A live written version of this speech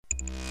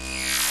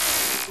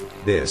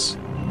This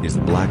is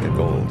the Black and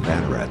Gold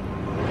Banneret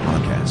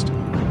podcast.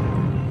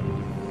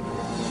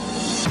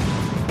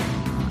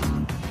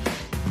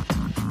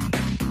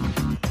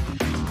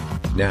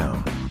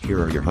 Now, here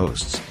are your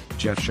hosts,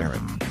 Jeff Sharon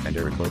and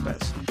Eric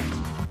Lopez.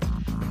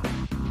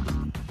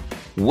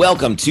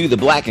 Welcome to the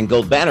Black and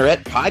Gold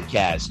Banneret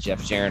podcast.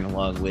 Jeff Sharon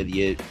along with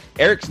you.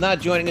 Eric's not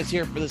joining us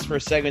here for this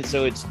first segment,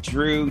 so it's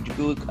Drew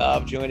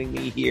Jagulakov joining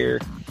me here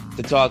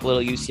to talk a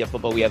little UCF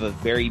football. We have a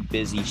very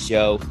busy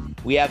show.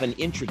 We have an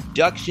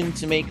introduction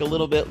to make a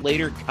little bit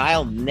later.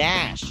 Kyle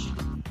Nash,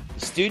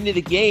 the student of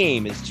the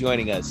game, is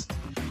joining us.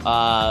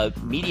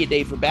 Media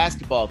day for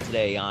basketball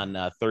today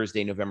on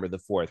Thursday, November the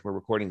 4th. We're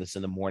recording this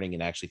in the morning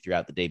and actually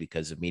throughout the day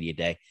because of media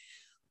day.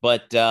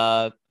 But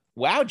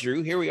wow,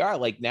 Drew, here we are.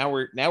 Like now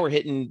we're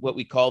hitting what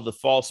we call the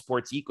fall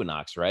sports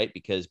equinox, right?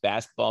 Because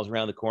basketball's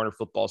around the corner,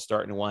 football's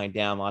starting to wind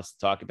down, lots to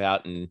talk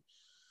about, and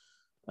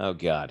oh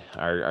God,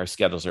 our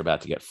schedules are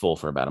about to get full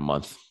for about a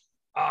month.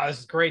 Oh, this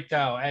is great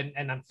though.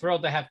 And I'm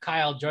thrilled to have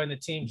Kyle join the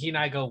team. He and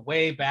I go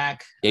way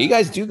back. Yeah, you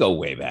guys do go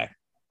way back.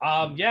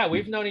 Yeah,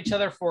 we've known each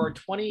other for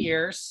 20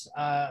 years.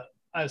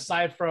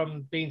 Aside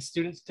from being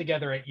students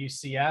together at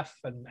UCF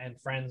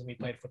and friends, we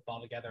played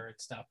football together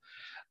and stuff.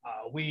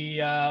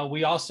 We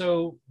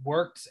also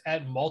worked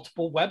at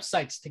multiple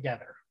websites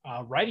together,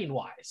 writing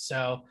wise.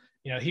 So,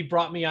 you know, he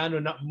brought me on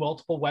to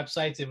multiple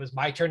websites. It was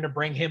my turn to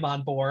bring him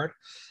on board.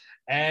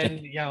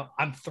 And, you know,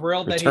 I'm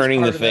thrilled that he's part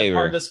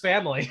of this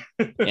family.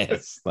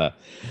 Yes. Well,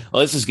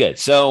 this is good.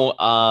 So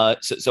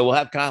we'll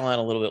have Kyle on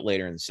a little bit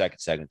later in the second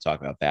segment to talk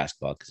about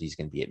basketball because he's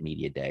going to be at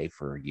media day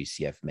for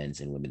UCF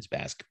men's and women's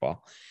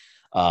basketball.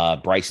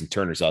 Bryson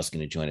Turner's also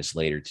going to join us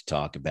later to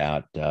talk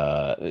about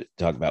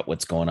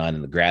what's going on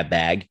in the grab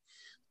bag,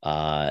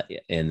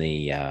 in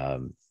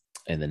the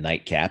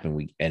nightcap,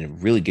 and a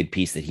really good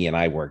piece that he and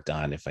I worked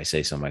on, if I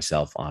say so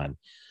myself, on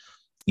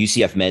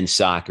UCF men's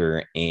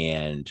soccer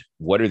and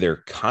what are their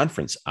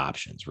conference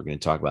options. We're going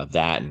to talk about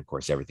that and of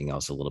course everything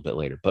else a little bit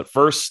later. But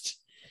first,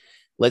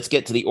 let's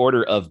get to the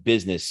order of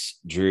business.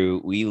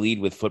 Drew, we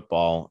lead with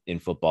football in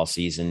football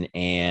season,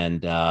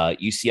 and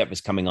UCF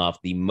is coming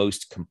off the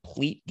most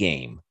complete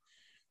game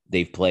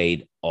they've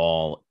played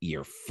all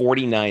year.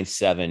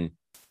 49-7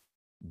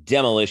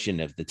 demolition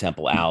of the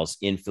Temple Owls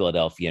in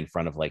Philadelphia in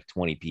front of like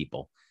 20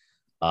 people.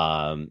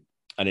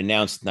 An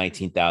announced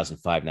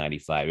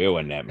 19,595. It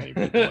wasn't that many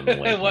people.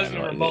 It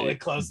wasn't remotely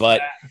close but,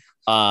 to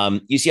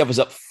that. UCF was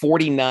up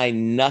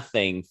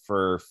 49-0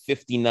 for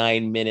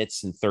 59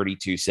 minutes and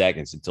 32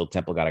 seconds until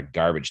Temple got a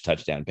garbage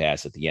touchdown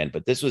pass at the end.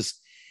 But this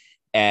was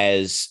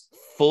as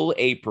full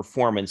a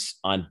performance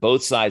on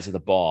both sides of the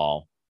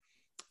ball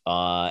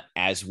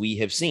as we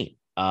have seen.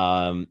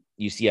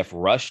 UCF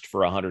rushed for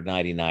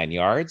 199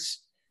 yards,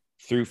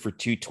 threw for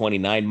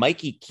 229.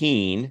 Mikey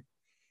Keene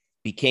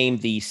became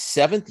the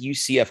seventh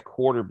UCF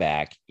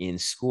quarterback in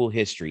school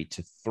history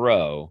to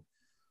throw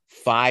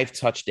 5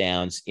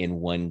 touchdowns in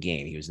one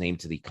game. He was named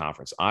to the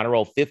conference honor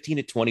roll.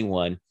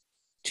 15-21,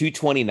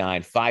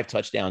 229, 5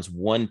 touchdowns,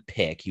 1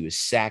 pick. He was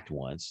sacked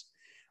once.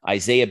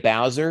 Isaiah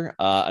Bowser,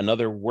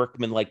 another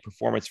workman-like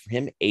performance for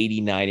him,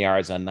 89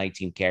 yards on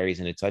 19 carries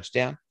and a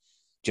touchdown.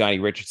 Johnny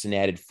Richardson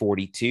added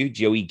 42.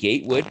 Joey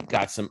Gatewood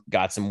got some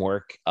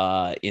work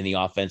in the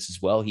offense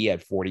as well. He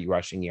had 40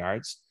 rushing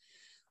yards.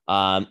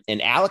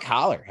 And Alec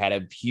Holler had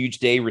a huge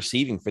day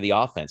receiving for the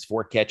offense.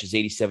 4 catches,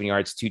 87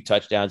 yards, 2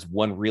 touchdowns,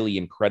 1 really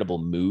incredible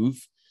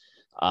move.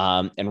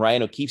 And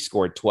Ryan O'Keefe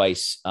scored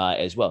twice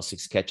as well.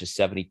 6 catches,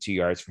 72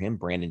 yards for him.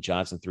 Brandon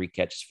Johnson, 3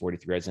 catches,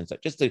 43 yards.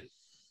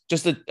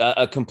 Just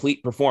a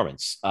complete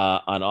performance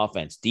on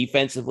offense.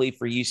 Defensively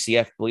for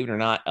UCF, believe it or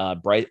not,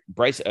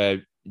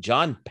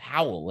 John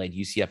Powell led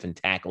UCF in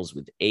tackles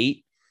with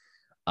 8.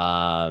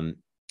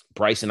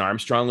 Bryson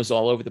Armstrong was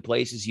all over the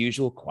place as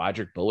usual.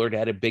 Quadric Bullard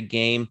had a big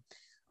game.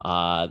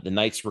 The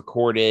Knights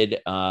recorded,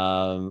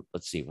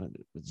 let's see, what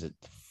was it?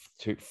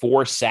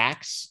 4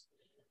 sacks.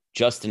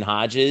 Justin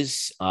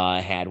Hodges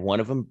had one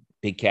of them.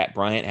 Big Cat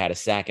Bryant had a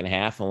sack and a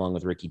half, along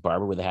with Ricky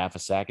Barber with a half a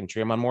sack, and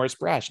Tremont Morris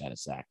Brash had a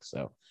sack.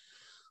 So,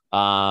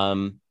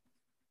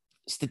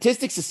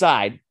 statistics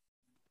aside,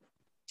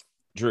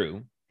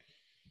 Drew,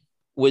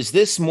 was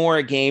this more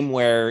a game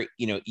where,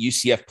 you know,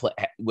 UCF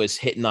was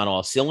hitting on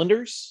all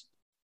cylinders?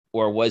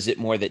 Or was it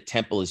more that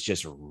Temple is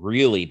just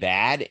really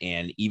bad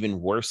and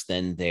even worse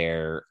than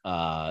their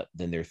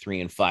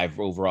 3-5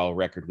 overall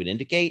record would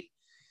indicate?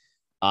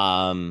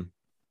 What's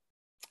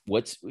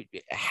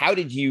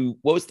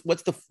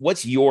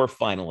your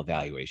final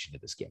evaluation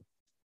of this game?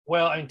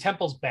 Well, I mean,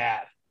 Temple's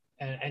bad,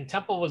 and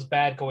Temple was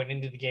bad going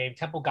into the game.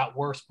 Temple got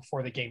worse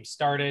before the game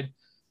started.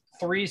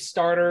 3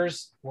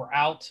 starters were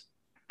out,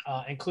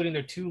 including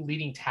their 2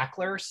 leading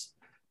tacklers.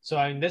 So,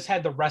 I mean, this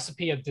had the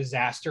recipe of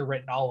disaster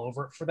written all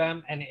over it for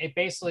them. And it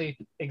basically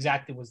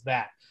exactly was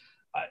that.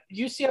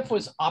 UCF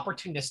was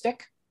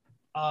opportunistic.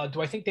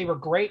 Do I think they were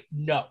great?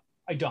 No,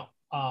 I don't.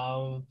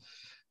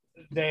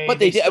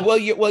 They did. Well,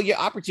 you're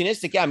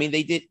opportunistic. Yeah. I mean,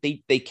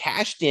 they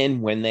cashed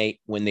in when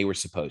they were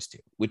supposed to,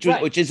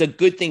 which is a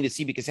good thing to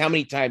see, because how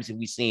many times have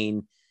we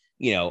seen,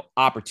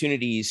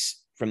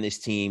 opportunities from this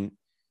team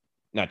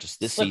not just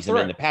this slip season,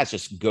 through. in the past,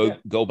 just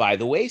go by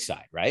the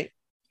wayside, right?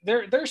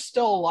 There's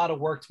still a lot of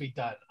work to be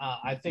done.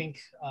 I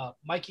think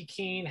Mikey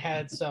Keene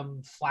had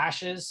some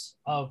flashes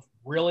of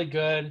really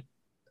good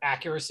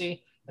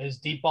accuracy. His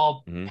deep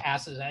ball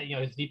passes,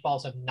 his deep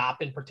balls have not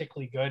been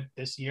particularly good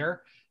this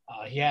year.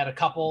 He had a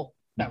couple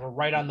that were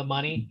right on the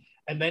money.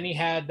 And then he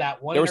had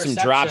that one. There were some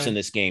drops in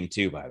this game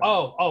too, by the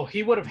way.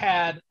 He would have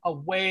had a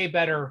way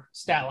better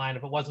stat line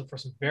if it wasn't for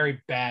some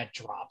very bad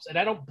drops. And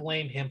I don't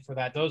blame him for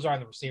that. Those are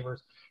the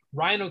receivers.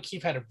 Ryan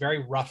O'Keefe had a very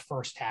rough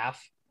first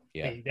half.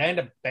 Yeah. They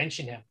ended up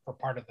benching him for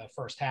part of the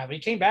first half. He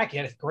came back. He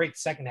had a great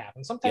second half.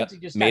 And sometimes he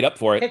just made up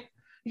for it.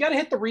 You got to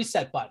hit the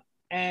reset button.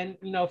 And,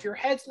 if your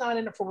head's not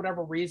in it for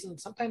whatever reason,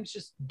 sometimes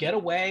just get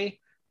away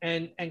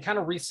and kind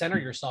of recenter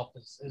yourself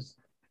is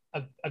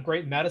a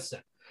great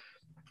medicine.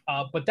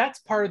 But that's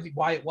part of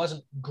why it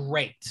wasn't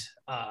great.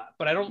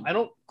 But I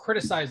don't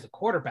criticize the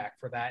quarterback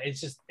for that.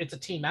 It's a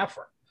team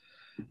effort.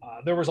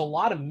 There was a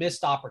lot of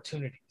missed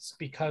opportunities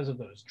because of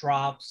those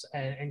drops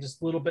and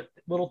just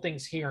little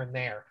things here and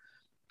there.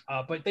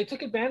 But they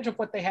took advantage of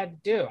what they had to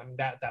do. I mean,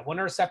 that one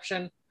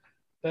interception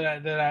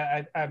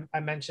that I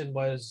mentioned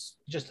was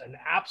just an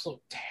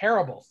absolute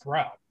terrible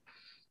throw.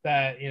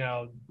 That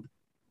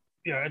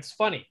it's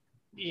funny.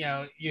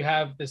 You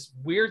have this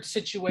weird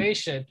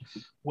situation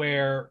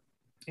where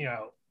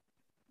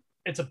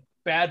it's a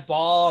bad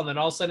ball, and then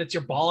all of a sudden it's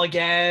your ball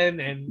again.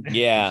 And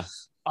yeah.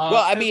 Well,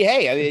 I mean,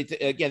 hey,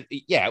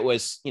 it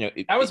was,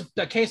 that was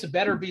a case of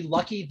better be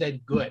lucky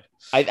than good.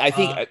 I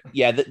think,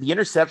 the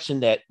interception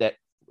that,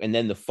 and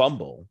then the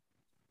fumble,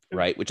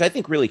 right, which I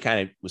think really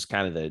was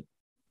the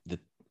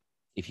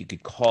if you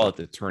could call it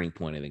the turning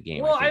point of the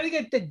game. Well, I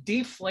think it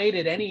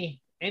deflated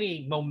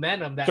any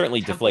momentum that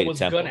certainly deflated was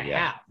going to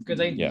have, because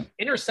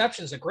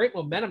interception is a great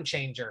momentum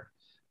changer.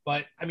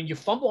 But I mean, you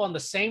fumble on the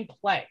same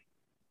play,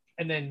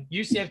 and then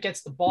UCF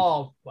gets the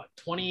ball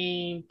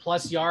 20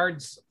 plus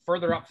yards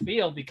further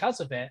upfield because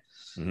of it.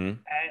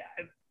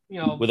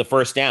 Mm-hmm. With a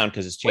first down,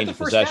 because it's changed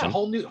possession,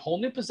 whole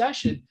new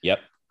possession. Yep.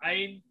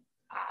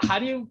 How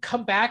do you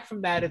come back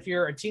from that if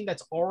you're a team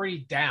that's already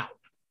down?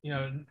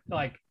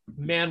 Like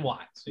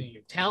man-wise, so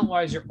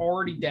talent-wise, you're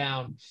already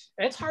down.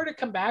 It's hard to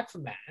come back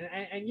from that.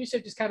 And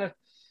UCF just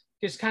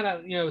kind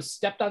of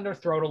stepped on their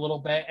throat a little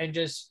bit and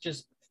just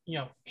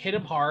hit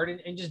him hard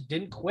and just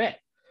didn't quit.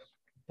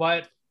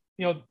 But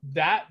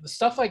that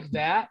stuff like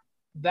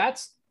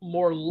that's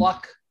more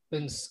luck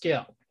than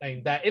skill. I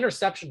mean, that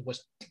interception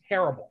was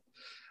terrible.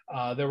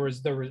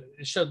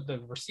 It showed the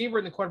receiver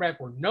and the quarterback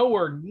were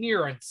nowhere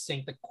near in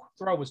sync. The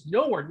throw was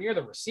nowhere near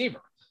the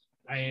receiver.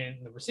 And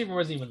the receiver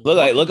wasn't even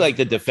looked like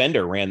the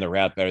defender ran the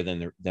route better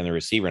than the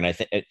receiver. And I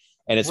think, and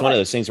it's one of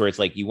those things where it's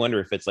like, you wonder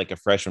if it's like a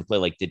freshman play.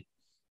 Like,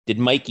 did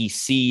Mikey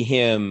see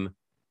him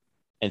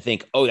and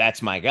think, oh,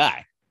 that's my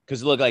guy?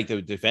 Because it looked like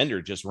the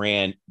defender just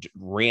ran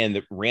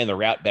the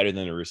route better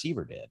than the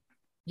receiver did.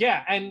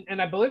 Yeah,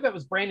 and I believe that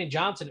was Brandon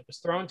Johnson it was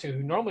thrown to,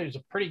 who normally was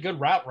a pretty good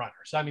route runner.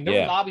 So I mean,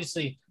 there was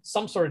obviously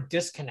some sort of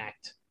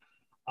disconnect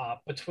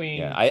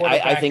between. Yeah,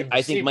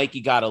 I think Mikey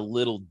got a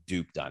little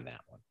duped on that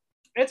one.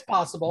 It's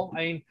possible. I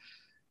mean,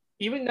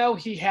 even though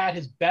he had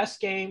his best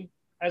game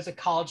as a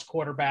college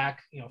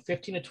quarterback,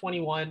 15 to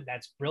 21,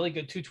 that's really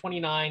good.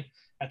 229,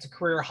 that's a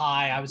career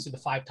high. Obviously, the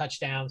 5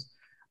 touchdowns.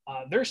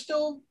 There's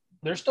still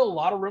a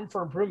lot of room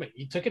for improvement.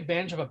 He took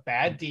advantage of a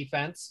bad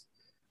defense.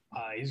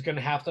 He's going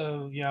to have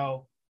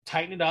to,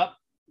 tighten it up.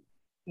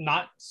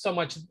 Not so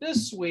much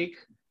this week,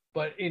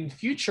 but in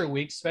future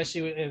weeks,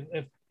 especially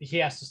if he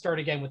has to start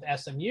again with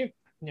SMU,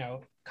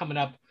 coming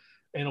up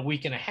in a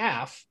week and a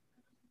half.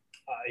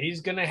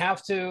 He's going to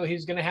have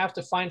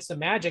to find some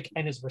magic,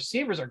 and his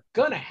receivers are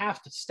going to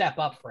have to step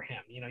up for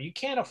him. You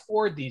can't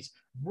afford these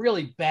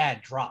really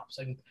bad drops.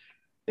 And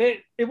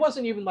it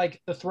wasn't even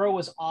like the throw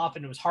was off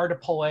and it was hard to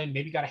pull in.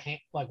 Maybe got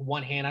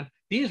one hand on.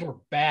 These were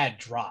bad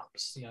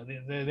drops.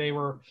 They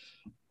were,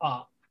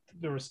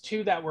 there was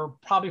 2 that were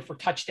probably for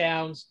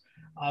touchdowns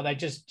that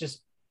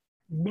just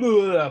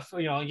blew,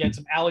 you had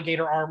some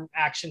alligator arm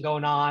action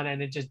going on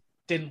and it just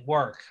didn't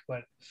work.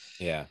 But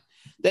yeah.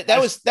 That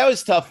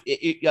was tough.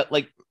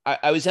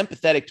 I was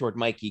empathetic toward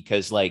Mikey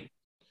because that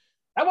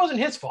wasn't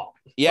his fault.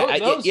 Yeah,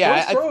 those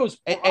throws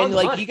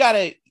and you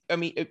gotta. I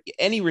mean,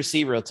 any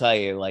receiver will tell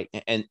you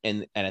and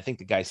I think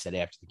the guy said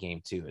after the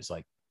game too is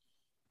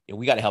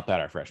we got to help out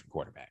our freshman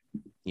quarterback.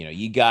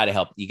 You got to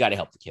help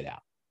the kid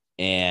out,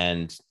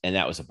 and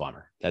that was a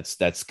bummer.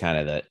 That's kind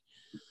of the.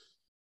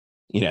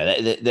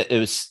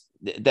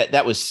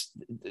 That was.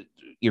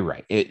 You're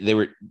right.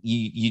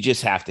 You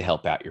just have to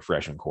help out your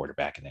freshman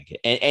quarterback in that kid.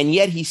 And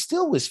yet he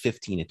still was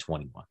 15 to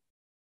 21.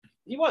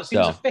 He was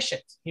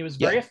efficient. He was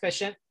very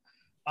efficient.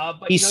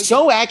 But he's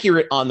so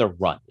accurate on the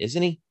run,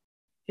 isn't he?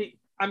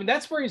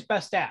 That's where he's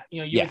best at.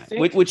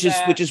 Which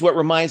is what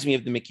reminds me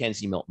of the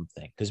McKenzie Milton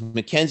thing, because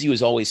McKenzie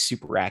was always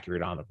super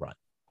accurate on the run.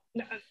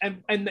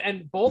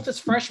 And both his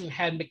freshmen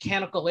had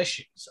mechanical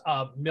issues.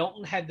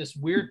 Milton had this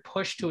weird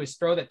push to his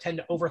throw that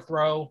tended to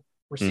overthrow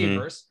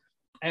receivers. Mm-hmm.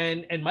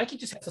 And Mikey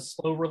just has a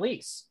slow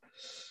release.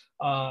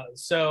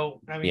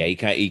 He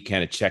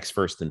kind of checks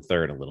first and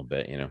third a little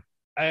bit,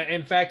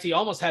 In fact, he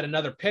almost had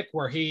another pick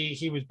where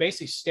he was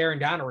basically staring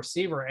down a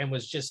receiver and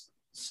was just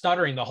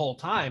stuttering the whole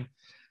time,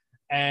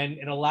 and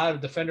it allowed a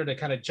defender to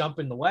kind of jump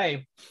in the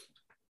way.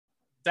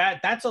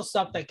 That's all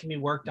stuff that can be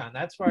worked on.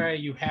 That's why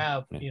you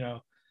have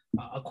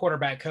a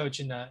quarterback coach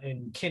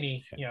in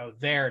Kinney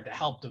there to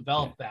help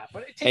develop that.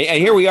 But it takes and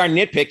here we are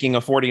nitpicking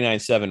a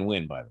 49-7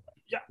 win, by the way.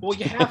 Yeah, well,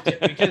 you have to,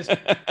 because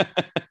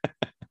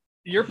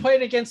you're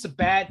playing against a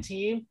bad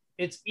team.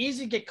 It's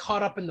easy to get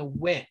caught up in the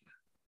win.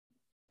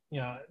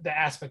 The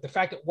aspect, the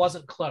fact it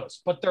wasn't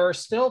close, but there are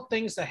still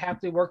things that have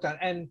to be worked on.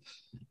 And,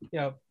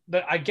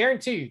 I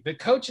guarantee you the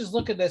coaches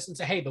look at this and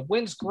say, hey, the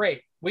win's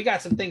great. We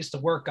got some things to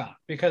work on,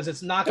 because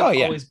it's not going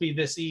to always be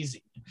this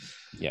easy.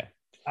 Yeah.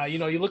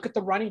 You look at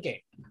the running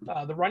game.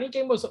 The running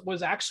game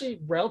was actually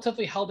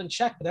relatively held in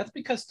check, but that's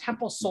because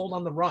Temple sold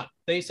on the run.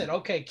 They said,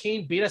 okay,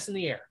 Keene, beat us in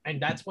the air.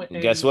 And that's what,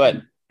 guess what?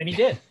 And he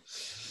did.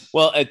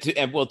 Well,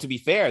 to be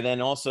fair,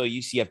 then also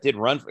UCF did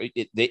run for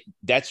it.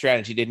 That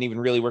strategy didn't even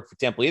really work for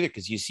Temple either,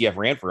 because UCF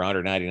ran for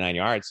 199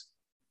 yards.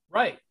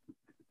 Right.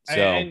 So,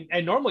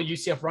 and normally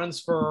UCF runs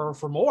for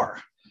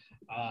more.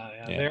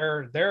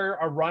 They're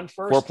a run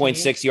first.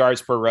 4.6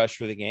 yards per rush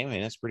for the game. I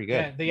mean, that's pretty good.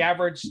 Yeah, the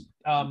average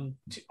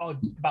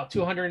about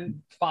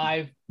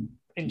 205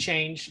 and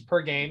change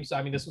per game. So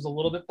I mean, this was a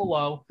little bit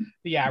below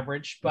the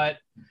average, but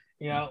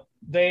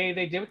they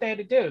did what they had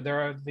to do.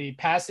 The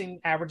passing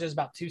average is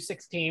about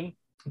 216.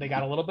 They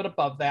got a little bit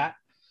above that.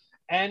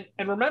 And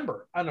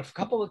remember, on a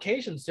couple of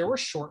occasions, there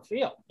was short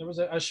field. There was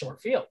a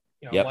short field,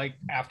 like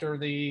after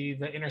the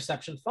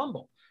interception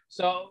fumble.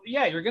 So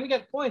yeah, you're going to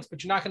get points,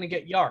 but you're not going to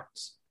get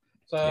yards.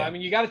 So, I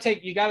mean, you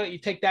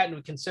take that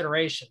into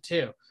consideration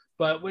too.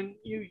 But when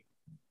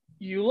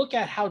you look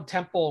at how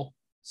Temple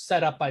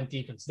set up on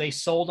defense, they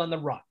sold on the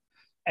run.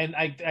 And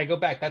I go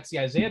back, that's the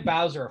Isaiah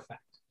Bowser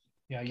effect.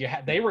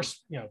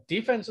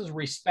 Defenses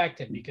respect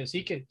him because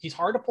he's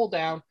hard to pull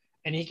down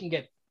and he can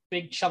get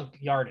big chunk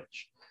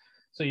yardage.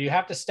 So you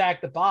have to stack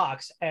the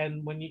box.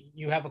 And when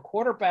you have a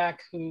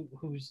quarterback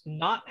who's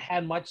not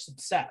had much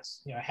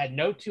success, had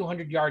no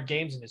 200-yard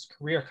games in his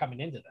career coming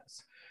into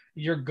this,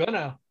 you're going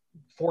to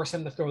force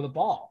him to throw the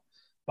ball.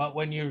 But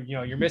when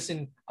you're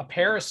missing a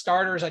pair of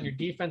starters on your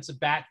defensive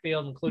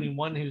backfield, including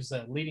one who's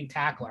a leading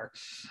tackler,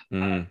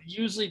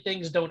 usually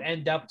things don't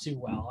end up too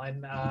well.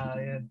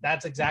 And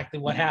that's exactly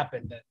what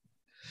happened.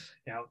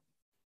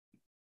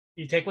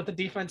 You take what the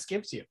defense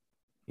gives you.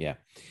 Yeah.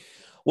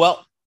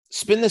 Well,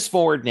 spin this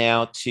forward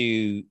now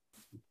to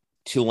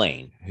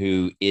Tulane,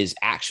 who is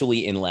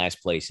actually in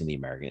last place in the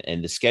American,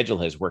 and the schedule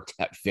has worked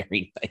out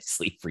very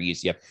nicely for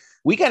UCF.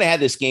 We kind of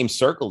had this game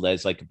circled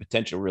as like a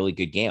potential really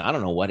good game. I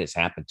don't know what has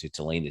happened to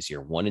Tulane this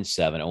year.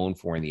 1-7,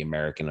 0-4 in the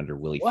American under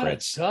Willie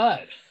Fritz.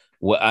 Good.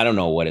 Well, I don't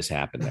know what has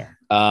happened there.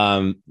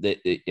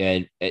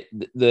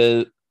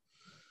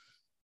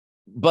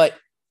 But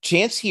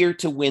chance here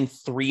to win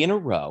 3 in a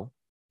row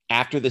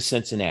after the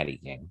Cincinnati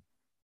game.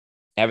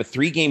 Have a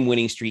 3-game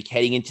winning streak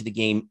heading into the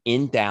game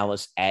in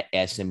Dallas at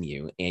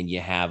SMU, and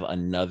you have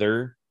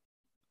another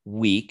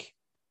week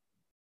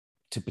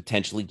to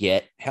potentially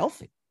get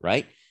healthy,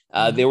 right?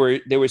 There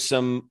were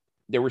some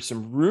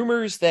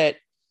rumors that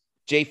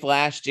Jay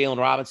Flash, Jalen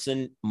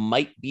Robinson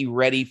might be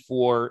ready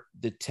for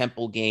the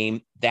Temple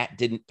game. That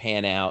didn't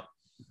pan out.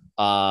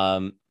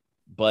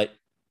 But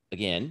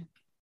again,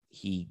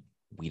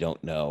 we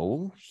don't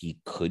know. He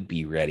could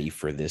be ready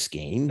for this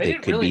game. They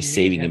could be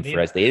saving him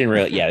for us. They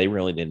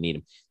really didn't need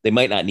him. They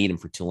might not need him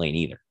for Tulane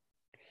either.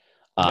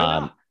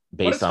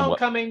 Based on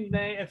homecoming,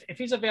 if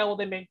he's available,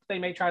 they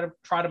may try to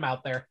trot him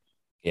out there.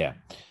 Yeah,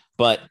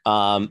 but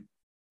the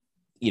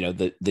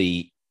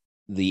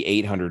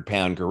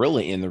 800-pound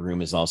gorilla in the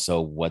room is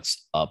also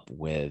what's up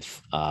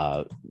with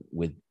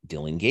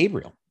Dillon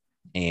Gabriel,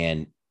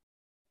 and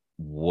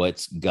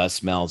what's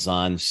Gus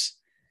Malzahn's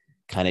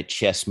kind of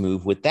chess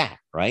move with that,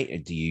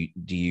 right?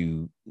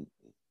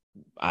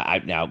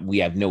 Now we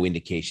have no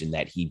indication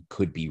that he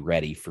could be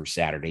ready for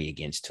Saturday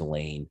against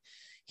Tulane.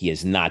 He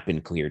has not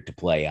been cleared to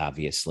play.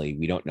 Obviously,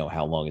 we don't know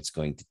how long it's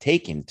going to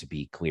take him to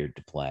be cleared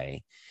to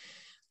play.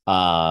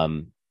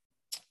 But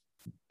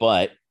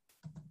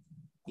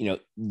the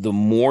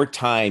more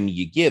time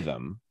you give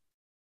him,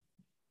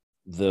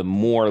 the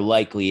more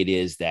likely it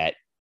is that,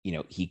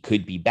 he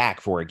could be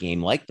back for a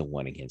game like the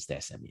one against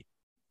SMU,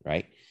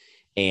 right?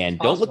 And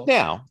don't look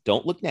now.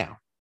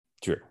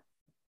 True.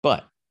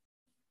 But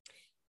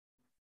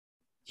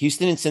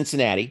Houston and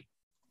Cincinnati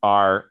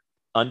are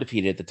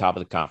undefeated at the top of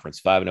the conference,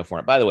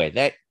 5-4. By the way,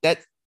 that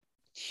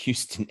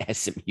Houston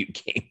SMU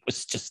game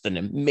was just an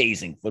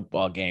amazing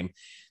football game.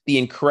 The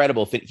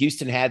incredible fit.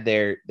 Houston had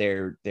their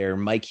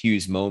Mike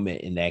Hughes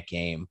moment in that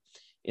game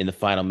in the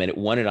final minute,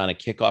 won it on a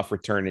kickoff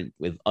return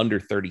with under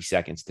 30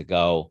 seconds to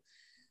go.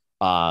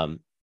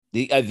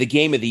 The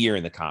game of the year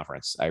in the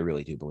conference. I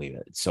really do believe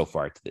it so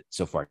far to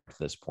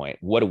this point.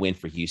 What a win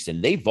for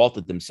Houston. They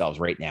vaulted themselves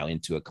right now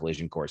into a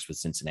collision course with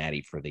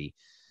Cincinnati for the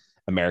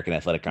American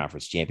Athletic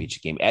Conference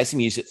championship game.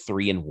 SMU's at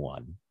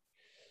 3-1.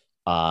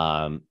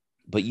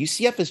 But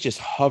UCF is just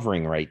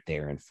hovering right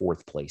there in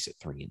fourth place at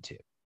 3-2.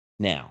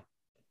 Now,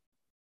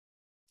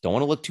 Don't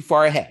want to look too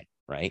far ahead,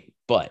 right?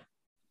 But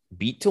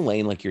beat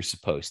Tulane like you're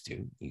supposed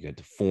to. You go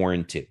to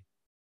 4-2.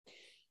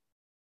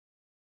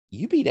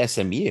 You beat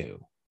SMU.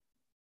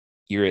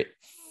 You're at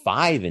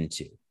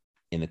 5-2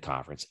 in the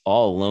conference,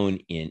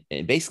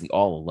 basically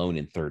all alone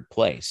in third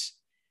place.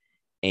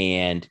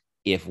 And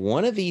if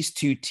one of these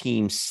two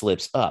teams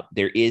slips up,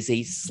 there is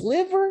a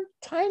sliver,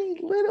 tiny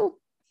little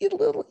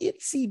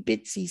itsy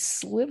bitsy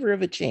sliver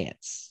of a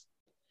chance.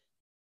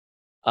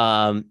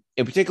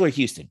 In particular,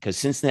 Houston, because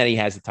Cincinnati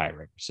has the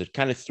tiebreaker. So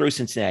kind of throw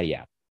Cincinnati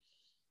out.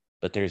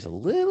 But there's a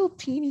little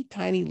teeny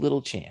tiny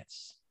little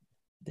chance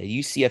that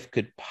UCF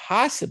could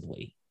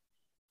possibly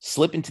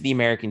slip into the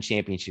American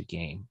Championship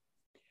game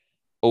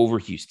over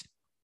Houston.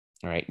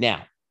 All right.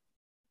 Now,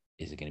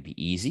 is it going to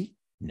be easy?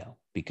 No,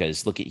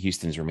 because look at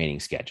Houston's remaining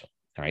schedule.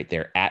 All right.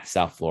 They're at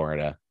South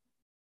Florida,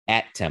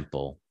 at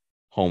Temple,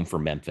 home for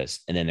Memphis,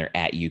 and then they're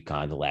at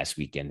UConn the last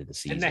weekend of the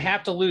season. And they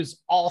have to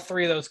lose all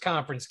three of those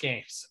conference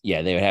games.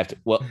 Yeah, they would have to.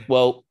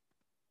 Well,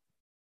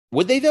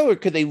 would they though, or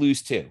could they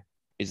lose two?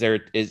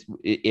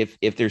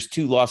 If there's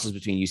two losses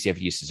between UCF and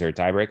Houston, is there a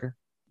tiebreaker?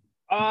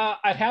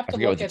 I'd have to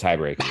look what the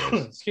tiebreaker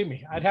is. Excuse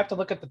me. I'd have to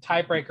look at the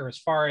tiebreaker as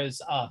far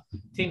as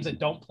teams that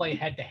don't play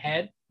head to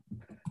head,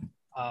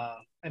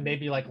 and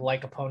maybe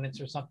like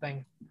opponents or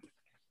something.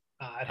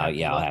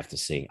 I'll have to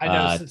see. I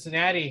know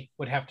Cincinnati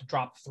would have to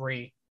drop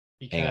 3.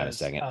 Because, hang on a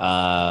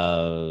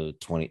second.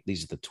 20.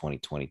 These are the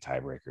 2020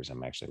 tiebreakers.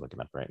 I'm actually looking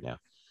up right now.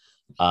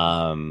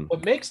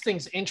 What makes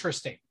things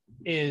interesting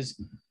is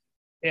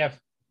if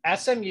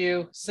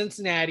SMU,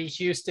 Cincinnati,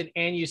 Houston,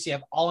 and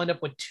UCF all end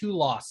up with 2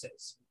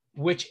 losses,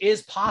 which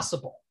is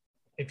possible.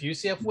 If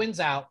UCF wins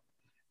out,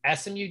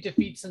 SMU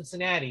defeats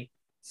Cincinnati,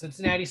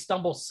 Cincinnati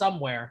stumbles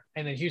somewhere,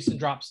 and then Houston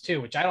drops 2,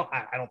 which I don't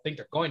think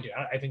they're going to.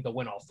 I think they'll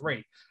win all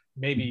 3,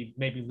 maybe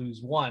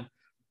lose 1.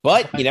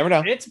 But you never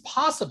know. It's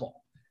possible.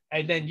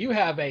 And then you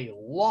have a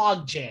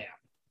log jam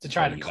to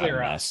try to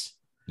clear up.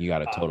 You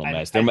got a total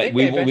mess.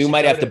 We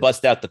might have to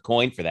bust out the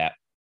coin for that.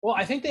 Well,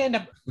 I think they end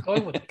up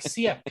going with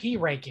CFP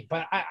ranking,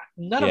 but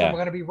none of them are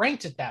going to be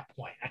ranked at that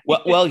point.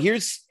 Well,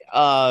 here's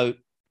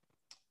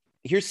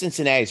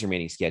Cincinnati's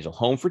remaining schedule: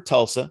 home for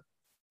Tulsa,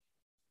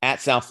 at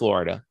South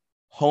Florida,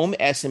 home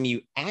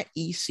SMU, at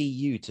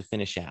ECU to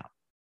finish out.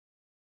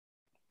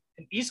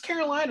 In East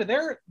Carolina,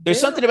 there's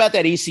something about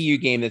that ECU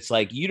game that's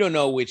like you don't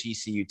know which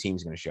ECU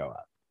team's going to show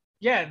up.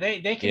 Yeah,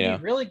 they can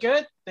be really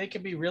good. They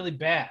can be really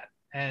bad.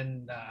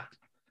 And,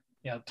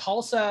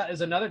 Tulsa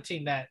is another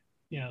team that,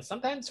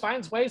 sometimes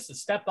finds ways to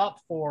step up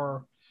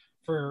for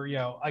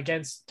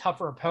against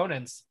tougher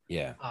opponents.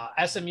 Yeah.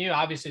 SMU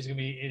obviously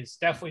is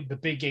definitely the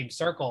big game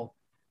circle.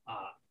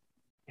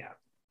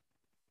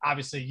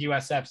 Obviously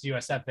USF's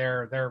USF,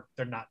 they're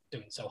not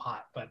doing so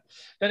hot. But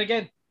then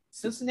again,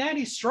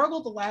 Cincinnati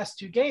struggled the last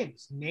 2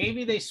 games.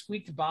 Maybe they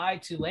squeaked by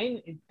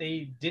Tulane.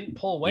 They didn't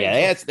pull away.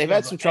 Yeah, they've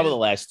had some trouble the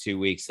last 2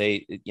 weeks.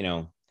 And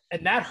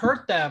that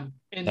hurt them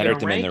in their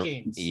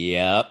rankings.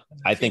 Yep.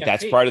 I think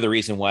that's part of the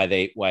reason why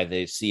the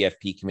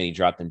CFP committee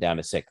dropped them down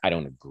to 6. I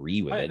don't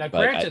agree with it. Now,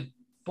 granted,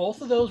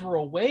 both of those were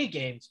away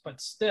games,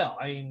 but still,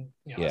 a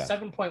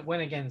 7-point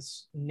win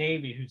against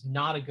Navy, who's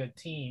not a good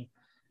team.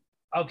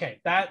 Okay,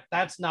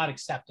 that's not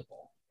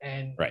acceptable.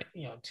 And right.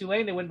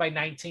 Tulane, they win by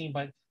 19,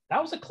 but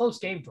that was a close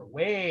game for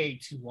way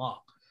too long.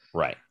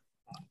 Right.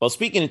 Well,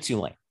 speaking of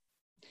Tulane,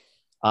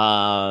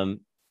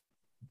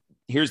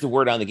 here's the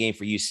word on the game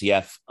for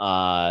UCF.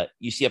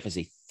 UCF is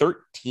a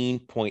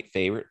 13-point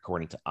favorite,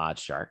 according to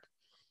OddsShark.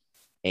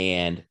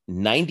 And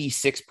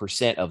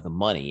 96% of the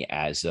money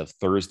as of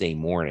Thursday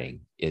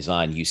morning is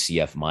on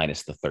UCF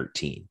minus the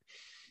 13.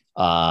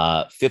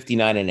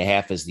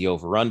 59.5 is the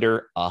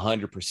over-under.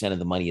 100% of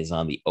the money is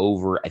on the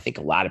over. I think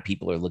a lot of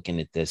people are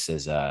looking at this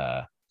as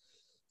a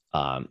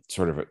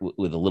sort of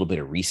with a little bit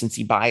of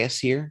recency bias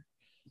here.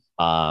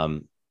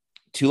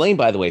 Tulane,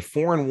 by the way,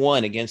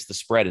 4-1 against the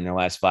spread in their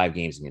last 5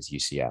 games against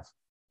UCF.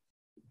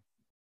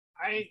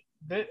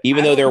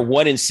 Even though they're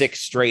 1-6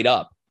 straight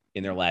up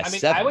in their last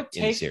 7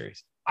 in the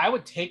series. I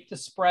would take the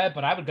spread,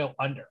 but I would go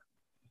under.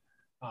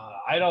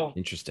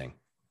 Interesting.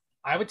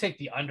 I would take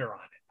the under on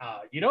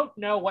it. You don't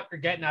know what you're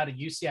getting out of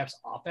UCF's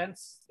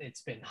offense.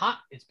 It's been hot.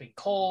 It's been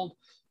cold.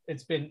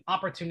 It's been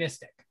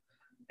opportunistic.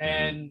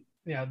 And,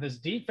 this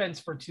defense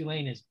for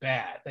Tulane is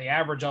bad. They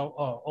average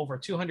over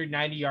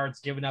 290 yards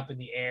given up in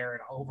the air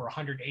and over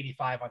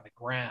 185 on the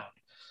ground.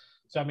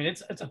 So,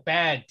 it's a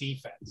bad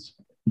defense.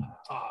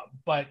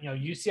 But,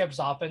 UCF's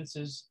offense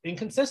is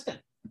inconsistent.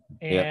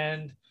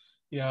 And,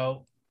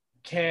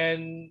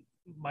 can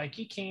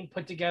Mikey Keene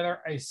put together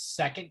a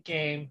second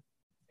game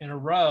in a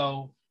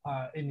row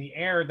in the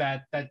air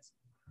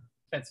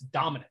that's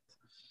dominant?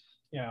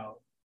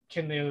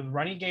 Can the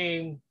running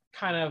game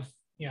kind of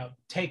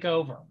take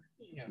over?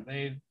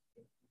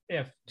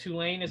 If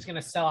Tulane is going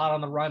to sell out on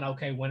the run,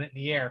 okay, win it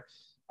in the air.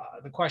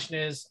 The question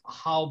is,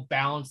 how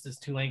balanced is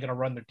Tulane going to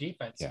run their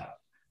defense? Yeah.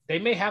 They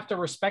may have to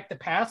respect the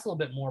pass a little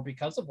bit more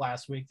because of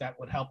last week. That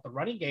would help the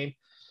running game.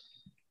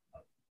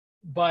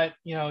 But,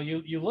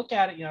 you look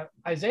at it,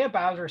 Isaiah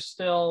Bowser is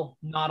still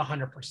not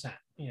 100%.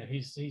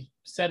 He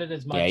said it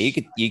as much.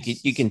 Yeah,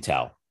 you can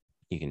tell.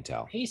 You can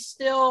tell. He's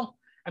still.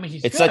 I mean,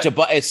 he's. It's good.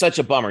 it's such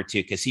a bummer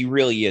too, because he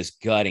really is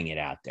gutting it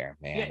out there,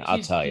 man. Yeah,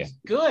 I'll tell you. He's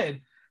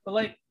good, but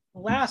like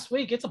last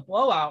week, it's a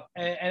blowout,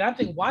 and I'm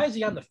thinking, why is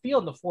he on the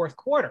field in the fourth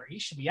quarter? He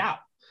should be out.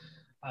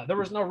 There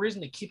was no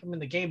reason to keep him in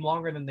the game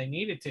longer than they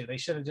needed to. They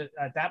should have just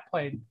at that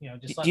point,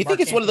 just. Do you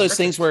think it's one of those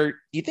things where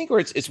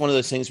it's one of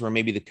those things where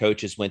maybe the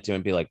coaches went to him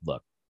and be like,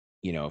 look,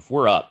 if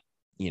we're up,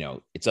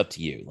 it's up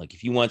to you. Like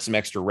if you want some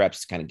extra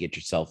reps to kind of get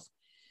yourself,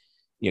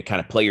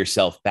 kind of play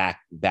yourself back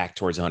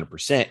towards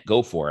 100%,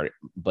 go for it.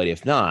 But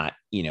if not,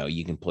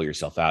 you can pull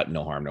yourself out.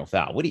 No harm, no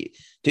foul. What do you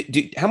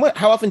do?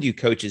 How often do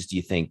coaches, do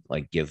you think,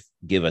 like give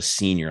a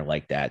senior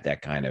like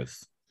that kind of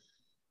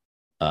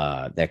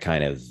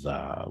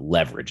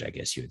leverage, I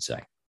guess you would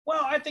say?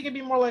 Well, I think it'd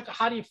be more like,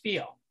 how do you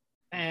feel?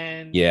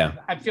 And yeah,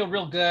 I feel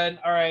real good.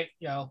 All right.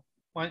 You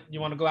want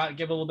to go out and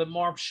give a little bit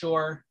more?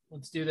 Sure.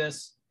 Let's do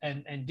this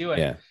and do it.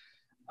 Yeah.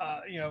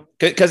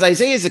 Because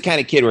Isaiah is the kind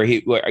of kid where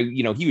he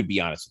would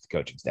be honest with the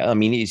coaching staff. I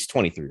mean, he's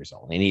 23 years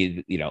old, and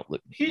he's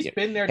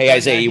been there. Hey,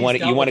 Isaiah, you want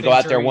to go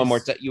out there one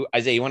more time?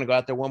 Isaiah, you want to go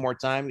out there one more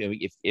time?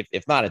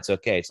 If not, it's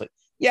okay. It's like,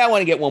 yeah, I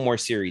want to get one more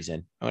series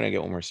in. All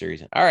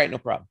right, no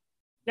problem.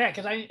 Yeah,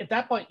 because at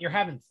that point you're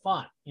having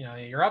fun.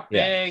 You're up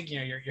big.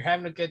 You're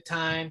having a good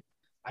time.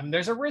 I mean,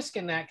 there's a risk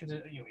in that because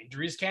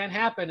injuries can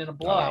happen in a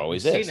blowout.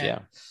 Always is. Yeah,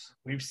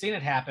 we've seen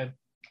it happen.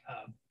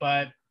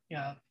 But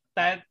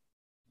that.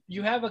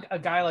 You have a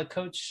guy like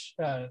Coach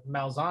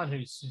Malzahn,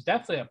 who's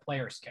definitely a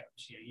player's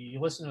coach. You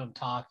listen to him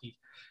talk. He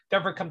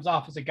definitely comes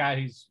off as a guy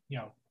who's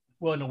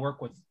willing to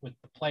work with the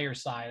player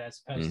side as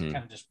opposed to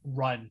kind of just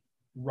run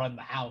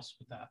the house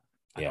with an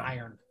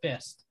iron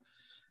fist.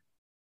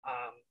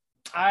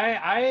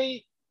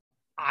 I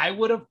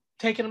would have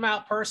taken him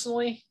out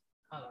personally.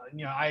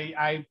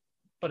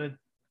 But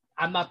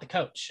I'm not the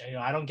coach.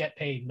 I don't get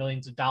paid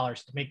millions of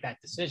dollars to make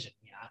that decision.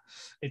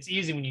 It's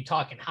easy when you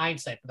talk in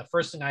hindsight, but the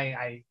first thing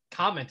I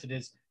commented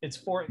is it's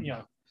for,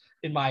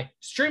 in my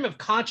stream of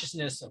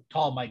consciousness of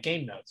all my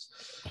game notes.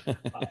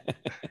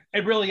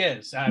 It really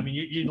is. I mean,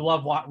 you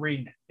love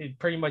reading it.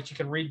 Pretty much you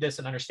can read this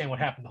and understand what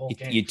happened the whole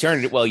game. You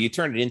turned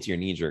it into your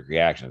knee-jerk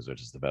reactions,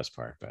 which is the best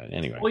part. But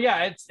anyway. Well,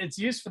 yeah, it's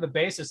used for the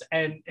basis.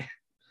 And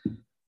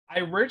I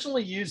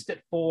originally used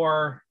it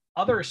for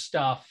other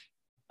stuff,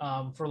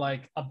 for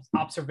like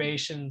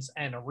observations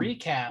and a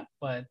recap,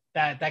 but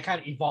that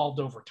kind of evolved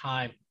over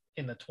time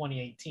in the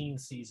 2018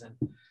 season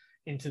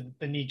into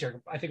the knee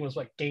jerk. I think it was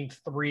like game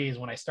 3 is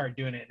when I started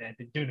doing it, and I've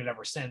been doing it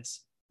ever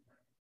since.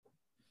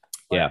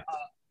 But,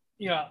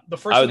 the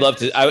first. I would love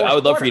to. I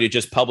would love for you to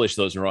just publish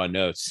those raw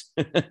notes,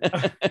 so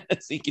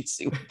you can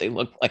see what they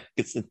look like.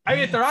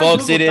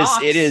 Folks, it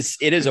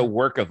is a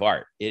work of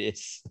art. It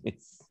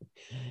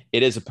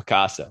is a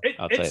Picasso.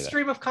 I'll tell you that.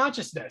 Stream of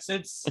consciousness.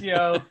 It's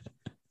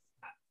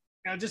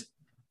just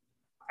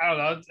I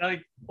don't know.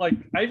 Like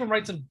I even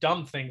write some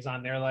dumb things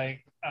on there.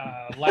 Like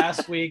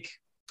last week,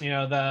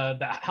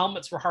 the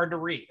helmets were hard to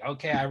read.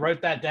 Okay, I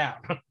wrote that down.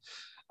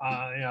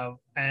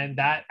 And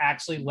that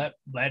actually led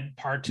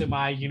part to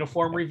my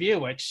uniform review,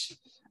 which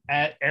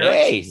at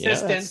Eric's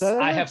insistence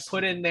I have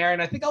put in there,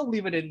 and I think I'll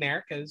leave it in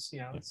there because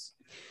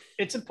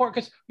it's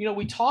important because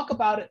we talk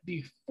about it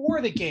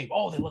before the game.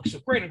 Oh, they look so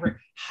great and great.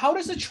 How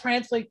does it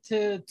translate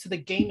to the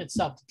game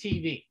itself, to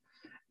TV?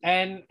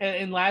 And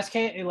in last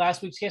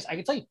week's case, I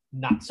can tell you,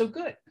 not so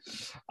good.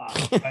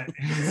 But,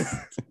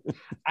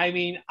 I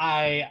mean,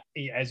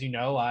 as you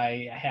know,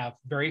 I have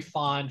very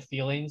fond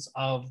feelings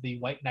of the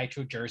white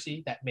nitro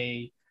jersey that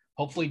may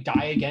hopefully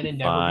die again and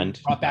never be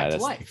brought back to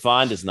life.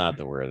 Fond is not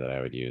the word that I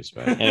would use,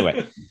 but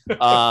anyway,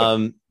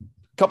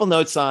 couple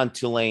notes on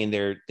Tulane.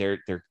 They're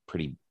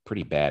pretty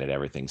bad at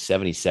everything.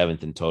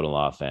 77th in total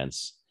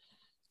offense.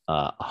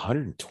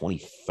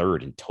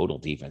 123rd in total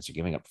defense. They're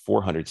giving up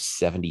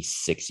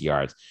 476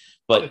 yards,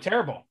 but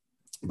terrible.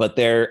 But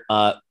their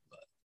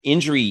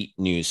injury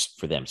news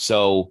for them.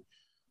 So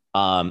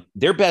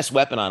their best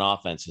weapon on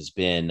offense has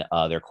been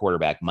their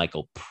quarterback,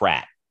 Michael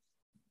Pratt.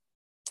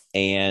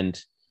 And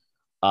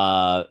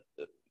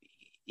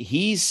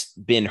he's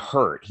been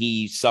hurt.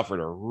 He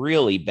suffered a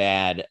really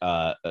bad,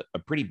 a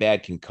pretty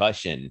bad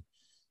concussion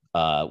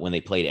when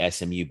they played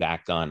SMU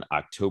back on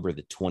October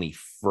the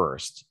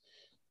 21st.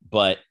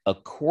 But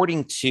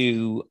according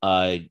to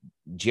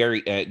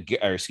Gary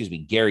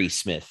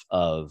Smith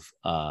of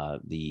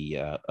NOLA.com,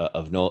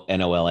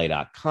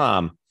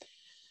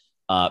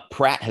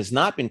 Pratt has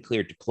not been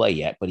cleared to play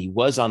yet, but he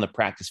was on the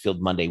practice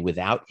field Monday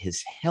without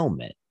his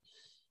helmet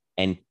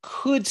and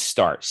could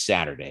start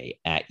Saturday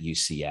at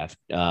UCF.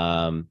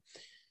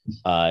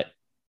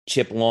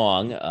 Chip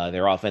Long,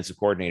 their offensive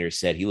coordinator,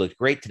 said he looked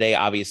great today.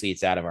 Obviously,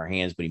 it's out of our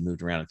hands, but he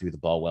moved around and threw the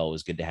ball well. It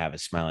was good to have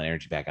his smile and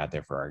energy back out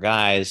there for our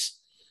guys.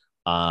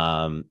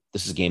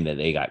 This is a game that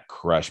they got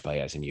crushed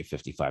by SMU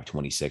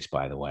 55-26,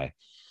 by the way.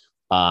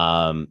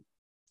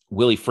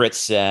 Willie Fritz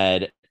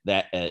said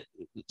that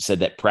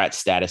Pratt's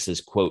status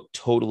is, quote,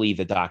 totally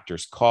the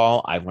doctor's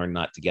call. I've learned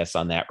not to guess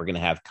on that. We're going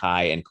to have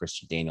Kai and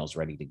Christian Daniels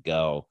ready to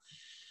go.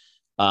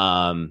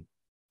 But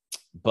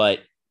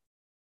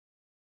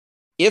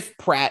if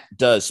Pratt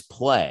does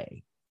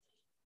play,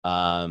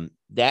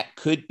 That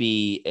could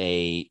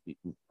be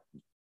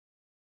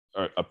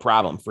a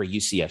problem for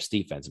UCF's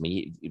defense. I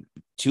mean,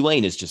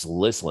 Tulane is just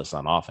listless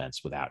on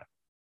offense without him.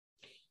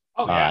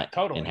 Oh yeah,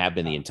 totally, and have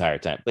been the entire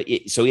time. But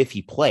so if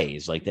he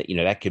plays like that,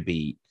 that could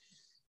be,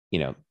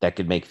 that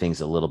could make things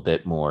a little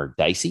bit more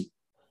dicey.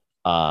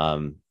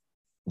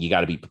 You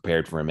got to be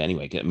prepared for him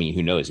anyway. I mean,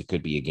 who knows? It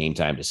could be a game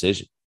time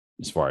decision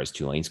as far as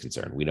Tulane's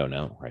concerned. We don't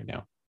know right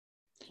now.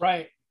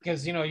 Right.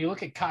 Because, you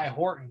look at Kai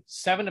Horton,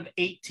 7 of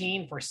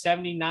 18 for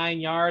 79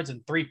 yards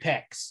and 3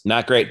 picks.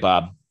 Not great,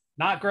 Bob.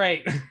 Not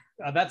great.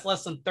 That's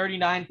less than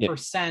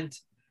 39%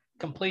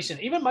 completion.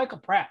 Even Michael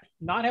Pratt,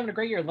 not having a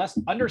great year,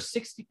 under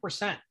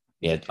 60%.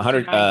 Yeah,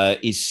 100.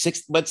 He's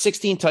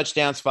 16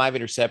 touchdowns, 5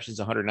 interceptions,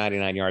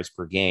 199 yards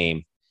per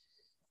game.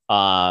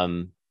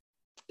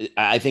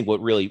 I think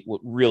what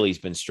really has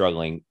been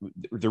struggling,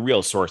 the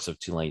real source of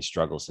Tulane's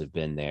struggles has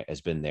been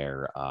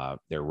their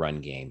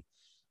run game.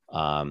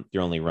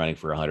 They're only running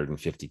for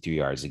 152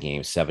 yards a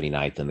game,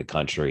 79th in the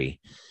country.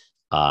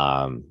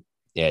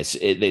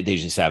 They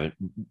just haven't,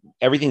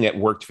 everything that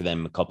worked for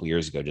them a couple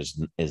years ago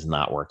just is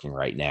not working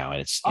right now.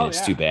 And it's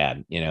too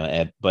bad,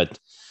 but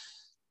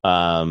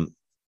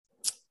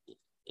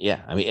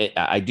yeah, I mean,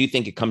 I do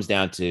think it comes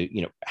down to,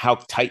 how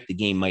tight the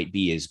game might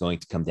be is going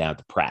to come down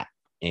to Pratt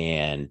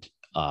and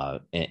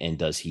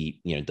does he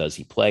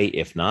play?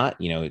 If not,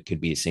 it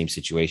could be the same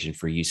situation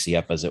for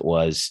UCF as it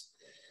was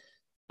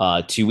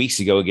 2 weeks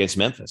ago against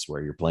Memphis,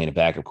 where you're playing a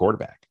backup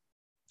quarterback.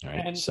 All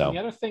right. And so the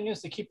other thing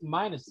is to keep in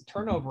mind is the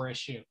turnover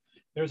issue.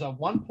 There's a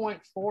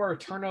 1.4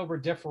 turnover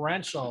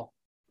differential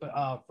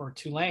for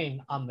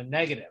Tulane on the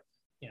negative.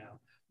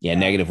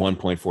 Negative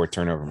 1.4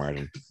 turnover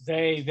margin.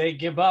 They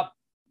give up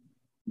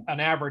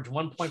an average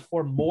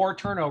 1.4 more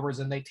turnovers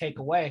than they take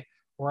away,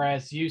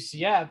 whereas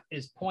UCF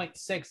is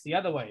 0.6 the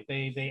other way.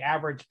 They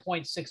average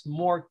 0.6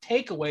 more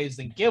takeaways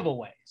than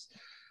giveaways.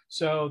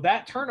 So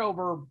that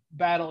turnover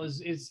battle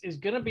is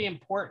going to be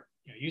important.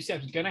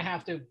 UCF is going to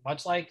have to,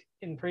 much like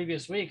in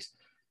previous weeks,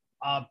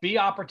 be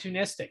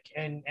opportunistic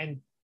and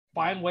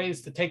find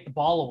ways to take the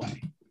ball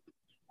away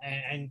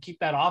and keep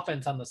that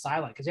offense on the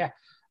sideline. Because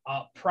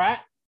Pratt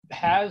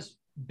has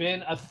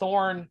been a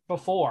thorn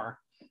before.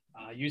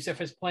 UCF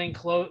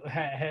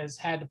has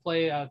had to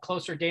play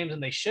closer games than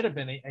they should have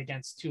been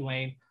against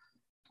Tulane.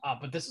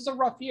 But this is a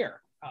rough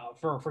year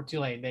for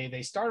Tulane.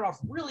 They started off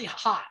really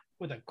hot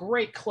with a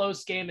great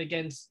close game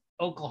against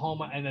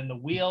Oklahoma, and then the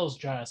wheels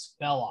just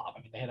fell off.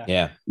 I mean, they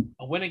had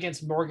a win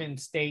against Morgan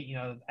State,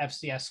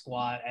 FCS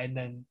squad, and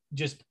then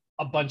just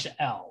a bunch of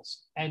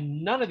L's.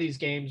 And none of these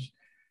games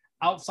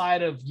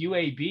outside of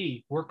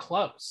UAB were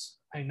close.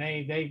 I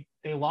mean,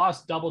 they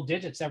lost double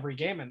digits every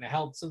game, and they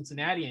held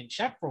Cincinnati in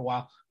check for a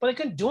while, but they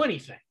couldn't do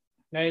anything.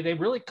 They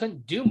really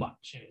couldn't do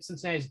much.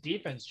 Cincinnati's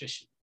defense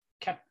just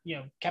kept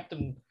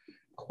them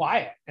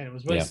quiet, and it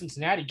was really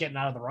Cincinnati getting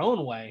out of their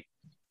own way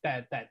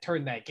that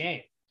turned that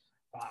game.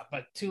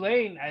 But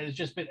Tulane has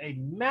just been a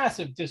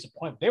massive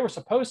disappointment. They were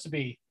supposed to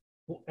be,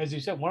 as you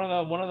said, one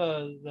of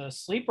the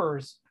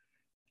sleepers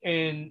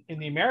in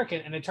the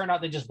American, and it turned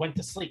out they just went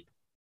to sleep.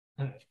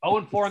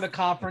 0-4 in the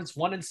conference,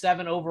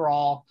 1-7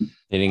 overall.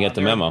 They didn't get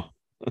the memo.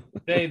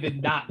 They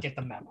did not get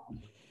the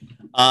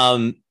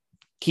memo.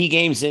 Key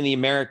games in the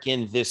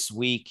American this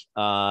week.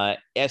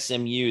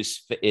 SMU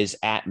is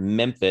at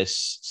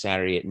Memphis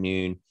Saturday at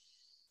noon.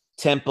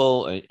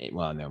 Temple,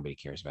 well, nobody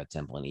cares about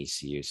Temple and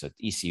ECU, so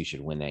ECU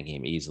should win that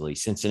game easily.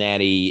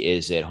 Cincinnati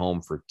is at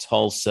home for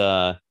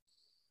Tulsa.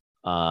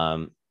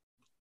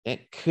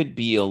 It could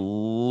be a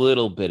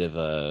little bit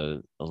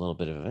of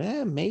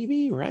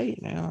maybe, right?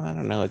 Now, I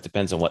don't know. It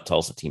depends on what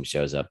Tulsa team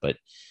shows up, but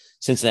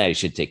Cincinnati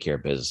should take care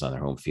of business on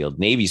their home field.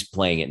 Navy's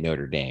playing at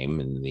Notre Dame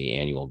in the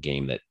annual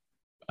game that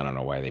I don't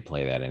know why they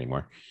play that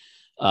anymore.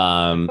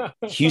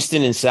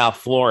 Houston and South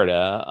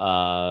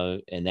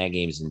Florida, and that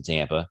game's in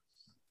Tampa.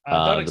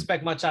 Don't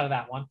expect much out of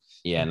that one.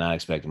 Yeah, not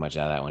expecting much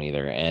out of that one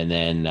either. And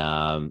then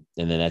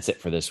that's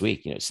it for this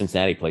week.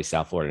 Cincinnati plays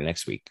South Florida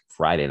next week,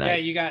 Friday night. Yeah,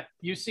 you got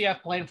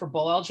UCF playing for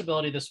bowl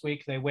eligibility this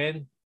week. They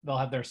win, they'll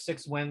have their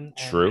 6th win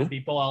and be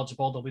bowl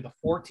eligible. They'll be the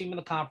 4th team in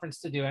the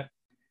conference to do it.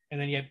 And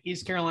then you have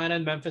East Carolina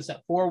and Memphis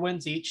at 4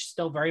 wins each,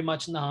 still very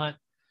much in the hunt.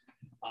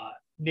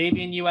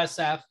 Navy and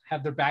USF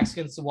have their backs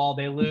against the wall.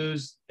 They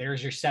lose.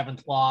 There's your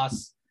 7th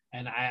loss,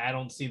 and I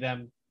don't see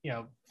them,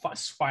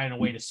 finding a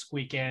way to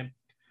squeak in.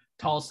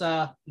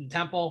 Tulsa and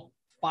Temple,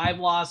 5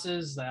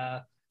 losses,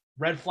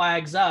 red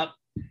flags up,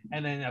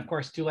 and then of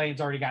course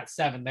Tulane's already got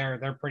 7.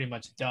 They're pretty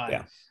much done.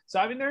 Yeah. So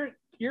I mean,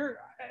 you're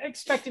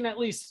expecting at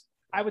least,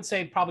 I would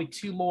say, probably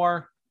two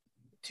more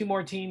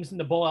teams in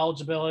the bowl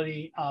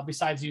eligibility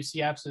besides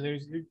UCF. So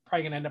you're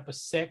probably going to end up with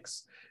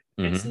 6.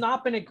 Mm-hmm. It's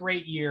not been a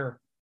great year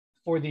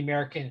for the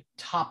American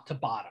top to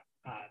bottom.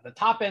 The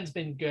top end's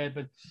been good,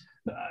 but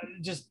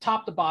just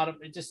top to bottom,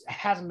 it just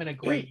hasn't been a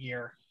great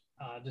year.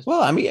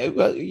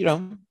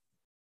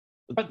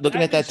 But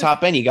looking at that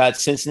top end, you got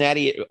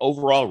Cincinnati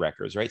overall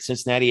records, right?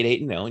 Cincinnati at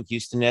 8-0 and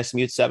Houston and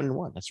SMU at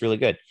 7-1. That's really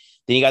good.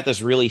 Then you got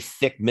this really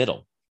thick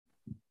middle.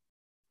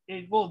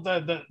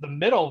 The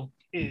middle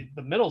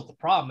the middle's the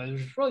problem.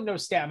 There's really no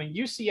stat. I mean,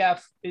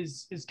 UCF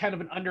is kind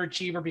of an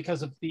underachiever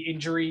because of the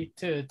injury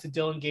to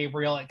Dylan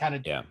Gabriel. It kind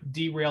of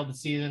derailed the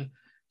season.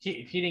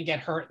 If he didn't get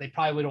hurt, they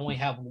probably would only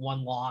have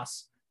one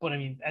loss. But I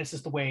mean, that's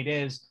just the way it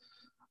is.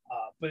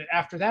 But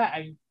after that,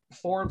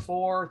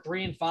 4-4,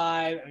 3-5.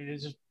 I mean,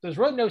 there's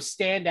really no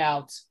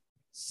standout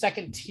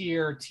second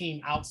tier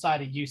team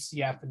outside of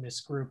UCF in this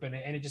group, and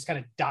it just kind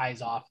of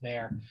dies off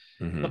there.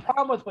 Mm-hmm. The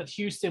problem with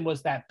Houston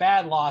was that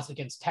bad loss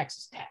against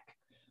Texas Tech.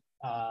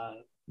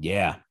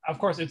 Of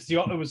course, it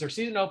was their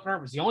season opener.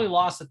 It was the only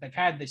loss that they've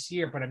had this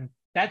year, but I mean,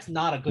 that's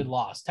not a good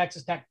loss.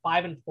 Texas Tech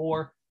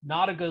 5-4,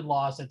 not a good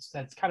loss.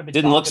 That's kind of been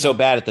didn't look so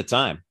bad at the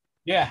time.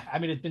 Yeah, I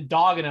mean, it's been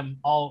dogging them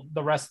all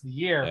the rest of the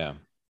year. Yeah.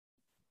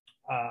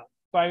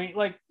 But I mean,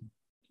 like,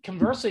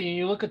 conversely,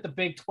 you look at the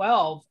Big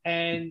 12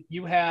 and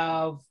you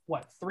have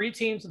 3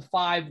 teams with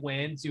 5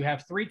 wins. You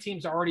have 3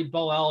 teams already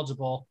bowl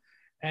eligible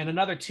and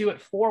another 2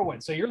 at 4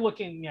 wins. So you're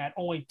looking at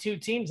only 2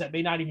 teams that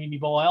may not even be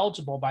bowl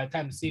eligible by the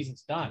time the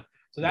season's done.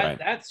 So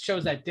that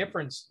shows that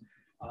difference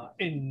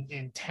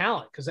in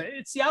talent, because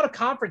it's the out of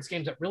conference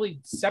games that really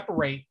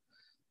separate,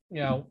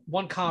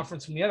 one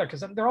conference from the other,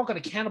 because they're all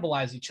going to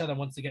cannibalize each other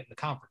once they get in the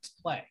conference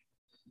play.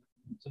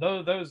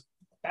 So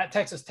that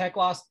Texas Tech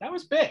loss, that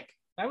was big.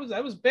 That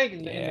was big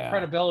in the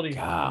credibility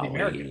of the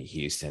American.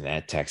 Houston,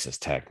 that Texas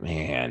Tech,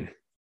 man.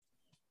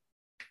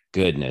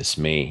 Goodness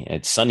me.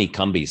 It's Sonny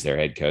Cumbie's their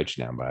head coach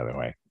now, by the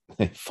way.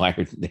 They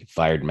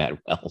fired Matt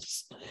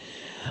Wells.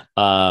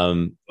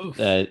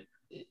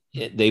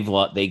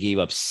 They gave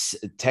up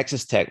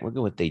Texas Tech. Look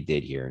at what they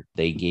did here.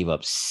 They gave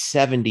up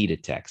 70 to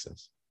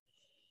Texas,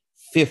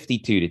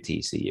 52 to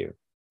TCU.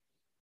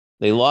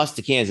 They lost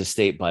to Kansas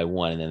State by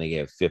 1, and then they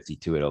gave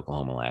 52 at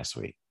Oklahoma last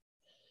week.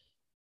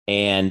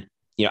 And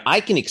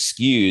I can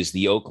excuse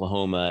the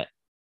Oklahoma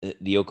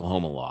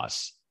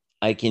loss.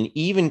 I can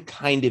even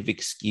kind of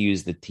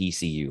excuse the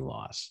TCU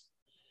loss.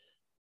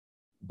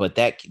 But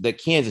the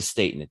Kansas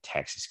State and the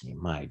Texas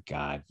game, my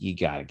God, you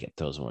got to get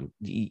those one.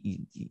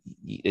 You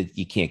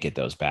can't get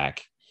those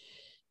back.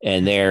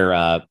 And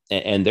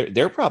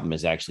their problem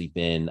has actually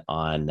been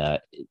on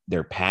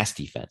their pass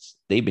defense.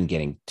 They've been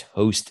getting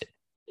toasted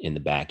in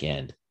the back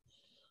end.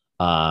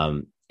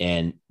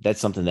 And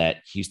that's something that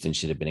Houston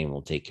should have been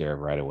able to take care of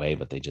right away,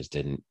 but they just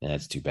didn't. And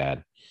that's too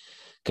bad.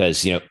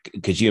 Because,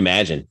 could you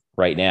imagine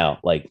right now,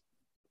 like,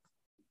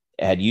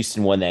 had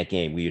Houston won that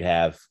game, we would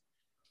have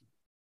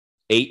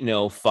 8-0,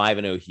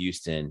 5-0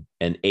 Houston,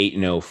 and 8-0,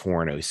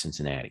 4-0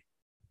 Cincinnati.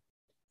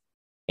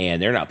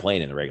 And they're not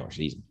playing in the regular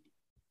season.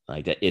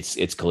 Like that,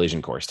 it's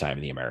collision course time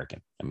in the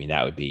American. I mean,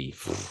 that would be,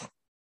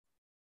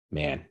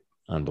 man,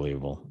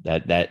 unbelievable.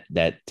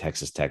 That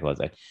Texas Tech was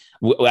like,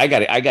 I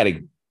got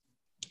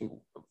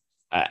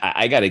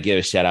to give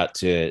a shout out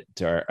to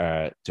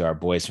our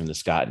boys from the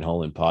Scott and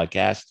Holland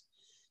podcast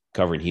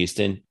covering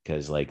Houston,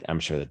 because like I'm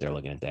sure that they're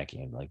looking at that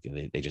game like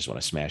they just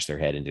want to smash their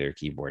head into their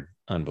keyboard.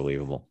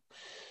 Unbelievable.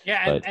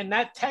 Yeah, and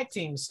that Tech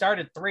team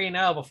started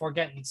 3-0 before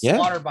getting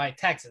slaughtered by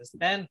Texas.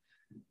 Then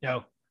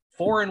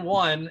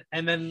 4-1,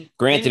 and then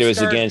granted it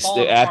was against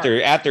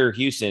after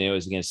Houston, it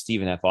was against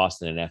Stephen F.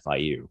 Austin and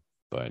FIU,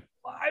 but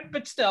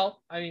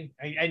still, I mean,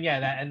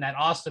 that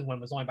Austin win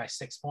was only by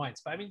 6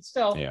 points. But I mean,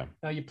 still,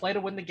 you play to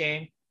win the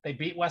game. They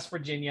beat West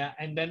Virginia,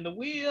 and then the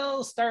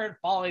wheels started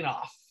falling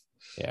off.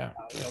 Yeah,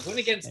 win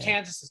against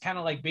Kansas is kind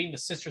of like being the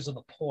Sisters of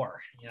the Poor.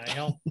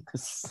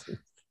 It's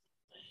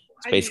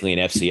basically an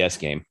FCS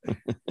game.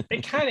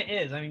 It kind of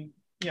is. I mean,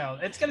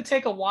 it's going to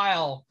take a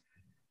while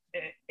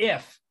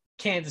if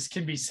Kansas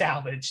can be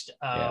salvaged.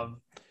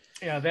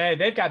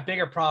 They've got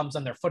bigger problems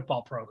on their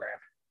football program.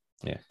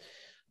 Yeah.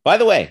 By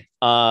the way,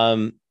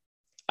 I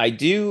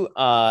do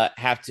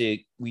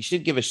we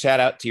should give a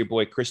shout out to your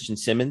boy Christian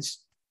Simmons,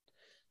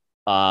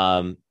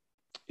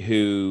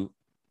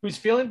 who's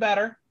feeling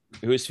better,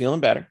 and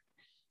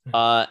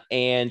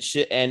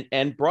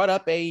brought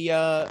up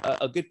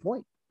a good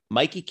point.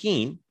 Mikey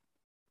Keene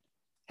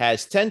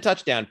has 10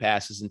 touchdown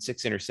passes and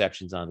 6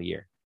 interceptions on the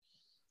year,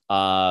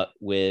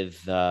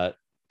 with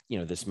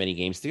this many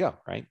games to go,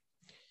 right?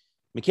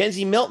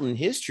 Mackenzie Milton,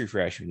 his true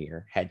freshman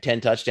year, had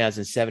 10 touchdowns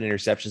and 7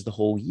 interceptions the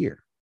whole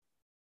year.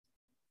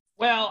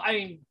 Well, I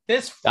mean,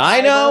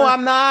 I know I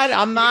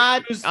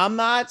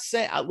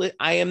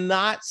am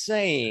not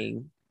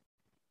saying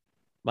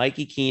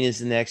Mikey Keene is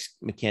the next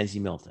Mackenzie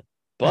Milton,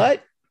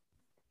 but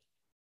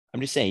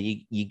I'm just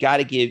saying you got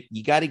to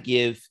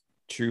give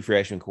true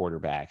freshman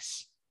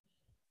quarterbacks,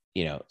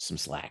 some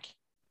slack.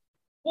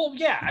 Well,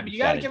 yeah, I mean, you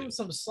got to give him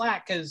some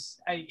slack, because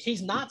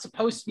he's not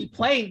supposed to be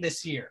playing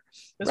this year.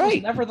 This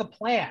was never the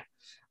plan.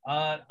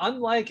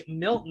 Unlike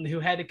Milton,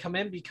 who had to come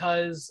in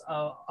because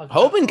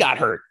Holman got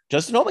hurt.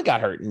 Justin Holman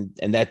got hurt,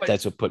 and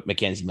that's what put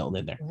Mackenzie Milton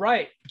in there.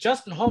 Right.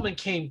 Justin Holman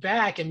came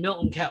back, and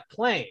Milton kept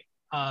playing.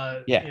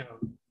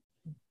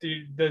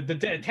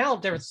 The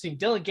talent difference between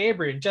Dylan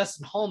Gabriel and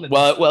Justin Holman.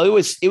 Well, it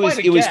was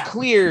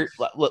clear.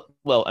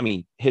 Well, I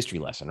mean, history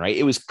lesson, right?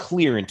 It was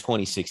clear in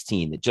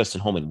 2016 that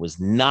Justin Holman was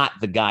not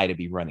the guy to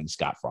be running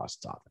Scott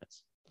Frost's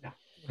offense.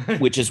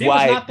 which is he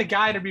why was not the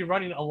guy to be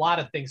running a lot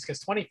of things, because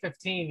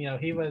 2015, he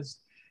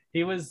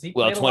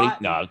played a 20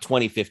 lot. no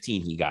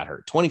 2015 he got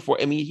hurt.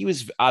 24, I mean, he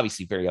was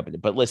obviously very up in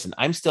it, but listen,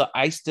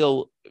 I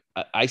still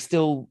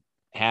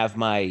have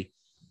my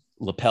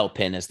lapel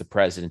pin as the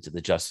president of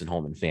the Justin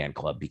Holman fan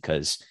club,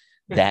 because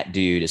that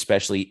dude,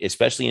 especially in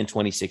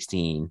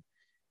 2016,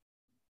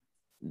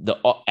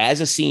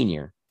 as a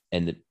senior,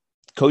 and the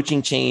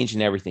coaching change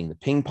and everything, the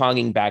ping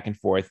ponging back and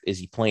forth, is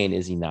he playing,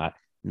 is he not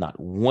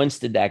once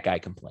did that guy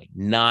complain,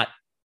 not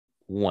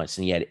once,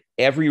 and he had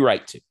every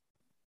right to,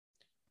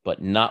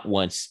 but not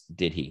once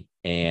did he.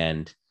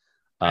 And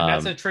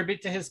that's a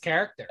tribute to his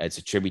character. It's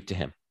a tribute to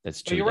him.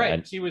 That's true. You're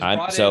right. He was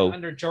brought in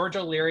under George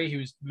O'Leary. He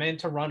was meant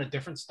to run a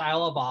different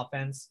style of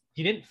offense.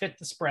 He didn't fit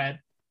the spread.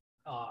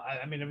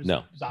 I mean, it was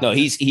no. It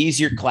He's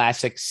your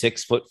classic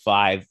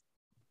 6'5",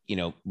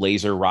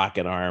 laser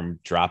rocket arm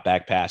drop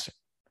back passer.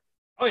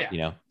 Oh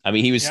yeah. I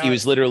mean, he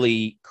was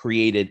literally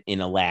created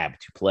in a lab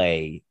to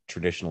play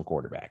traditional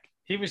quarterback.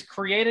 He was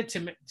created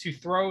to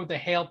throw the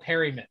Hail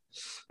Perryman.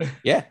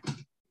 Yeah.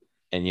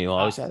 And you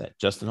always have that.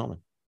 Justin Holman.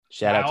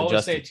 Shout out to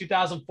Justin. I always say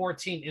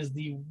 2014 is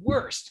the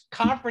worst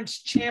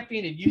conference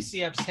champion in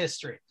UCF's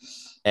history.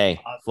 Hey,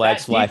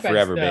 flags fly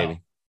forever,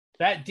 baby.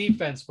 That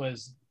defense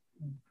was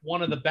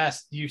one of the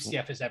best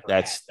UCF has ever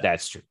had.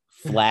 That's true.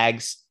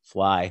 Flags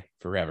fly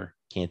forever.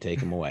 Can't take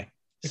them away.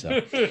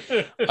 So,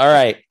 all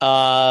right.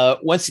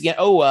 Once again,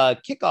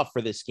 kickoff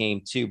for this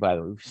game too, by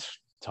the way,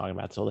 talking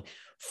about totally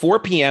 4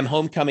 p.m.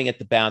 homecoming at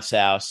the Bounce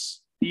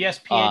House.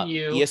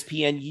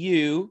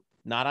 ESPNU.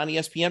 Not on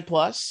ESPN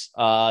Plus.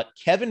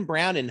 Kevin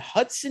Brown and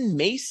Hudson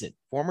Mason,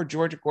 former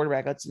Georgia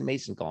quarterback Hudson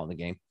Mason, calling the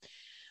game.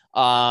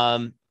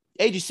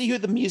 Hey, did you see who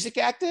the music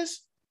act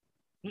is?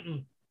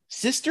 Mm-mm.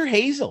 Sister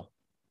Hazel.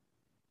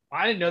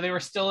 I didn't know they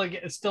were still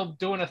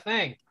doing a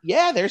thing.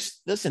 Yeah,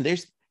 there's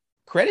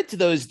credit to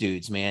those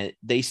dudes, man.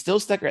 They still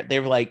stuck around.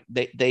 They were like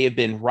they have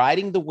been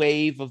riding the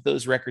wave of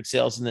those record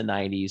sales in the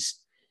 90s.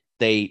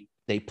 They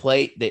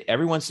play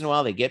every once in a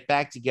while. They get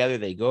back together.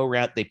 They go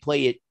around. They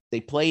play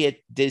at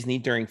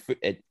Disney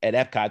at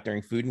Epcot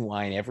during Food and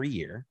Wine every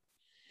year.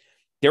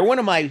 They're one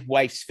of my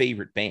wife's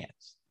favorite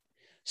bands.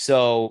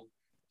 So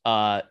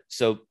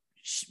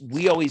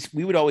we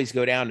would always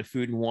go down to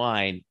Food and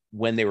Wine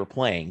when they were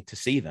playing to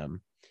see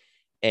them.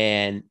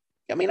 And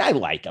I mean, I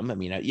like them. I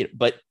mean,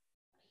 but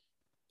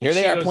here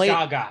they are playing.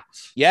 Gaga.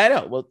 Yeah, I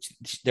know. Well,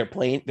 they're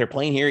playing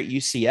here at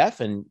UCF,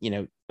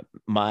 and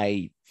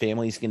my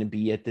family's going to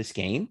be at this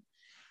game,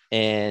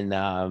 and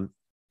I'm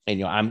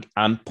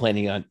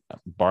planning on,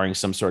 barring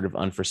some sort of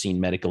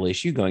unforeseen medical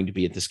issue, going to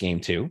be at this game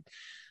too.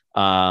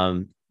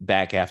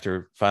 Back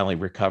after finally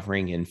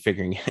recovering and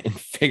figuring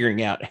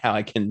out how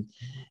I can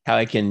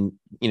get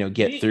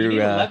through. You need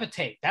to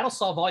levitate. That'll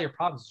solve all your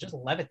problems. Just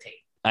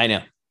levitate. I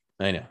know.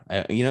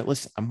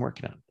 Listen, I'm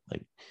working on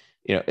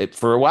it.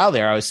 For a while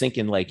there, I was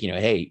thinking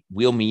hey,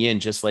 wheel me in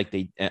just like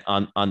they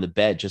on the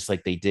bed, just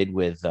like they did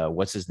with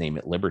what's his name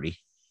at Liberty.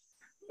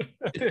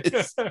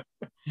 Hugh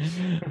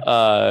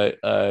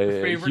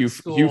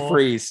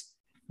Freeze,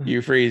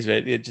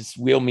 but it just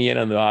wheel me in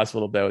on the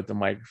hospital bed with the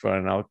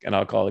microphone, and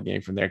I'll call the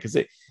game from there, because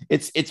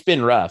it's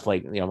been rough.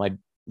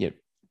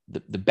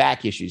 The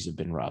back issues have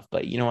been rough,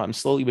 but I'm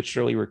slowly but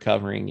surely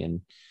recovering,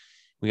 and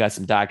we got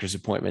some doctor's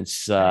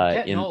appointments.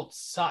 Getting old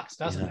sucks,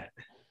 doesn't it?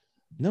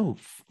 No,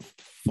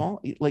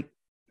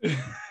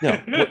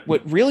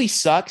 What really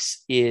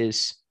sucks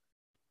was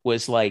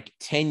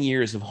 10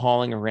 years of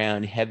hauling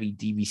around heavy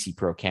DVC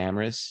Pro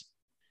cameras,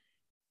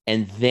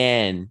 and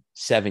then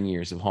 7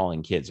 years of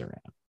hauling kids around.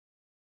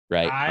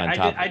 Right.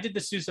 I did the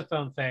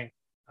Sousaphone thing,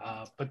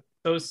 but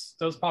those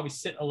probably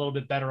sit a little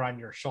bit better on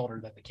your shoulder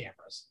than the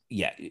cameras.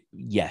 Yeah.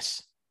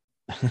 Yes.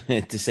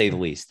 To say the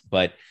least,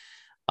 but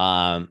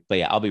yeah,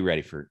 I'll be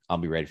ready for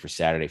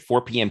Saturday,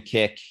 4 p.m.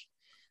 kick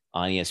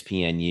on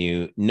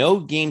ESPNU. No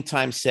game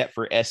time set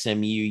for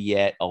SMU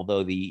yet,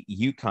 although the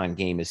UConn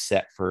game is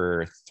set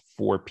for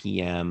 4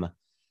 p.m.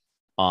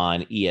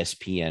 on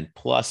ESPN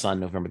Plus on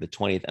November the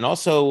 20th. And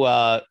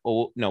also,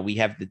 we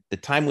have the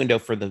time window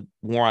for the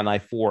War on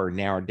I-4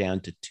 narrowed down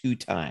to 2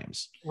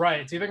 times.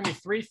 Right. It's either going to be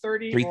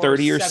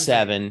 3:30 or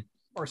 7.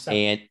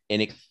 And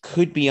it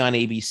could be on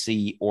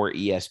ABC or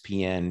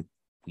ESPN.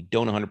 We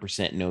don't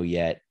 100% know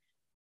yet.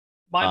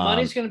 My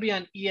money's going to be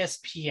on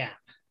ESPN.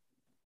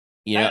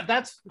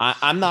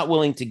 I'm not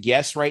willing to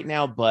guess right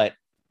now, but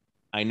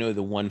I know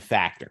the one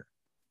factor,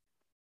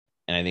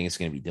 and I think it's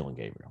going to be Dillon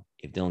Gabriel.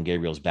 If Dillon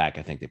Gabriel's back,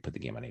 I think they put the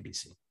game on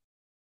ABC.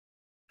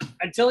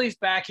 Until he's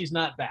back, he's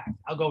not back.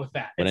 I'll go with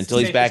that. But until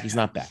he's back, he's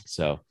not back.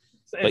 So,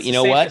 but you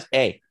know what?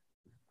 Hey,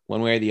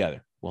 one way or the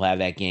other, we'll have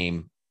that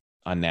game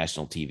on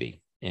national TV,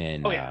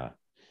 and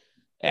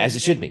as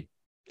it should be.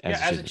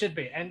 As it should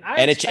be. And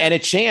a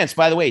chance,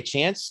 by the way,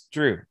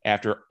 Drew,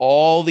 after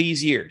all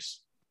these years,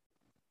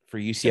 for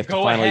UCF to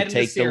finally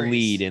take the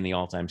lead in the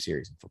all-time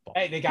series in football.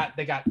 Hey, they got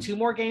 2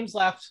 more games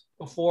left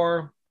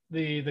before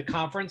the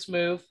conference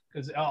move,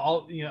 because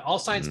all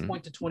signs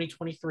point to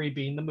 2023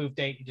 being the move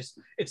date.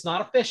 It's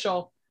not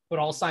official, but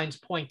all signs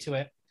point to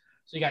it.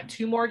 So you got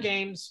 2 more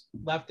games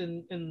left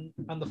in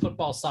on the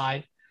football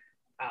side.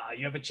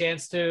 You have a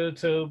chance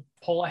to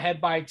pull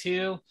ahead by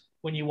 2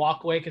 when you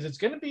walk away, because it's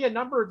going to be a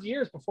number of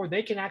years before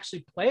they can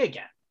actually play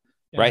again.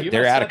 Right.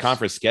 They're out of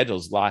conference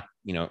schedules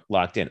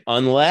locked in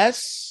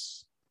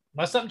unless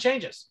something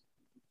changes.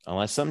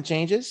 Unless something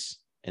changes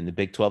and the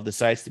Big 12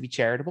 decides to be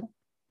charitable.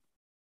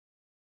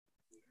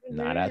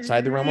 Not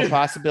outside the realm of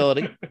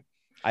possibility.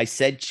 I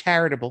said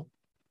charitable.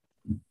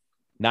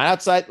 Not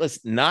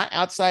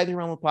outside the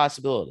realm of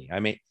possibility. I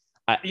mean,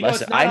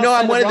 I know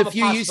I'm one of the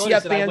few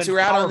UCF fans who are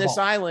out on this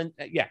island.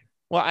 Yeah.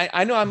 Well,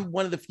 I know I'm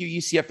one of the few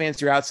UCF fans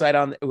who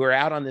are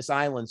out on this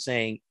island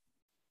saying,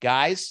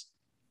 guys,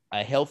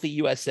 a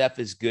healthy USF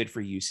is good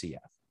for UCF.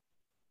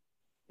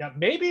 Yeah,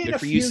 maybe good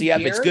for UCF.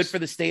 Years. It's good for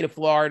the state of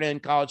Florida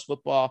and college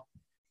football.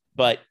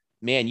 But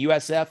man,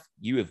 USF,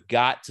 you have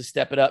got to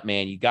step it up,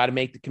 man. You got to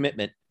make the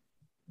commitment.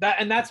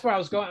 That's where I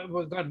was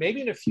going.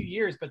 Maybe in a few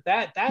years, but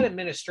that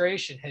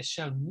administration has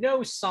shown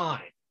no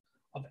sign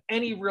of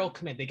any real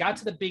commitment. They got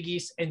to the Big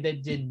East and they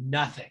did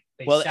nothing.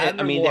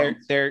 I mean,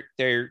 they're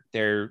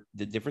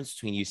the difference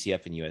between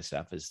UCF and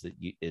USF is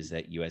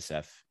that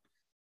USF,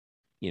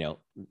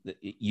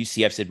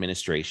 UCF's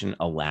administration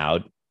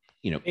allowed,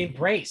 they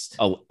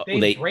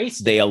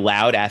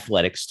allowed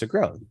athletics to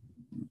grow,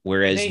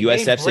 whereas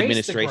USF's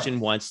administration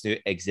wants to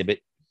exhibit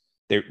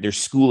their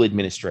school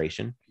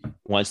administration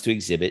wants to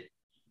exhibit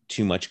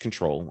too much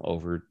control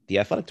over the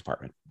athletic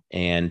department.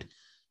 And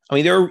I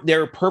mean,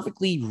 there are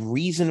perfectly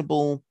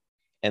reasonable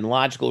and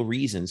logical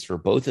reasons for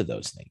both of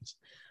those things.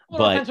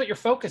 Well, it depends what your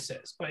focus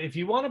is. But if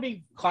you want to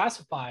be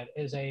classified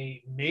as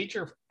a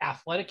major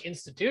athletic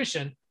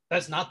institution,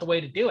 that's not the way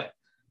to do it.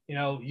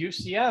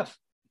 UCF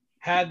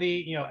had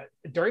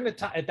during the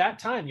time at that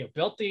time,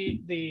 built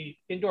the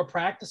indoor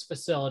practice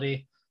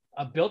facility,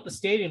 built the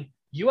stadium.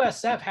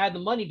 USF had the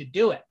money to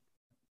do it.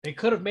 They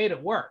could have made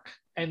it work,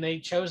 and they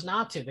chose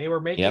not to. They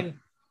were making,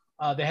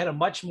 they had a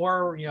much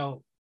more,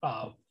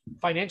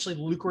 financially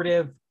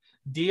lucrative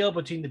deal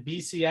between the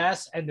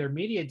BCS and their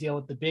media deal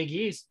with the Big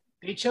East.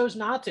 They chose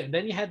not to. And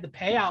then you had the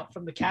payout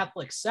from the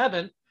Catholic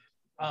 7,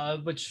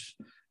 which,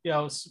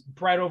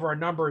 spread over a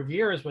number of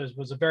years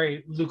was a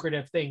very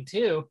lucrative thing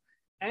too.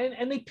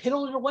 And they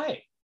piddled it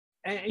away.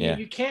 And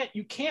you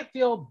can't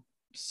feel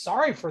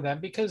sorry for them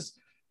because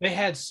they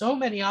had so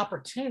many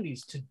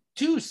opportunities to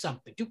do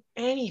something, do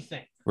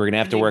anything. We're going to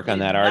have to work on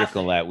that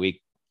article that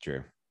week,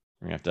 Drew.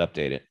 We're going to have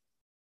to update it.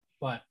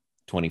 What?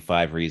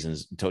 25 ways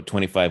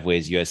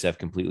USF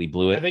completely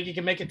blew it. I think you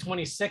can make it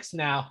 26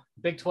 now.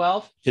 Big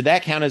 12. Should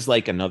that count as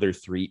another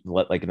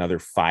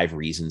 5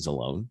 reasons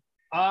alone?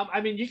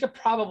 I mean, you could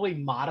probably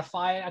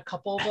modify a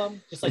couple of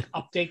them, just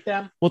update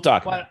them. We'll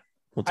talk.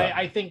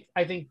 I think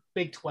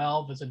Big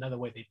 12 is another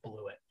way they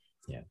blew it.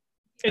 Yeah.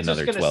 It's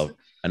another 12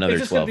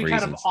 reasons.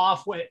 Kind of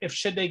off if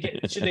should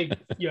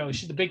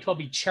the Big 12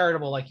 be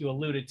charitable like you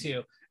alluded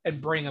to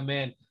and bring them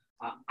in?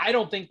 I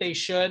don't think they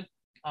should.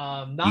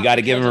 You got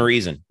to give them a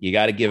reason.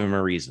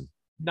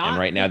 And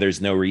right now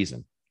there's no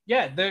reason.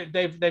 Yeah,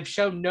 they've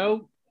shown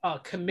no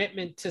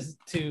commitment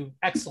to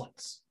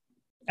excellence.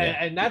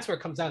 And that's where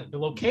it comes down to the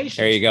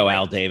location. There you go,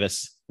 Al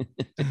Davis.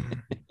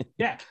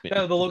 Yeah,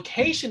 the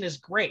location is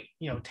great.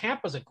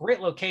 Tampa's a great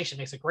location,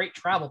 makes a great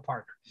travel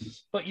partner,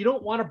 but you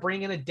don't want to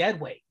bring in a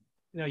deadweight.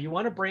 You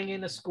want to bring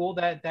in a school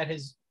that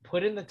has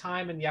put in the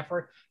time and the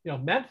effort.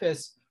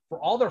 Memphis, for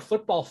all their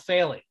football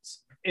failings,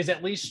 is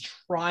at least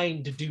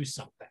trying to do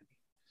something.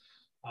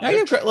 I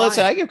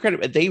give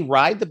credit. They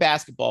ride the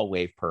basketball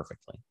wave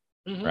perfectly,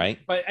 right?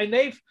 And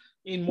they've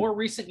in more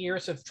recent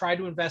years have tried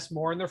to invest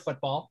more in their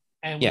football.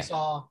 And we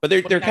saw, but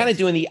they're kind of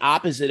doing the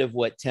opposite of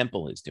what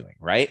Temple is doing,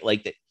 right?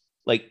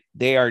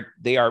 They are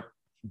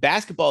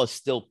basketball is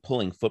still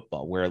pulling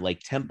football, where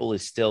Temple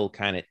is still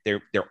kind of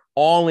they're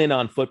all in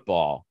on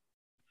football,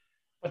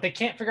 but they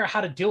can't figure out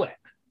how to do it.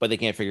 But they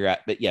can't figure out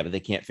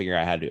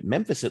how to do it.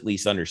 Memphis at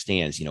least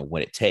understands,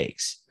 what it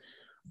takes.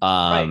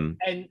 Right.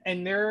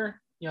 And they're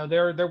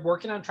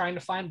working on trying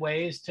to find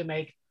ways to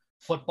make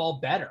football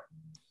better.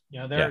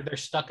 They're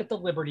stuck at the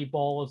Liberty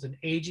Bowl. It's an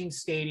aging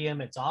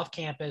stadium. It's off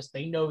campus.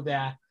 They know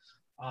that.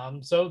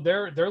 So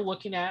they're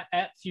looking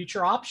at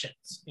future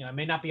options. It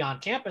may not be on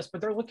campus,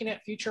 but they're looking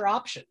at future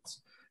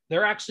options.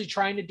 They're actually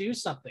trying to do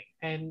something,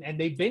 and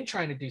they've been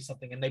trying to do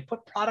something, and they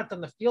put product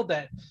on the field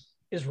that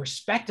is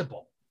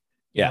respectable.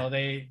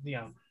 They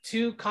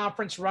 2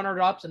 conference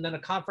runner-ups and then a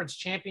conference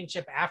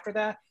championship after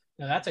that.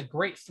 That's a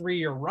great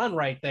 3-year run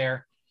right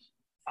there.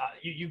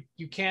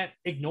 You can't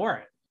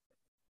ignore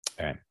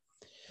it.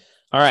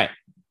 All right.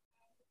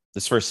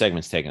 This first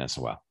segment's taking us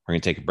a while. We're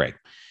going to take a break.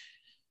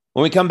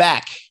 When we come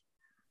back,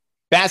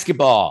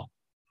 basketball.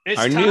 It's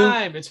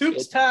time. It's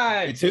hoops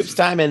time. It's hoops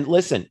time. And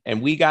listen,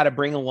 and we got to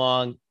bring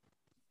along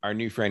our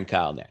new friend,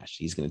 Kyle Nash.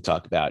 He's going to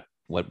talk about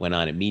what went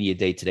on at Media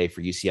Day today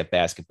for UCF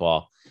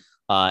basketball.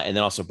 And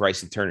then also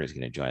Bryson Turner is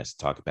going to join us to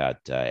talk about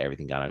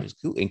everything going on,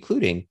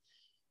 including,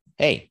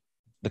 hey,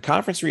 the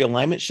conference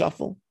realignment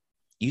shuffle.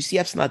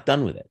 UCF's not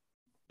done with it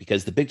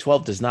because the Big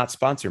 12 does not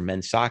sponsor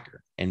men's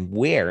soccer. And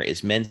where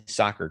is men's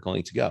soccer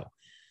going to go?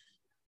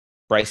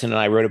 Bryson and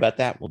I wrote about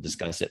that. We'll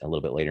discuss it a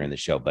little bit later in the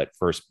show. But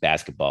first,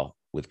 basketball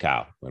with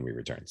Kyle when we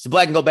return. It's the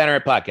Black and Gold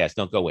Banneret podcast.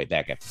 Don't go away.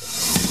 Back after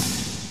this.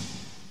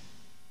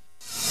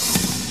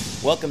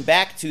 Welcome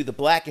back to the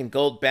Black and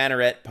Gold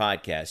Banneret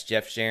podcast.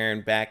 Jeff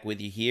Sharon back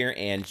with you here,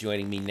 and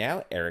joining me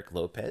now, Eric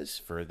Lopez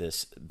for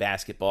this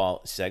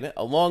basketball segment,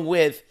 along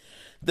with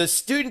the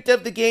student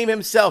of the game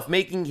himself,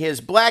 making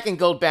his Black and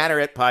Gold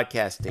Banneret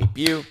podcast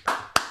debut.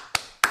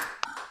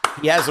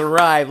 He has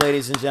arrived,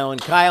 ladies and gentlemen.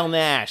 Kyle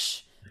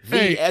Nash,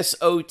 the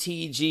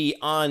SOTG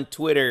on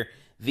Twitter,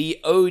 the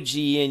OG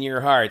in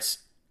your hearts.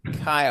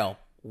 Kyle,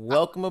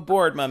 welcome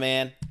aboard, my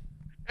man.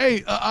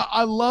 Hey,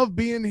 I love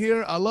being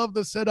here. I love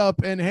the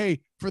setup. And hey,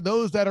 for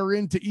those that are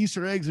into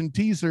Easter eggs and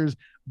teasers,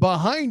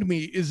 behind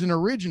me is an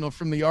original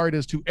from the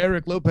artist who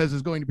Eric Lopez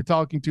is going to be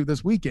talking to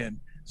this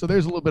weekend. So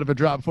there's a little bit of a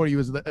drop for you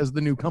as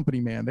the new company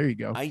man. There you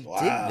go. I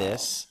dig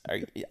this.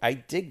 I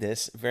dig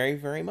this very,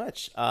 very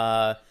much.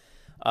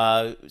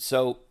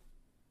 So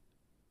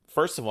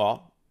first of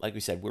all, like we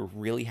said, we're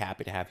really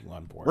happy to have you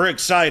on board. We're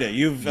excited.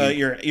 You've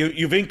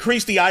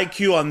increased the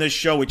IQ on this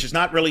show, which is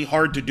not really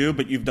hard to do,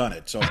 but you've done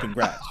it. So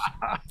congrats.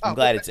 I'm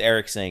glad it's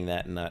Eric saying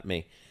that and not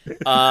me.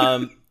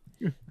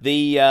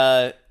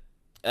 You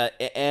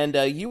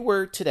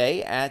were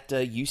today at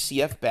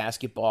UCF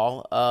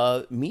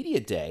basketball media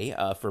day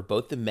for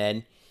both the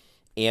men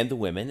and the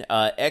women.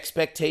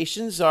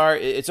 Expectations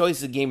it's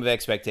always a game of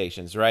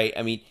expectations, right?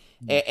 I mean,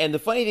 and the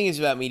funny thing is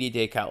about media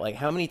day, Kyle, like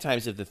how many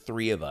times have the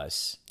three of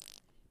us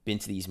been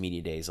to these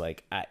media days?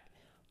 Like I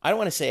don't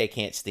want to say I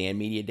can't stand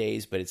media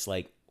days, but it's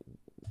like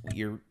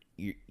they're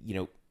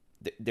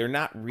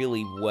not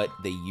really what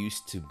they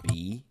used to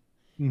be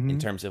in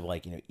terms of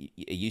like, it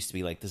used to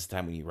be like this is the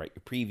time when you write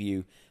your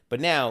preview, but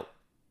now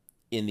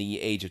in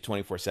the age of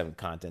 24/7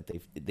 content,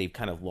 they've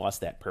kind of lost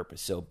that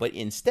purpose. So, but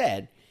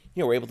instead,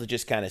 we're able to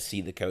just kind of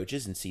see the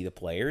coaches and see the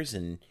players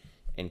and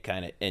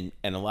kind of, and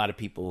a lot of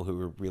people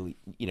who are really,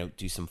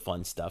 do some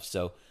fun stuff.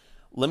 So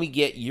let me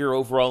get your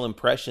overall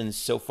impressions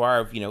so far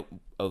of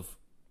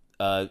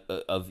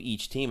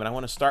each team. And I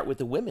want to start with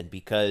the women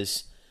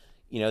because,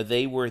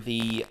 they were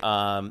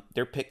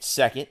they're picked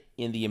second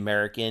in the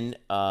American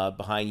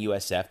behind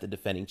USF, the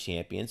defending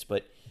champions.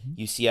 But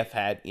UCF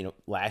had,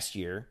 last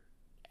year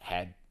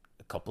had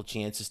a couple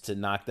chances to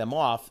knock them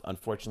off.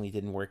 Unfortunately, it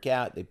didn't work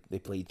out. They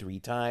played 3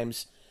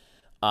 times.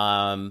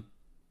 I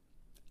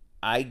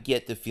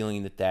get the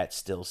feeling that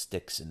still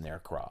sticks in their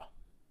craw.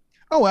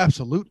 Oh,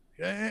 absolutely.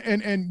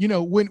 And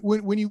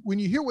when you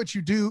hear what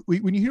you do,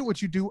 when you hear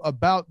what you do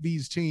about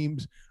these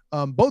teams,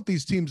 both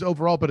these teams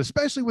overall, but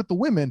especially with the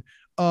women,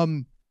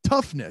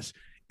 toughness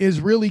is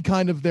really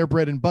kind of their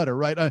bread and butter,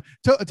 right?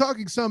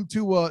 Talking some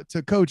to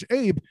Coach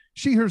Abe,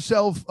 she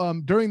herself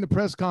during the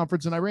press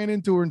conference, and I ran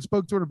into her and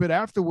spoke to her a bit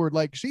afterward.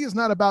 Like, she is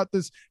not about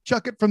this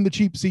chuck it from the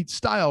cheap seat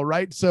style,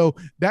 right? So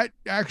that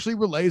actually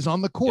relays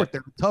on the court. Yeah.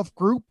 They're a tough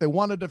group. They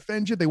want to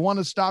defend you. They want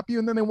to stop you,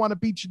 and then they want to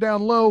beat you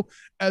down low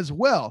as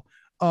well.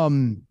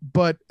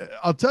 But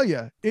I'll tell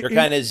you, they're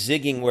kind of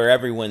zigging where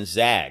everyone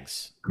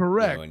zags.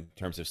 Correct. In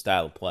terms of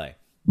style of play.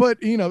 But,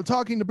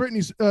 talking to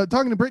Brittany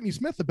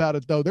Smith about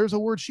it, though, there's a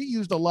word she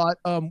used a lot.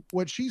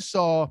 What she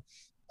saw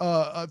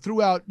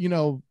throughout,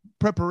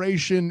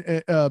 preparation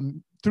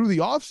through the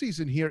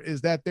offseason here is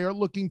that they're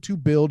looking to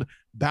build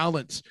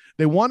balance.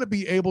 They want to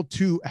be able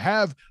to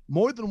have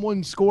more than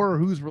one scorer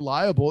who's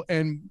reliable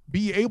and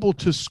be able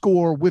to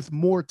score with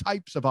more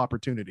types of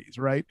opportunities,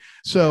 right?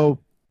 So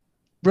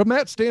from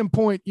that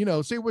standpoint,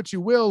 say what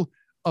you will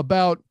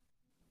about,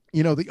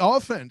 the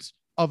offense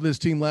of this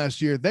team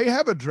last year, they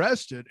have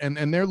addressed it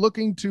and they're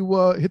looking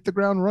to hit the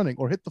ground running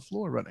or hit the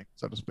floor running,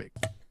 so to speak.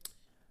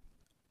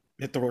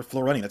 Hit the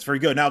floor running. That's very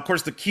good. Now, of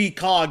course, the key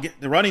cog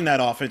running that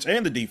offense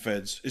and the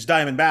defense is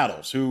Diamond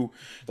Battles, who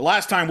the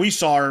last time we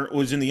saw her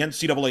was in the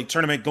NCAA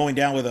tournament going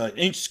down with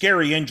a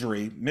scary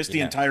injury, missed the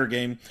entire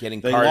game.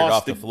 Getting carted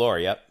off the floor,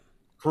 yep.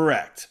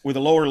 Correct, with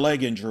a lower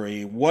leg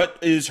injury. What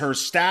is her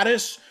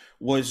status?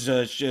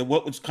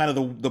 What was kind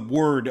of the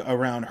word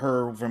around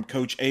her from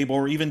Coach Abe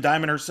or even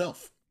Diamond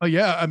herself? Oh,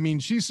 yeah. I mean,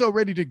 she's so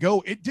ready to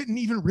go. It didn't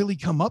even really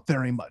come up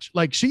very much.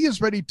 Like, she is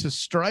ready to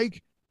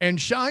strike and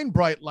shine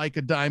bright like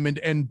a diamond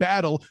and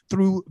battle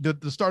through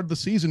the start of the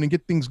season and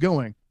get things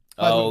going.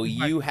 Oh,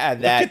 you had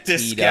that. Look at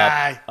this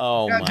guy. Up.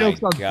 Oh, my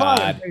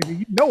God.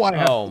 You know I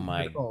have. Oh,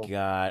 my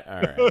God.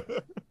 All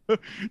right.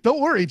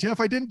 Don't worry,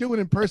 Jeff. I didn't do it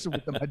in person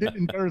with them. I didn't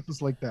embarrass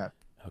us like that.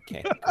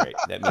 Okay, great.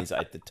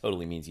 That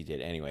totally means you did.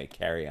 Anyway,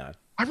 carry on.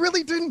 I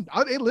really didn't.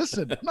 Hey,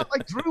 listen, I'm not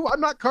like Drew.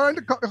 I'm not trying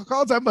to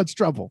cause that much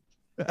trouble.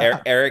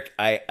 Eric,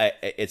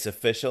 it's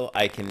official.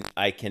 I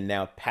can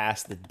now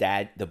pass the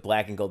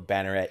Black and Gold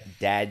Banneret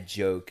dad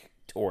joke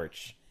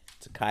torch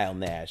to Kyle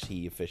Nash.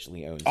 He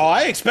officially owns it. Oh,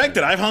 I expect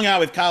it. I've hung out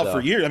with Kyle for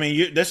years. I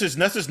mean, this is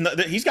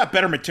he's got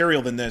better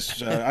material than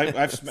this.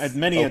 I've had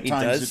many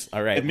times.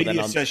 All right,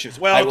 media sessions.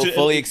 Well, I will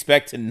fully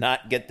expect to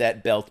not get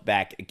that belt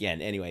back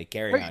again. Anyway,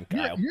 carry on,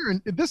 Kyle.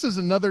 This is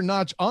another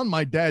notch on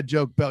my dad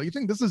joke belt. You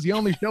think this is the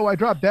only show I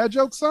drop dad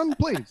jokes, son?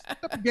 Please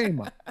step the game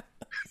up.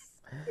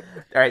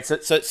 All right, so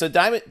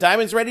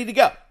Diamond's ready to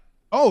go.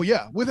 Oh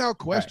yeah, without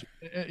question.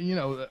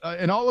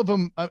 And all of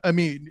them. I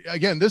mean,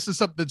 again, this is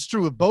something that's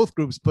true of both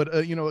groups. But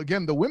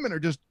again, the women are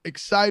just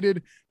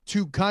excited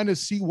to kind of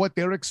see what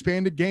their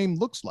expanded game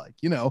looks like.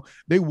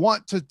 They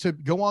want to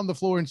go on the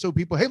floor and show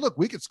people, hey, look,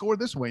 we could score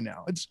this way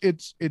now.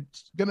 It's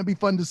going to be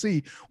fun to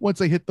see once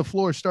they hit the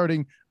floor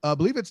starting. I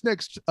believe it's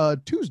next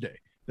Tuesday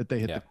that they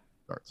hit the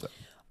start. So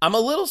I'm a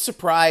little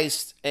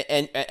surprised,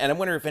 and I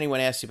wonder if anyone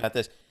asked you about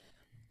this.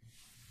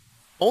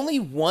 Only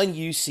one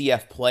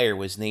UCF player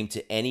was named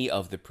to any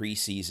of the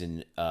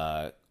preseason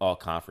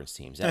all-conference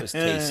teams. That was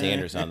Tay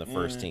Sanders on the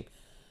first team.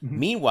 Mm-hmm.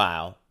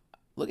 Meanwhile,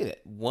 look at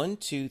it. 1,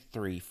 2,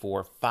 3,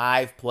 4,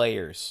 5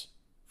 players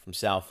from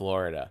South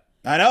Florida.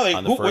 I know.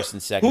 On the first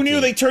and second Who knew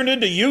team. They turned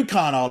into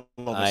UConn all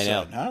of a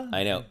sudden? Huh?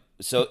 I know.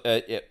 So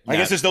I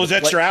guess it's those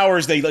extra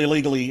hours they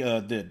illegally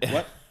did.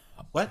 What?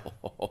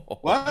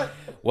 What?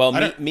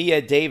 Well,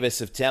 Mia Davis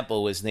of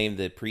Temple was named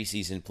the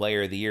preseason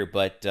player of the year,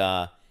 but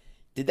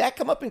did that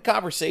come up in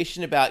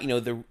conversation about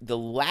the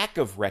lack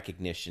of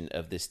recognition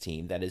of this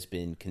team that has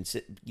been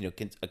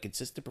a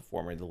consistent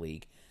performer in the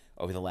league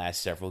over the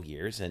last several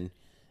years, and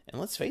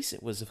let's face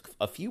it, was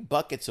a few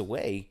buckets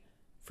away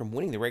from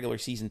winning the regular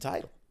season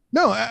title?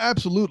 No,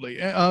 absolutely.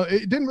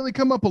 It didn't really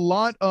come up a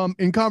lot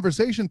in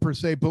conversation per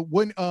se, but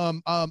when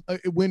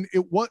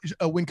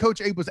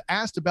Coach Abe was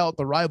asked about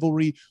the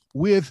rivalry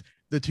with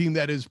the team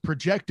that is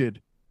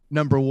projected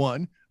number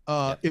one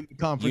in the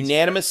conference,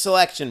 unanimous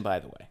selection, by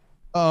the way.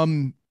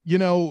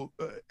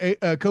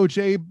 Coach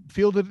Abe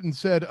fielded it and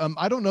said,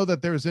 I don't know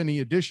that there's any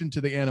addition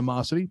to the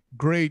animosity.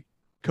 Great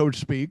coach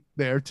speak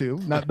there too.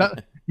 Not but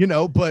I don't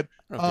know if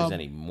there's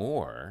any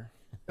more.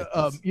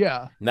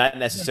 Yeah, not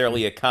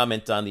necessarily a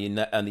comment on the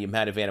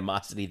amount of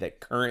animosity that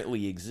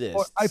currently exists.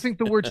 Well, I think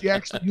the word she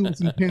actually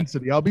used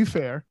intensity. I'll be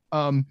fair.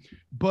 And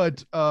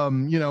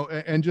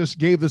just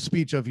gave the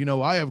speech of,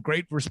 I have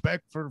great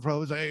respect for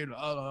Jose,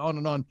 on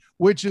and on,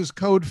 which is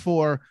code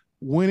for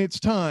when it's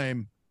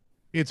time,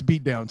 it's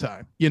beatdown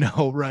time,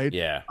 right?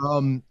 Yeah.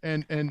 While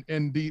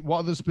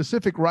the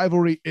specific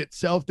rivalry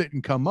itself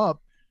didn't come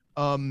up,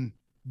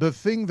 the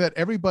thing that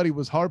everybody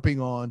was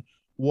harping on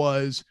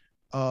was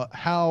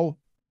how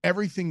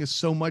everything is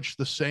so much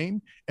the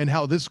same and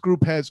how this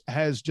group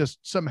has just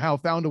somehow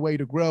found a way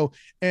to grow.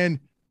 And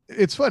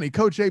it's funny,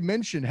 Coach A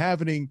mentioned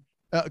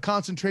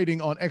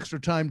concentrating on extra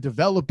time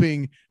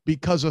developing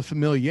because of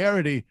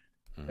familiarity.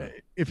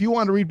 If you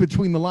want to read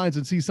between the lines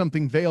and see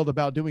something veiled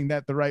about doing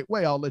that the right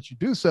way, I'll let you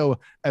do so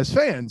as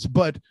fans.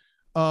 But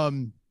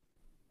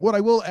what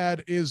I will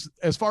add is,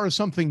 as far as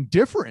something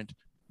different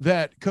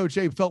that Coach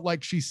Abe felt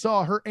like she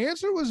saw, her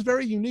answer was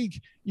very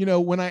unique.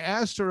 When I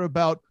asked her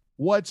about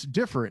what's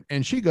different,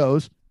 and she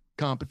goes,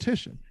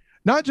 competition,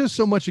 not just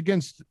so much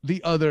against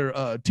the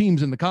other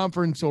teams in the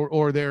conference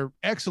or their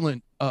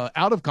excellent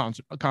out of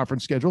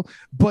conference schedule,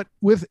 but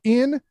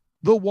within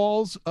the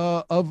walls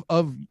of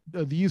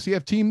the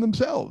UCF team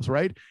themselves,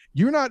 right?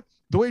 You're not,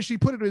 the way she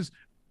put it is,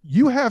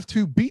 you have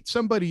to beat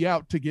somebody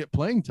out to get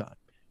playing time.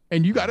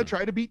 And you got to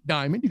try to beat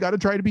Diamond. You got to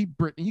try to beat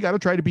Brittany. You got to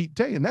try to beat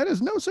Tay. And that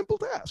is no simple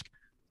task.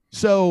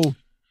 So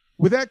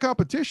with that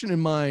competition in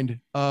mind,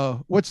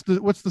 what's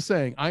the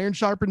saying? Iron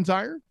sharpens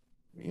iron.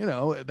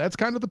 That's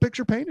kind of the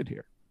picture painted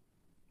here.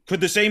 Could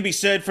the same be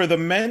said for the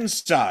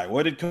men's side?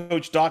 What did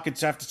Coach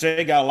Dawkins have to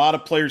say? Got a lot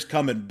of players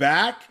coming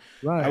back.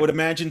 Right. I would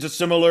imagine it's a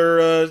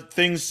similar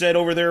things said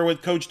over there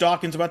with Coach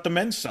Dawkins about the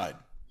men's side.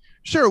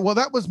 Sure. Well,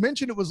 that was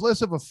mentioned. It was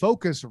less of a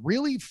focus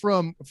really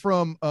from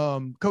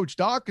Coach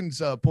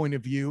Dawkins' point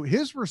of view.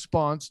 His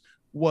response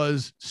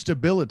was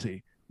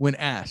stability when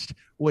asked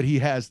what he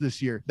has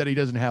this year that he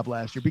doesn't have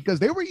last year, because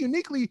they were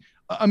uniquely,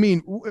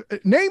 name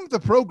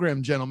the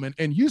program, gentlemen,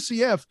 and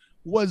UCF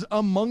was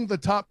among the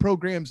top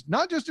programs,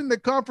 not just in the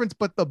conference,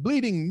 but the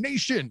bleeding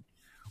nation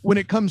when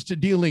it comes to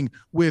dealing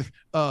with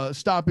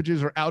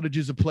stoppages or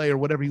outages of play or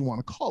whatever you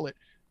want to call it.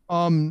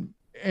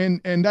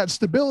 And that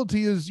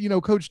stability is,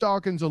 Coach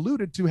Dawkins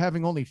alluded to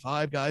having only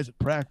 5 guys at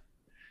practice.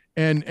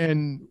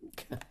 And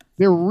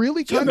they're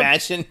really kind of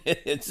imagine.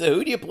 So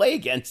who do you play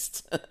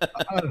against?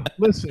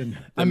 Listen,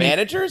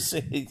 managers.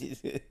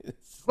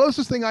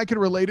 Closest thing I could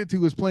relate it to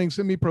was playing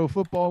semi-pro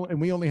football,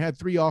 and we only had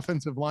 3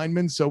 offensive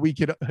linemen, so we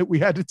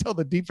had to tell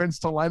the defense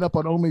to line up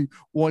on only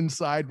one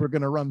side. We're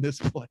going to run this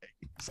play.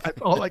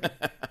 That's all I could.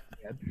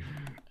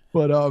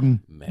 But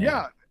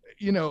yeah,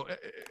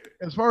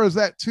 as far as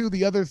that too,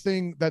 the other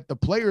thing that the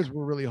players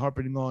were really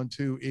harping on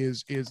to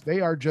is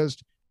they are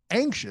just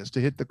anxious to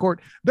hit the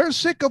court. They're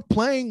sick of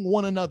playing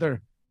one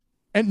another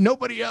and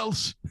nobody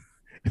else.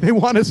 They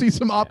want to see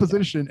some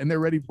opposition and they're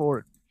ready for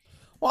it.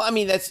 Well,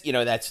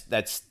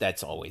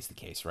 that's always the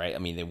case, right? I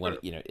mean, they want,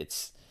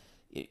 it's,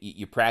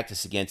 you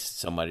practice against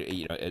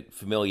somebody,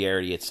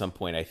 familiarity at some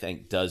point, I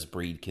think, does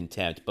breed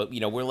contempt. But,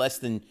 we're less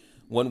than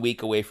 1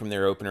 week away from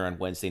their opener on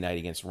Wednesday night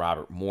against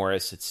Robert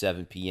Morris at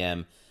 7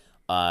 p.m.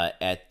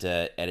 At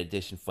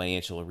Addition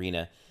Financial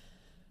Arena.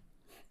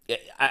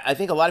 I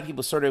think a lot of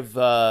people sort of,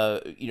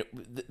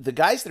 the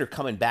guys that are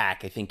coming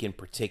back, I think in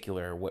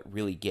particular, are what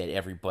really get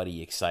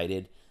everybody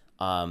excited.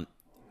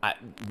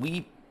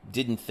 We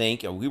didn't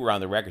think, or we were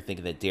on the record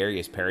thinking that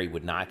Darius Perry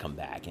would not come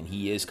back, and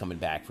he is coming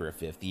back for a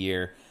 5th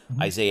year.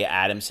 Mm-hmm. Isaiah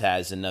Adams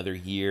has another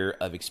year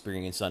of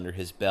experience under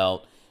his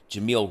belt.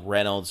 Jameel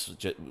Reynolds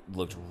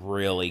looked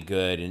really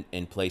good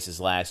in places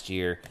last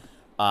year.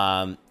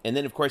 And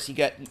then, of course, you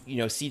got,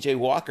 C.J.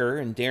 Walker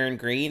and Darren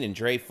Green and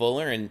Dre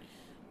Fuller and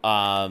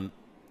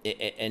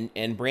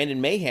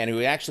Brandon Mahan,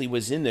 who actually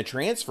was in the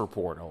transfer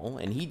portal,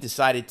 and he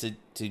decided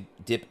to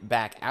dip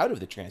back out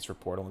of the transfer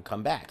portal and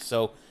come back.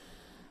 So,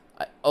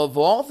 of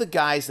all the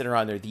guys that are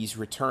on there, these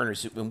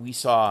returners, when we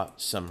saw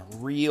some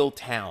real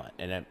talent,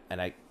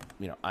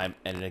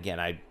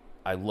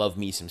 I love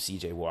me some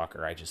C.J.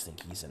 Walker. I just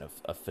think he's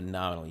a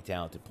phenomenally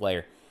talented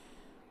player.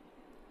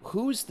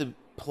 Who's the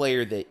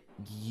player that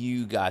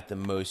you got the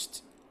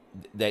most,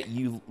 that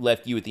you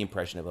left you with the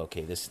impression of,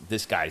 okay,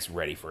 this guy's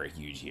ready for a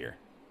huge year?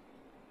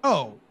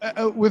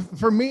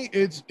 For me,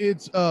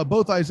 it's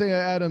both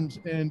Isaiah Adams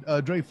and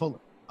Dre Fuller.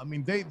 I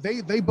mean,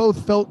 they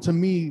both felt to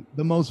me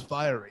the most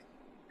fiery,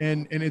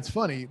 and it's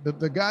funny,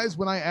 the guys,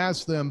 when I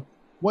asked them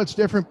what's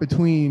different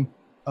between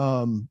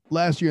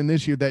last year and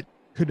this year that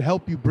could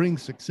help you bring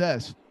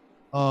success,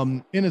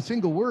 in a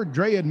single word,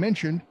 Dre had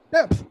mentioned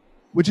depth,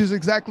 which is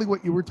exactly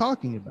what you were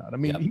talking about. I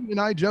mean, He and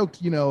I joked,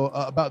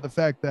 about the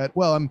fact that,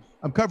 well,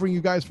 I'm covering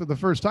you guys for the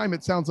first time.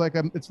 It sounds like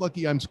it's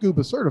lucky I'm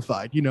scuba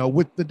certified,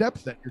 with the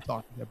depth that you're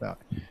talking about.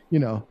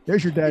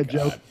 There's your dad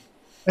joke.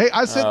 Hey,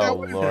 I said that.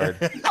 Lord.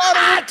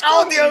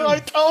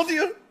 I told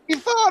you. You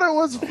thought it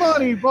was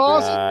funny,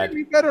 boss.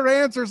 You better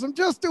answers. I'm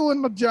just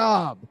doing my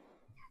job.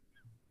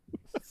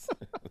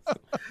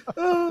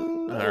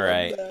 All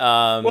right.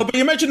 But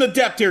you mentioned the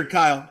depth here,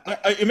 Kyle.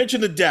 You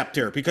mentioned the depth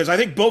here because I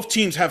think both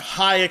teams have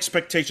high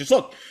expectations.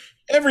 Look,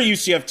 every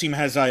UCF team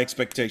has high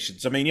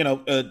expectations. I mean,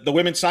 the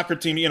women's soccer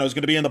team, is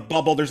going to be in the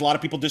bubble. There's a lot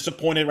of people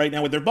disappointed right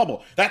now with their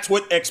bubble. That's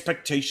what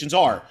expectations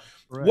are.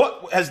 Right.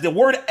 What has the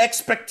word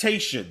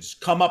expectations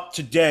come up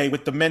today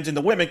with the men's and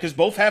the women? Because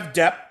both have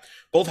depth,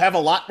 both have a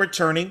lot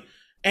returning.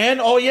 And,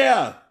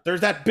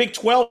 there's that Big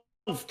 12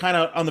 kind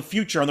of on the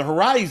future, on the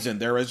horizon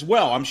there as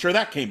well. I'm sure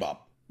that came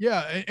up.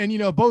 Yeah, and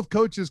both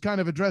coaches kind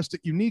of addressed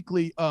it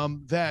uniquely,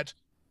 that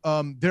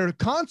they're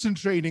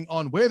concentrating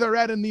on where they're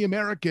at in the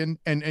American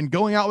and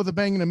going out with a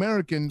bang in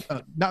American.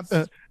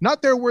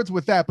 Not their words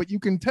with that, but you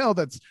can tell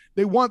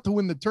they want to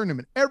win the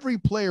tournament. Every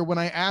player, when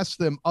I ask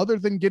them, other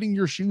than getting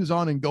your shoes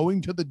on and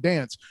going to the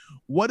dance,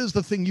 what is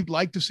the thing you'd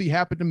like to see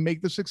happen to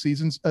make the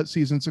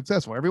season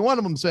successful? Every one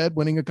of them said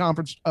winning a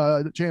conference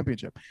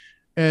championship.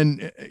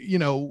 And,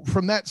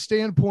 from that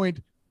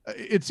standpoint,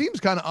 it seems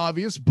kind of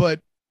obvious,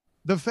 but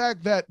the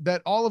fact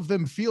that all of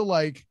them feel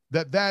like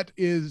that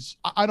is,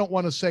 I don't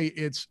want to say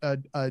it's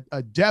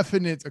a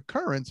definite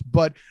occurrence,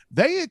 but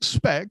they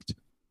expect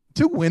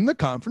to win the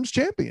conference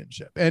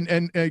championship.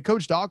 And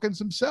Coach Dawkins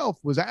himself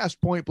was asked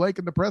point blank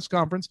in the press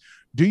conference,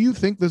 do you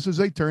think this is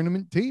a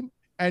tournament team?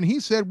 And he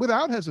said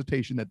without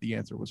hesitation that the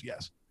answer was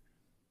yes.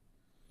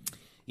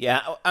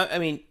 Yeah, I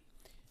mean,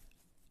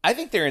 I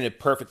think they're in a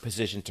perfect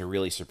position to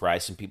really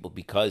surprise some people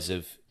because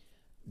of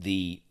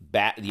the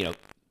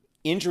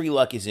injury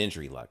luck is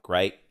injury luck,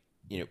 right?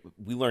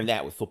 We learned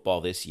that with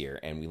football this year,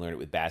 and we learned it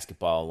with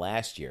basketball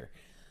last year.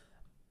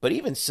 But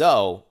even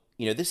so,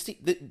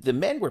 the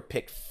men were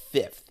picked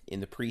 5th in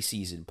the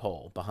preseason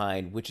poll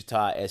behind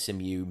Wichita,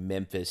 SMU,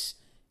 Memphis,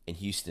 and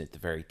Houston at the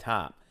very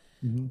top.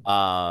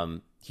 Mm-hmm.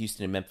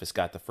 Houston and Memphis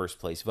got the first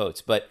place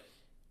votes. But,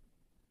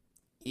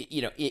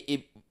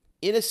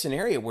 in a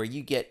scenario where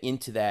you get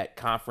into that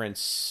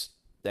conference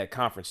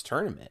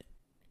tournament,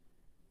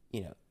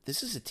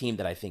 this is a team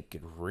that I think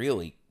could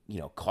really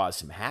cause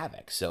some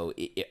havoc. So,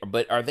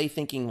 but are they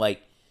thinking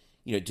like,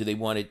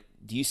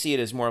 do you see it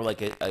as more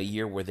like a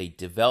year where they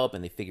develop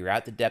and they figure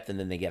out the depth and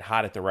then they get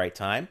hot at the right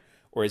time?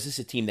 Or is this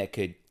a team that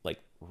could like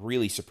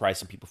really surprise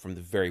some people from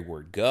the very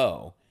word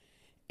go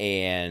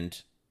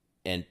and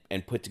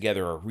put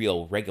together a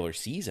real regular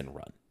season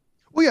run?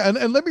 Well, yeah,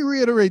 and let me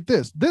reiterate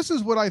this. This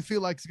is what I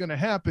feel like is going to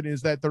happen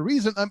is that the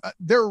reason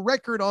their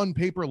record on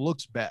paper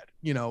looks bad,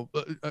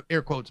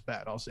 air quotes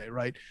bad, I'll say,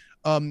 right?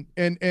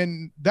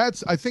 And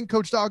that's, I think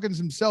Coach Dawkins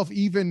himself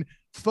even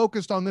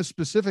focused on this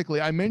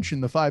specifically. I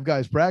mentioned the 5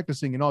 guys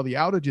practicing and all the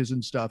outages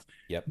and stuff.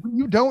 Yep.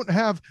 You don't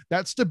have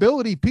that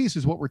stability piece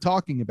is what we're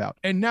talking about.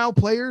 And now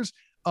players,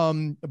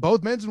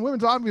 both men's and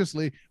women's,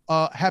 obviously,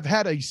 have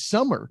had a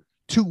summer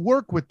to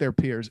work with their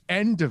peers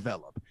and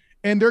develop.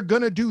 And they're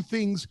going to do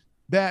things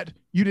that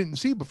you didn't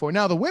see before.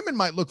 Now, the women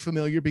might look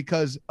familiar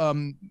because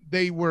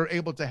they were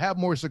able to have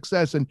more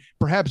success and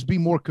perhaps be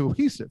more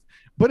cohesive.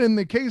 But in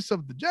the case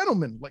of the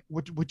gentlemen, like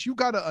what you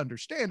got to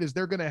understand is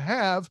they're going to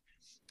have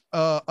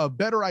a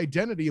better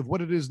identity of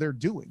what it is they're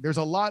doing. There's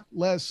a lot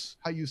less,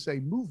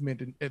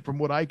 movement, from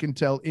what I can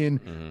tell,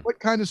 in what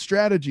kind of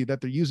strategy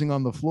that they're using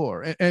on the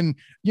floor. And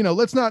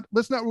let's not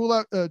rule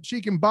out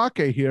Chike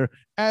Mbake here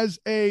as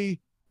a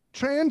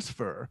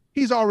transfer.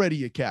 He's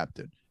already a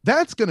captain.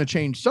 That's going to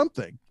change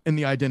something in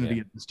the identity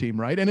of this team,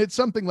 right? And it's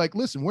something like,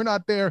 listen, we're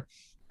not there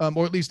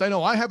or at least I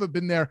know I haven't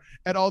been there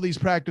at all these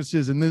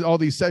practices and all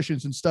these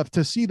sessions and stuff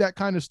to see that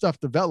kind of stuff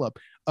develop.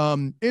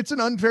 It's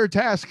an unfair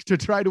task to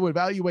try to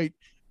evaluate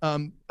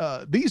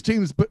these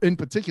teams in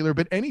particular,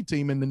 but any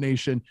team in the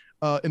nation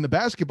in the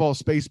basketball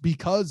space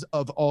because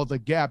of all the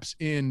gaps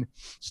in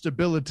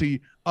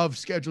stability of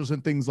schedules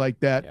and things like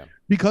that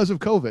because of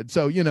COVID.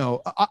 So, you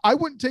know, I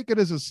wouldn't take it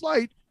as a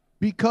slight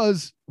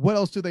because what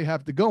else do they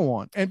have to go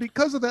on? And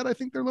because of that, I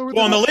think they're lower.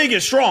 Well, and the league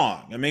is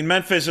strong. I mean,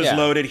 Memphis is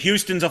loaded.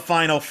 Houston's a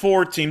Final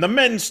Four team. The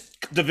men's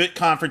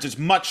conference is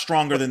much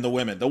stronger than the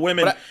women. The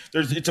women,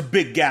 it's a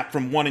big gap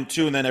from 1 and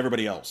 2, and then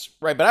everybody else.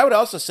 Right, but I would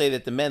also say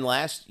that the men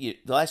last year,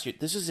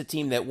 this is a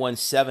team that won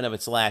 7 of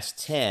its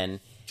last 10,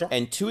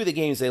 and 2 of the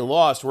games they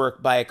lost were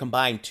by a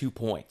combined 2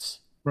 points.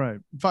 Right,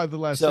 5 of the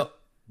last. So.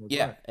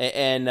 Yeah,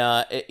 and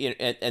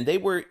they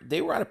were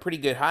on a pretty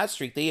good hot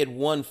streak. They had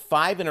won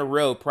 5 in a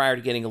row prior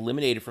to getting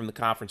eliminated from the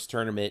conference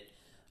tournament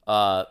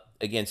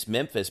against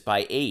Memphis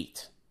by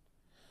 8.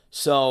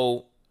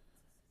 So,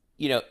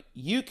 you know,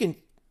 you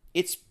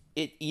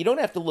don't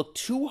have to look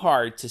too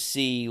hard to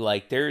see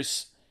like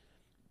there's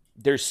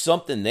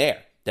something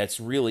there that's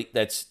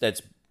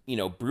you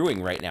know,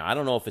 brewing right now. I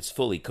don't know if it's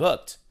fully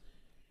cooked,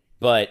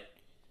 but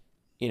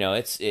you know,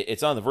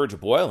 it's on the verge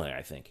of boiling,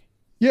 I think.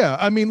 Yeah,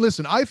 I mean,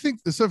 listen, I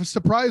think the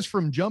surprise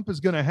from jump is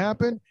going to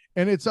happen,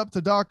 and it's up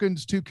to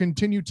Dawkins to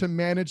continue to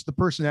manage the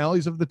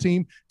personalities of the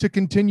team to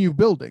continue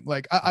building.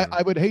 Like,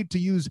 I would hate to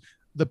use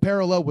the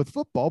parallel with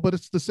football, but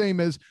it's the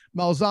same as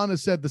Malzahn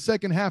said, the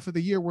second half of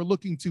the year, we're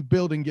looking to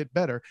build and get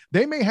better.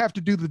 They may have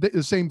to do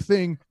the same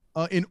thing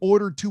in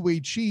order to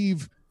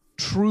achieve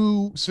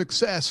true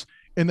success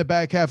in the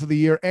back half of the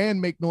year and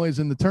make noise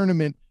in the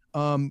tournament.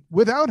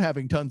 Without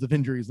having tons of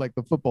injuries like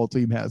the football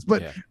team has.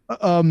 But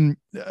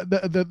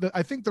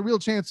I think the real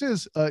chance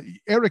is,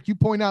 Eric, you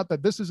point out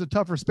that this is a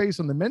tougher space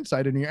on the men's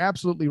side, and you're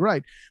absolutely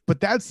right. But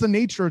that's the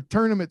nature of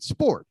tournament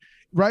sport,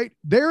 right?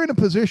 They're in a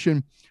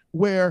position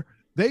where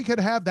they could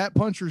have that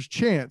puncher's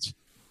chance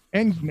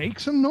and make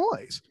some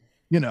noise,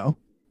 you know?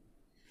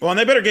 Well, and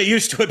they better get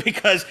used to it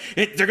because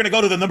they're going to go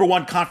to the number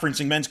 1 conference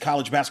in men's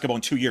college basketball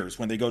in 2 years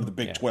when they go to the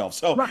Big 12.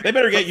 So they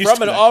better get used to it.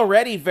 From an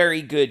already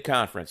very good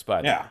conference,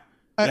 by the way.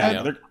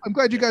 I'm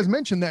glad you guys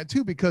mentioned that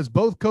too, because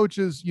both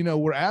coaches, you know,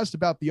 were asked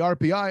about the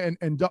RPI,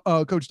 and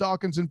Coach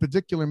Dawkins in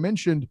particular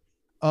mentioned,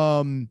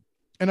 and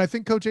I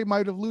think Coach A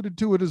might have alluded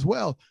to it as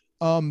well.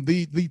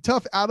 The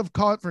tough out of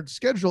conference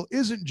schedule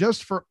isn't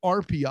just for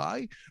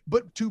RPI,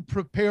 but to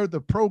prepare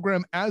the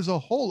program as a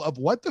whole of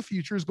what the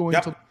future is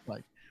going to look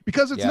like.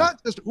 Because it's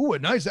not just a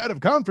nice out of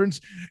conference.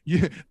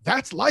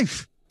 That's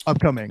life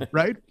upcoming,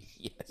 right?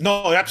 Yes.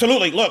 No,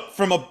 absolutely. Look,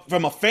 from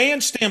a fan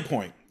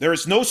standpoint, there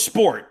is no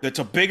sport that's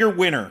a bigger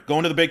winner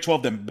going to the Big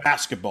 12 than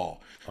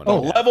basketball. The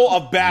level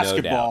of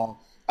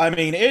basketball, I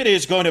mean, it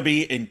is going to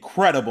be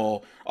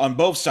incredible on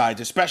both sides,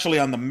 especially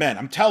on the men.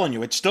 I'm telling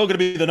you, it's still going to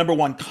be the number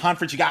 1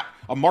 conference. You got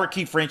a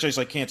marquee franchise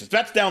like Kansas.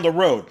 That's down the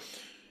road.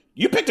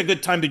 You picked a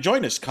good time to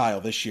join us, Kyle,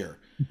 this year,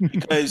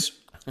 because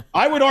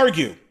I would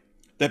argue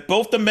that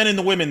both the men and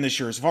the women this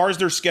year, as far as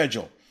their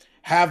schedule,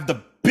 have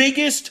the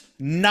biggest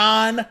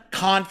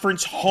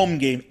non-conference home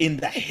game in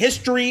the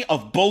history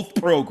of both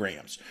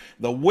programs.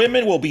 The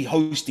women will be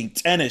hosting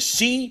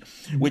Tennessee,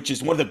 which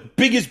is one of the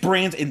biggest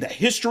brands in the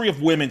history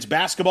of women's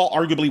basketball,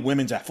 arguably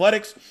women's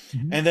athletics.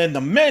 And then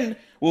the men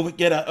will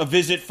get a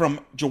visit from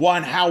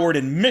Juwan Howard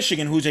in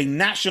Michigan, who's a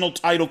national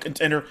title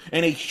contender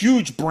and a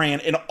huge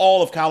brand in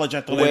all of college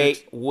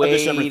athletics on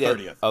December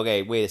 30th.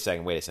 Okay, wait a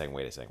second.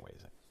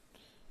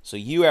 So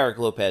you, Eric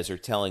Lopez, are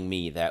telling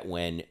me that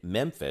when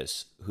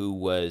Memphis, who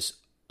was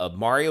a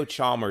Mario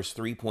Chalmers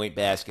 3-point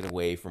basket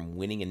away from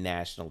winning a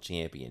national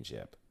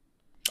championship.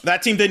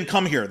 That team didn't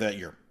come here that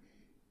year.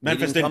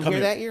 Memphis didn't come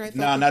here that year?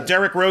 No, not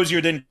Derrick Rose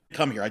here didn't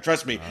come here.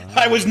 Trust me.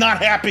 I was not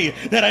happy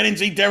that I didn't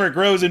see Derrick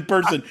Rose in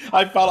person.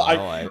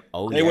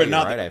 They were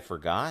not. Right. I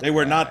forgot. They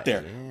were not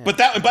there. Yeah. But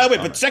that, by the way,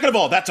 but second of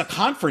all, that's a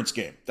conference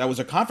game. That was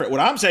a conference. What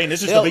I'm saying,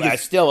 this is the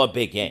biggest. Still a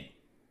big game.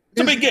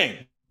 It's a big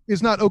game.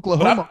 It's not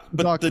Oklahoma,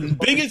 but the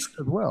biggest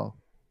as well.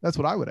 That's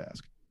what I would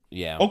ask.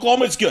 Yeah,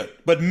 Oklahoma's good,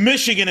 but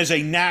Michigan is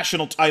a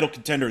national title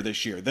contender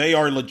this year. They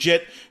are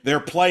legit.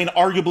 They're playing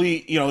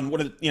arguably,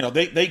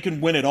 they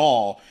can win it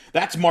all.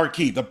 That's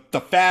marquee.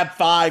 The Fab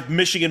Five,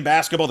 Michigan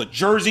basketball, the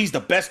jerseys, the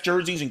best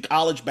jerseys in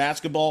college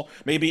basketball,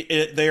 maybe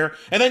there.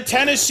 And then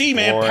Tennessee,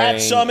 man, boring. Pat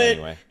Summitt,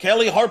 Anyway.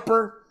 Kelly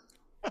Harper,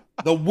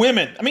 the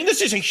women. I mean, this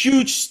is a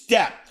huge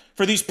step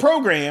for these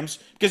programs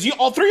because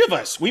all 3 of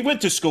us, we went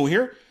to school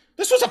here.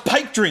 This was a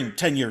pipe dream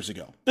 10 years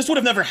ago. This would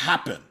have never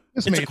happened.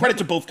 It's a credit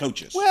to both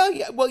coaches.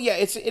 Well, yeah,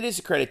 it is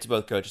a credit to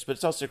both coaches, but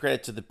it's also a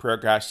credit to the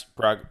progress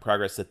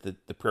that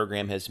the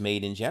program has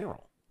made in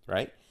general,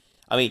 right?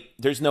 I mean,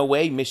 there's no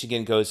way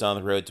Michigan goes on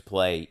the road to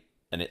play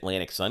an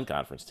Atlantic Sun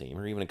Conference team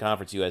or even a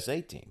Conference USA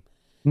team.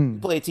 You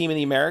play a team in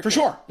the American. For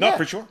sure. No,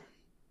 for sure.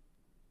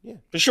 Yeah.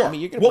 For sure. I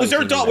mean, was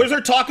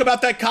there talk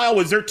about that, Kyle?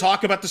 Was there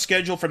talk about the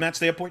schedule from that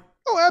standpoint?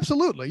 Oh,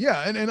 absolutely.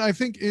 Yeah. And I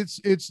think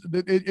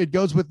it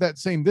goes with that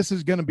same, this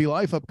is going to be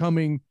life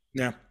upcoming.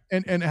 Yeah.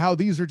 and how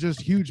these are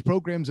just huge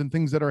programs and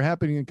things that are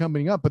happening and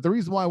coming up. But the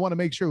reason why I want to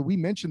make sure we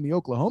mention the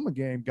Oklahoma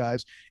game,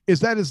 guys, is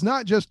that it's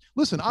not just,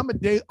 listen, I'm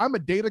a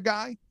data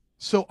guy,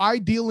 so I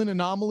deal in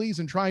anomalies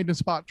and trying to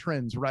spot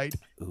trends, right?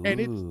 Ooh.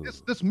 And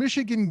it's this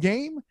Michigan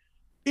game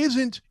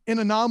isn't an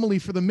anomaly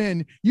for the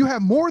men. You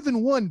have more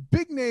than one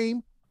big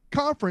name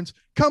conference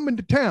coming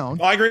to town.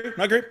 Oh, I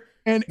agree.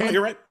 And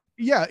you're right.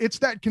 Yeah, it's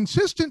that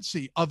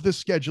consistency of the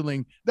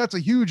scheduling that's a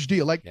huge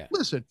deal. Like,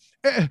 listen,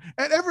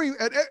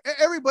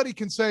 everybody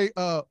can say,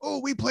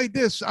 "Oh, we played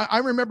this." I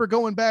remember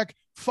going back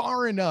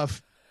far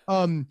enough.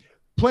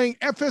 Playing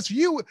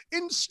FSU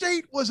in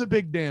state was a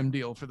big damn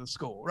deal for the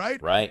school,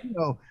 right? Right. You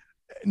know,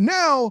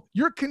 now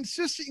you're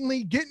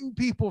consistently getting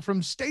people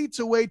from states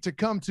away to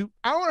come to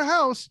our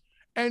house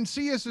and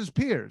see us as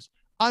peers.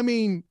 I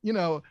mean, you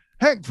know,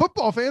 heck,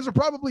 football fans are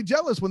probably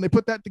jealous when they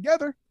put that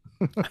together.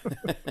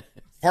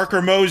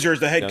 Parker Moser is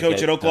the head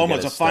coach at Oklahoma.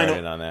 It's a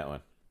final on that one.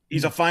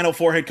 He's a Final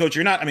Four head coach.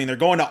 They're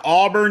going to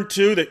Auburn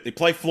too. They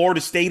play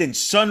Florida State in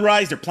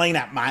Sunrise. They're playing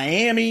at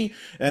Miami,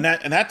 and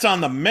that's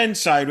on the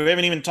men's side. We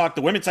haven't even talked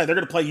the women's side. They're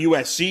going to play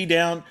USC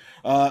down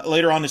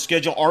later on the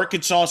schedule.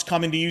 Arkansas is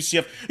coming to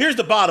UCF. Here's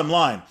the bottom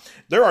line: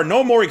 there are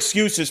no more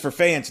excuses for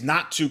fans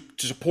not to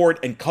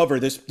support and cover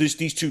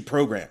these two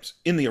programs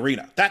in the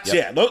arena. That's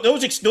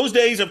those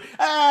days of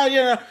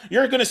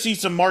you're going to see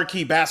some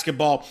marquee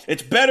basketball.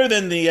 It's better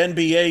than the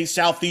NBA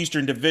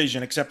Southeastern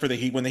Division, except for the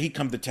Heat. When the Heat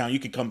come to town, you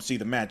can come see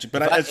the Magic.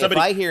 But if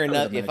I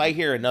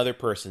hear another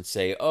person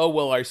say, "Oh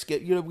well, our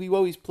schedule, we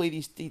always play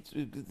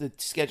the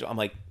schedule," I'm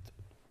like,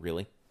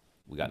 really?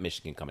 We got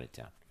Michigan coming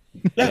to town.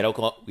 We had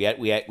Oklahoma.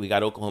 We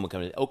got Oklahoma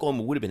coming.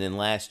 Oklahoma would have been in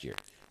last year.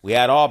 We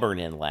had Auburn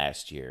in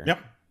last year. Yep.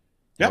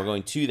 We're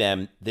going to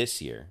them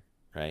this year,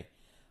 right?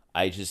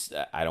 I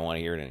don't want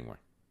to hear it anymore.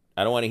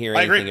 I don't want to hear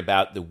anything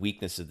about the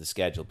weakness of the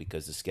schedule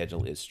because the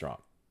schedule is strong.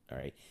 All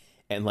right.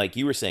 And like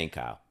you were saying,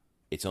 Kyle,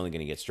 it's only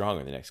going to get stronger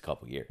in the next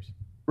couple of years.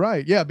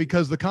 Right. Yeah,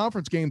 because the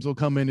conference games will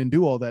come in and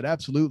do all that.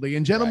 Absolutely.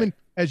 And gentlemen,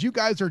 as you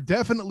guys are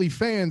definitely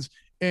fans,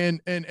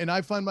 and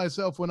I find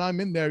myself when I'm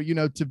in there,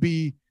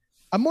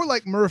 I'm more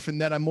like Murph in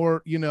that I'm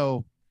more,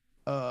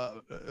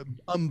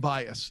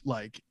 unbiased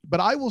like. But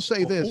I will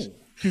say this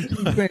to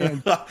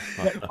fans that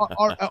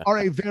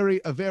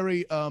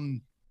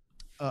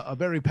are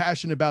very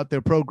passionate about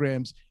their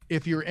programs.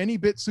 If you're any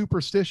bit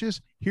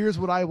superstitious, here's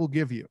what I will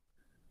give you.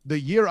 The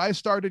year I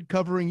started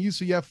covering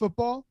UCF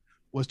football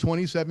was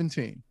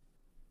 2017.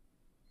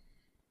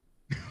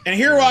 And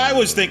here I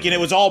was thinking it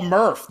was all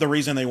Murph the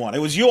reason they won. It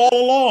was you all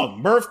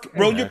along. Murph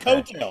rode your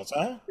coattails,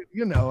 huh?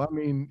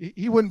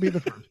 He wouldn't be the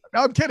first.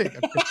 No, I'm kidding.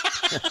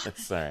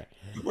 Sorry.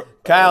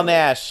 Kyle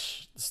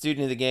Nash,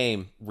 student of the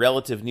game,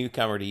 relative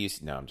newcomer to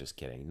UCF. No, I'm just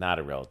kidding. Not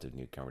a relative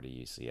newcomer to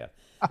UCF,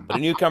 but a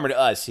newcomer to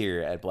us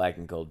here at Black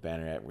and Gold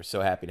Banneret. We're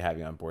so happy to have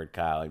you on board,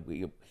 Kyle.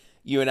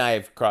 You and I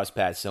have crossed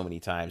paths so many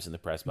times in the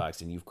press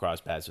box, and you've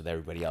crossed paths with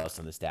everybody else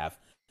on the staff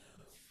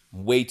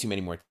way too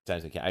many more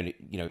times than I can.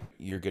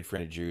 You're a good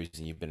friend of Drew's,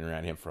 and you've been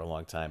around him for a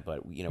long time.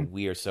 But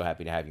we are so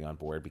happy to have you on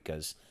board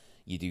because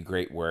you do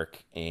great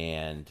work,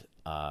 and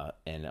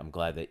I'm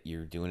glad that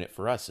you're doing it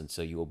for us. And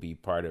so you will be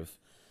part of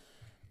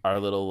our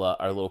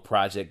little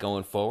project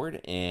going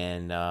forward.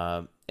 And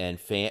while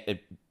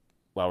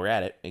we're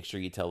at it, make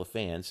sure you tell the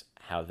fans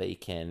how they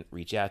can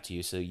reach out to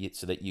you so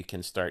that you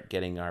can start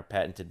getting our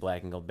patented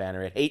Black and Gold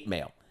Banneret hate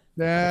mail.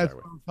 That's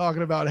what I'm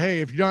talking about.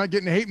 Hey, if you're not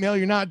getting hate mail,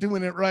 you're not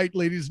doing it right,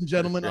 ladies and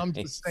gentlemen. I'm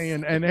just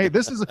saying. And hey,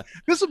 this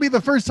will be the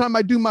first time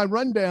I do my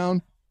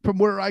rundown from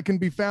where I can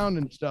be found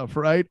and stuff,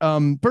 right?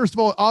 First of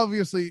all,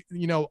 obviously,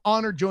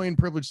 honor, joy, and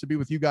privilege to be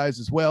with you guys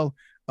as well.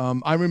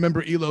 I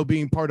remember Elo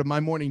being part of my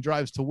morning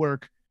drives to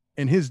work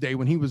in his day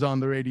when he was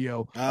on the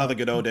radio. The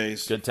good old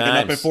days. Good times.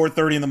 Getting up at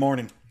 4:30 in the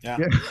morning. Yeah.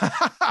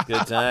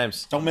 Good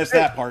times. Don't miss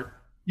that part.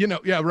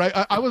 Right.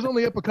 I was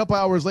only up a couple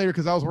hours later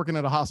because I was working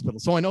at a hospital,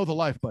 so I know the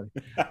life, buddy.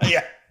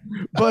 Yeah.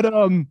 But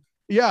I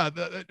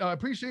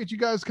appreciate you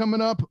guys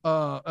coming up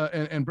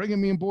and bringing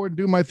me on board and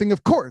doing my thing.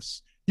 Of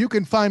course, you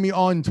can find me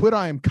on Twitter.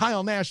 I am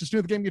Kyle Nash, the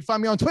student of the game. You can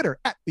find me on Twitter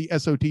at the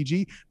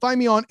SOTG. Find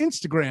me on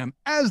Instagram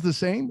as the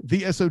same,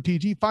 the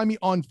SOTG. Find me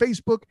on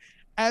Facebook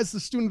as the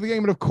student of the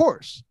game. And of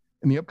course,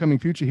 in the upcoming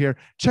future here,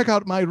 check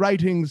out my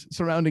writings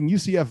surrounding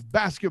UCF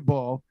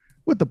basketball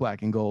with the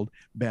Black and Gold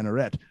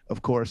Banneret,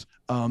 of course.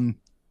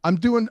 I'm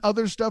doing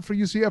other stuff for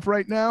UCF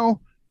right now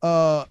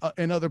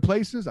in other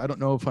places. I don't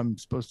know if I'm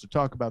supposed to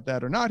talk about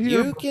that or not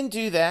here. You can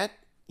do that.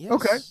 Yes.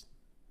 Okay.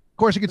 Of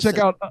course, you can check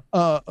out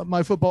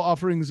my football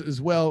offerings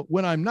as well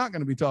when I'm not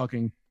going to be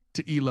talking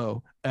to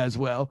Elo as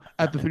well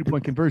at the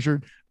 3-point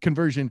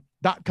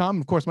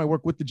conversion.com. Of course, my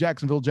work with the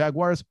Jacksonville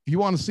Jaguars. If you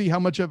want to see how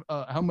much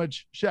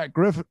Shaq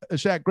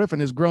Griffin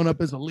has grown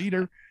up as a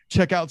leader,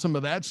 check out some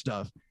of that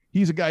stuff.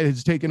 He's a guy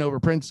who's taken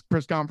over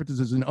press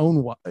conferences in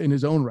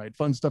his own right.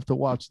 Fun stuff to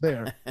watch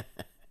there.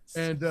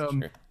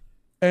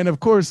 And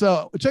of course,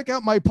 check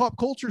out my pop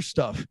culture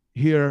stuff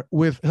here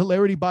with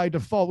Hilarity by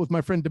Default with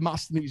my friend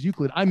Demosthenes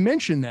Euclid. I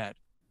mentioned that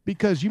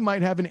because you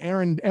might have an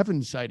Aaron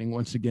Evans sighting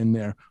once again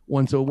there,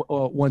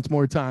 once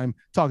more time,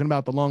 talking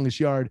about the longest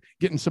yard,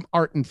 getting some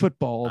art in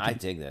football. I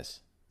dig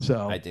this.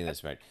 So I dig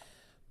this, right?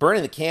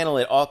 Burning the candle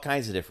at all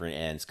kinds of different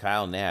ends.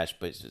 Kyle Nash,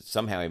 but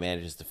somehow he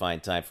manages to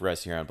find time for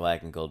us here on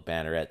Black and Gold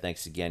Banneret.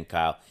 Thanks again,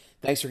 Kyle.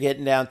 Thanks for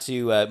getting down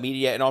to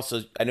media. And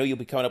also, I know you'll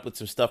be coming up with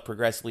some stuff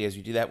progressively as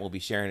you do that. We'll be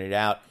sharing it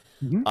out.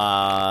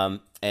 Mm-hmm.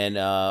 And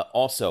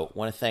also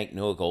want to thank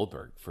Noah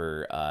Goldberg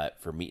for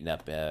meeting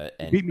up.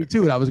 And beat me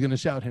to it. I was going to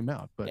shout him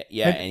out, but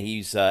yeah, and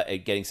he's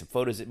getting some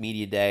photos at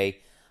Media Day,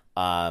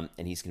 and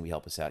he's going to be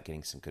helping us out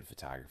getting some good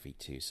photography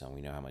too. So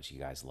we know how much you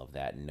guys love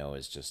that. And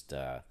Noah's just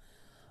a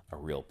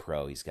real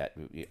pro. He's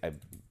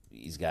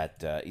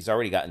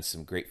already gotten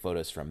some great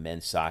photos from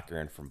men's soccer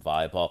and from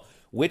volleyball,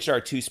 which are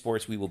two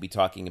sports we will be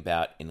talking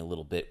about in a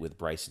little bit with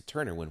Bryson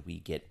Turner when we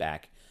get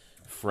back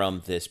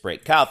from this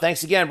break. Kyle,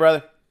 thanks again,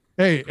 brother.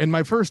 Hey, and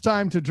my first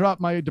time to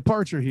drop my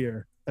departure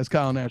here as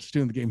Kyle Nash is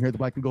doing the game here at the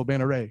Black and Gold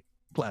Banneret.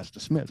 Class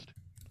dismissed.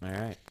 All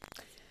right.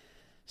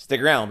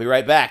 Stick around. We'll be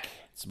right back.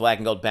 It's the Black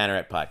and Gold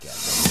Banneret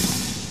podcast.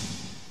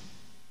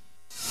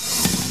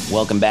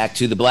 Welcome back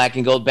to the Black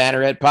and Gold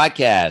Banneret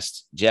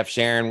podcast. Jeff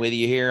Sharon with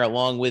you here.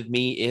 Along with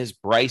me is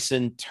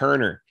Bryson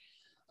Turner.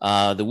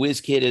 The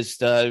Whiz Kid is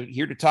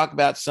here to talk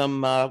about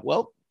some,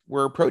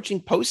 we're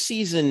approaching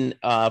postseason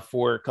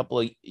for a couple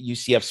of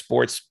UCF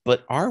sports,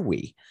 but are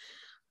we?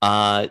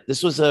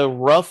 This was a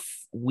rough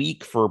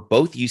week for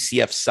both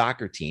UCF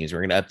soccer teams.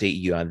 We're going to update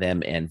you on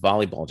them, and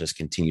volleyball just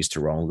continues to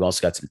roll. We've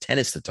also got some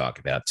tennis to talk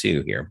about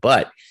too here.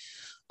 But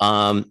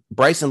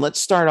Bryson,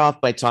 let's start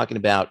off by talking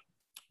about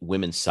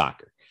women's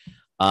soccer.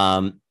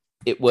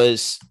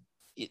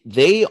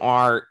 They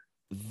are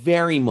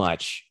very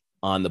much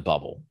on the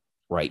bubble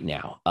right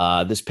now.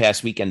 This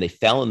past weekend, they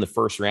fell in the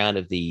first round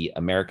of the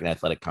American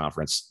Athletic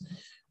Conference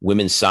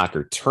women's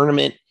soccer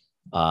tournament.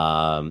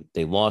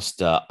 They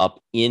lost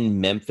up in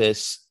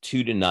Memphis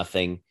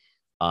 2-0.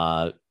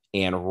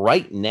 And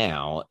right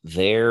now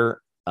the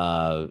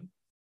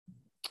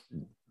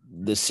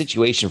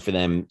situation for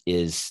them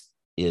is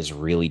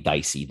really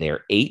dicey.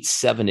 They're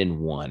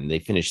 8-7-1. They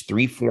finished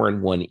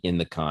 3-4-1 in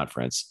the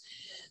conference.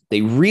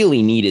 They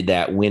really needed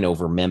that win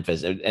over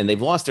Memphis, and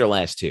they've lost their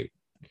last two.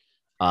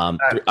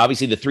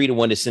 Obviously the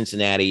 3-1 to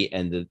Cincinnati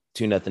and the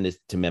 2-0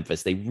 to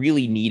Memphis. They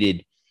really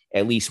needed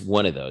at least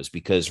one of those,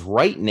 because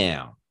right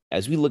now,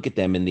 as we look at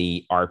them in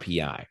the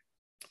RPI,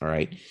 all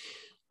right,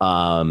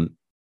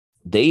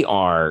 they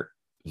are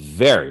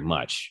very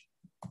much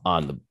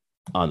on the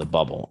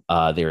bubble.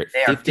 They're at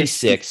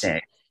 56.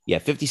 Yeah,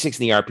 56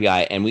 in the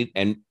RPI.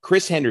 And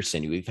Chris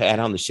Henderson, who we've had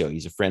on the show,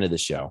 he's a friend of the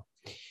show.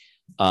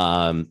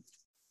 Mr.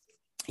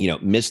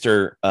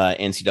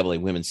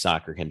 NCAA women's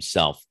soccer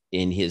himself,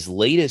 in his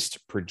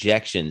latest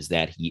projections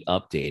that he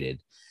updated.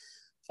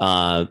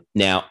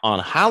 Now on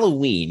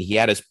Halloween, he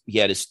had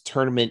his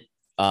tournament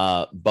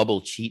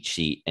bubble cheat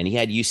sheet, and he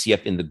had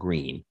UCF in the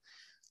green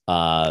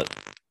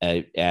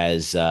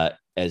as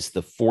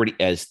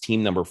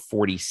team number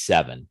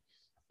 47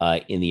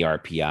 in the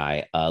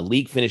RPI.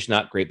 League finish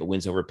not great, but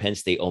wins over Penn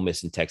State, Ole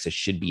Miss, and Texas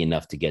should be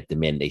enough to get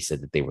them in. They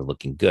said that they were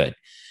looking good.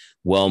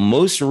 Well,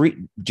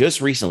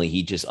 just recently,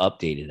 he just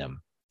updated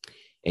them,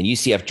 and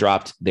UCF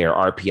dropped their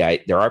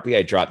RPI. Their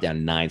RPI dropped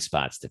down 9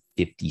 spots to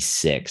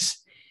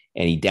 56,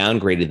 and he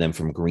downgraded them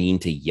from green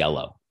to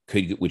yellow,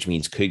 which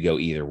means could go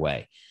either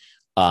way.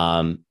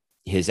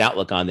 His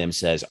outlook on them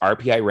says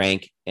RPI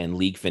rank and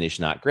league finish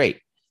not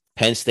great.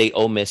 Penn State,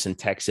 Ole Miss, and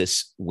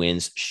Texas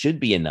wins should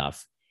be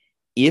enough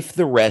if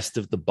the rest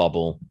of the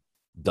bubble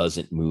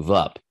doesn't move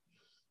up.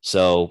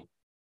 So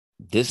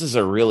this is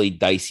a really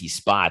dicey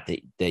spot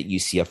that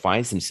UCF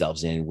finds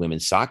themselves in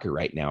women's soccer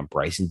right now.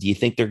 Bryson, do you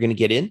think they're going to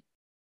get in?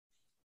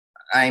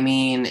 I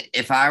mean,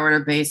 if I were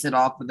to base it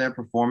off of their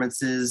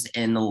performances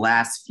in the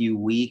last few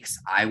weeks,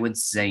 I would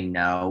say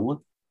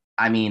no.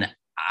 I mean,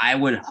 I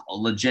would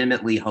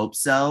legitimately hope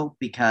so,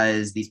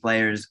 because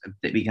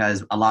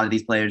a lot of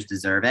these players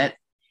deserve it.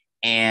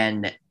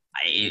 And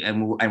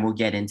we'll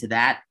get into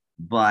that.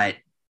 But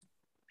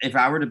if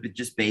I were to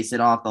just base it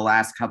off the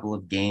last couple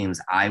of games,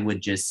 I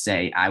would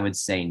say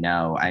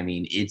no. I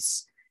mean,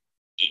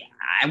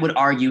 I would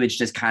argue it's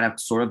just kind of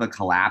sort of a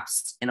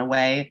collapse in a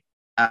way.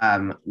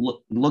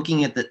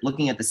 Looking at the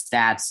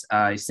stats,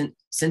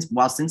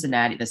 while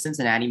the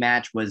Cincinnati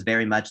match was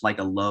very much like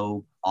a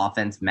low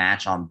offense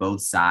match on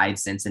both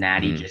sides,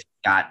 Cincinnati just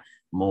got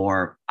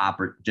more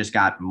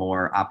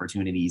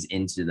opportunities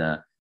into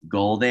the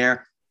goal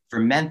there. For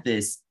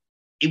Memphis,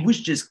 it was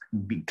just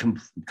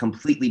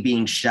completely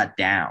being shut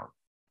down,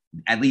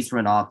 at least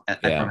on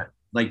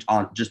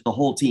just the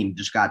whole team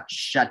just got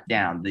shut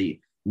down. The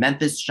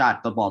Memphis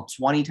shot the ball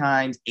 20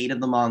 times, 8 of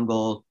them on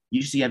goal.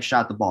 UCF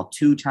shot the ball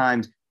 2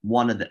 times,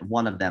 one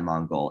of them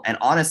on goal. And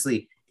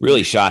honestly,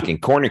 really shocking.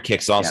 Corner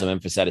kicks also,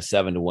 Memphis had a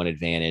 7-1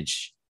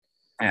 advantage.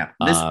 Yeah.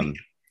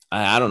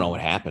 I don't know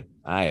what happened.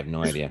 I have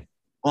no idea.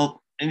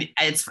 Well,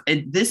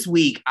 this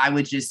week, I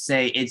would just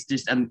say it's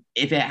just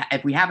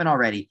if we haven't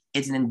already,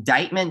 it's an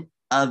indictment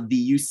of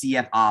the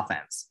UCF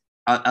offense,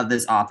 of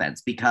this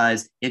offense,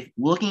 because if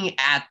looking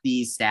at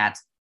these stats,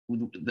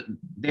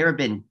 there have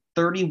been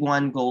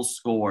 31 goals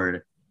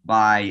scored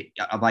by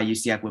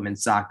UCF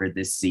women's soccer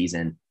this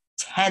season.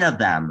 10 of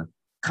them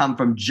come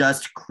from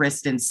just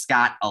Kristen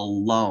Scott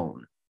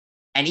alone.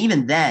 And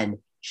even then,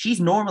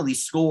 she's normally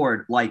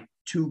scored like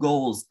 2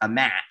 goals a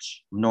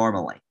match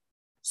normally.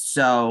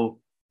 So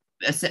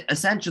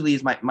essentially,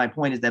 is my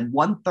point is that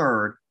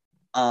 1/3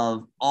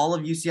 of all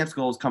of UCF's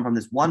goals come from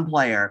this one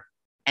player,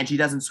 and she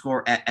doesn't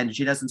score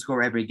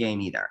every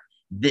game either.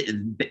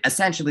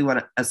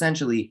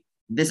 Essentially,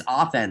 this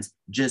offense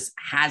just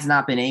has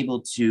not been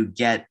able to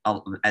get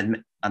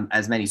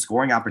as many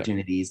scoring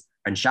opportunities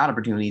and shot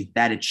opportunities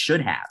that it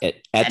should have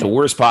at the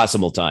worst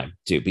possible time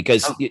too,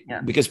 because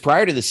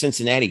prior to the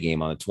Cincinnati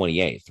game on the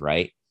 28th,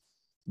 right,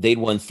 they'd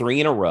won 3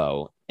 in a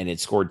row and had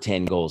scored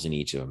 10 goals in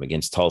each of them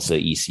against Tulsa,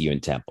 ECU,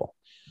 and Temple.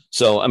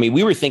 So, I mean,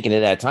 we were thinking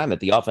at that time that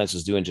the offense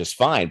was doing just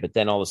fine, but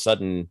then all of a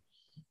sudden,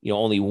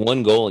 only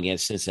 1 goal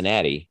against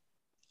Cincinnati.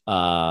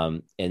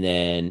 And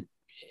then,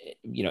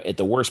 at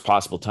the worst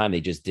possible time,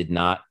 they just did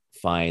not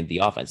find the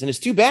offense. And it's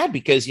too bad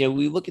because,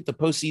 we look at the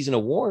postseason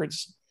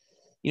awards,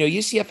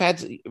 UCF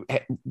had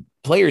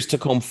players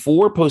took home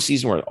 4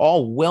 postseason awards,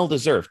 all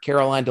well-deserved.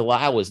 Caroline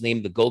Delisle was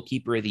named the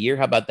goalkeeper of the year.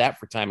 How about that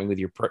for timing with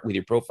your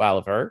profile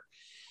of her?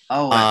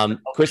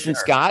 Kristen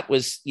Scott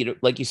was,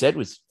 like you said,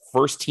 was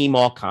first team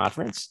all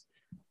conference.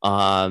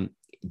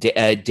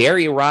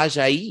 Daria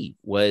Rajai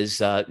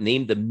was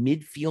named the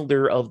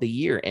midfielder of the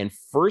year and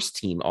first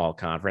team all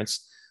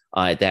conference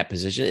at that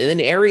position. And then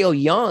Ariel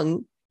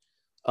Young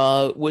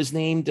was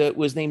named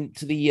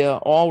to the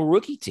all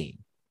rookie team.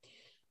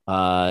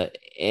 So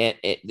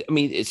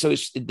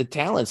it's, the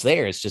talent's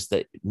there. It's just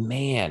that,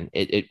 man,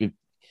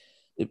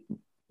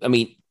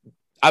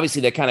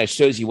 obviously that kind of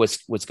shows you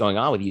what's going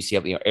on with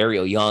UCF.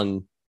 Ariel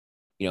Young,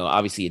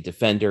 obviously a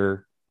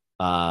defender,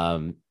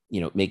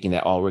 making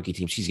that all rookie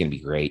team. She's going to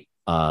be great.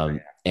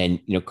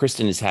 And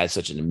Kristen has had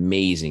such an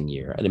amazing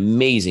year,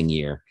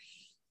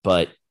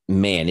 but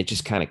man, it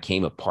just kind of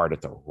came apart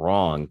at the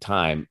wrong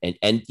time.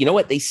 And you know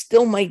what? They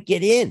still might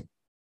get in.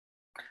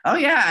 Oh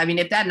yeah. I mean,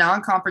 if that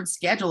non-conference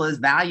schedule is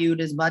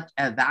valued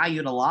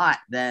a lot,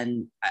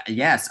 then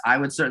yes, I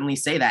would certainly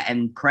say that.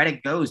 And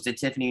credit goes to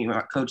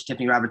Coach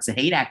Tiffany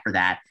Roberts-Sahadak for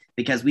that,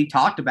 because we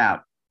talked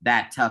about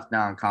that tough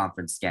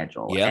non-conference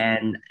schedule.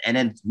 Yep. And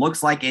it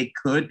looks like it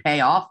could pay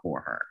off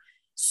for her.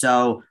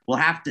 So we'll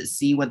have to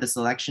see what the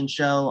selection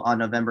show on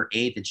November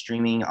 8th. It's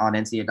streaming on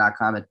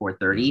NCAA.com at 4:30.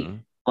 Mm-hmm.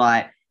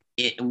 But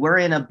we're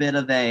in a bit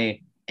of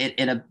a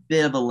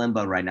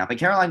limbo right now. But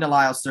Caroline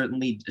Delisle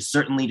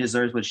certainly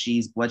deserves what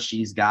she's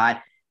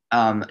got.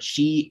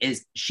 She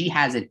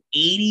has an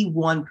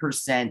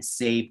 81%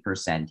 save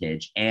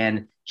percentage,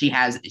 and she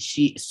has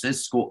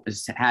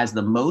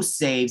the most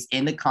saves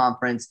in the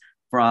conference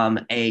from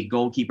a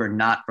goalkeeper,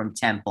 not from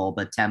Temple,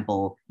 but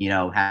Temple,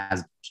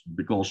 has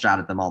the goal shot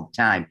at them all the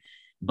time.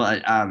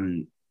 But I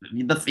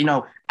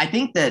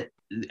think that,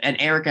 and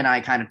Eric and I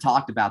kind of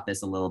talked about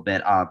this a little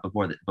bit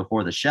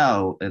before the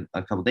show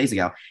a couple of days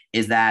ago,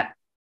 is that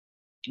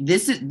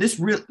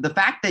the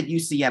fact that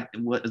UCF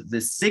was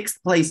the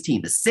 6th place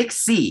team, the 6th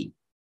seed,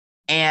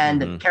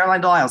 and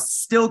Caroline Delisle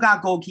still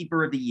got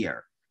goalkeeper of the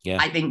year,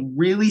 I think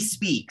really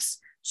speaks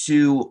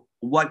to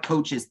what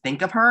coaches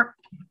think of her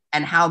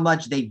and how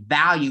much they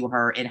value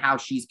her and how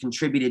she's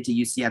contributed to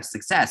UCF's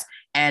success.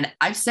 And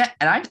I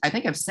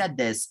think I've said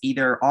this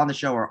either on the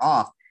show or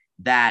off,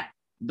 that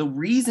the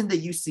reason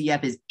that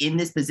UCF is in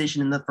this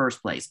position in the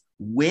first place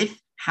with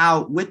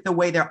the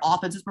way their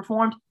offense is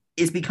performed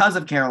is because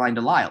of Caroline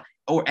Delisle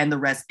and the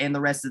rest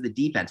of the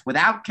defense.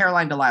 Without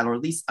Caroline Delisle, or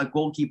at least a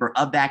goalkeeper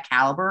of that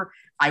caliber,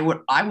 I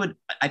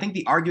think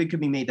the argument could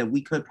be made that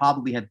we could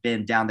probably have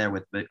been down there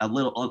with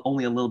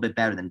only a little bit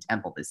better than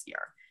Temple this year.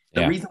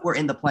 The reason we're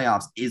in the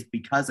playoffs is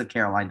because of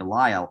Caroline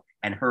Delisle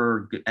and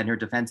her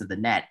defense of the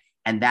net,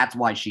 and that's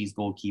why she's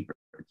goalkeeper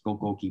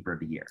of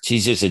the year.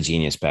 She's just a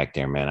genius back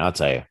there, man. I'll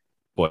tell you,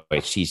 boy,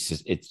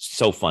 it's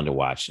so fun to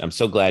watch. I'm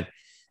so glad.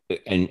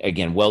 And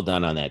again, well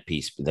done on that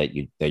piece that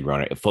you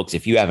wrote it, folks.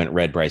 If you haven't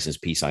read Bryce's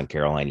piece on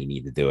Caroline, you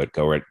need to do it.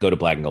 Go to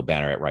Black and Gold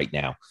Banner right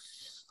now,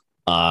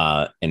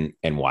 and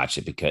watch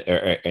it because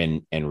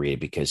and read it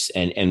because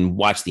and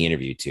watch the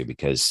interview too,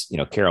 because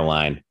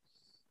Caroline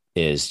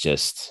is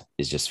just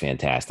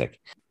fantastic.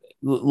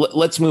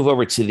 Let's move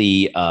over to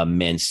the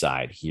men's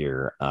side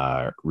here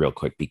real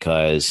quick,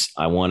 because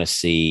I want to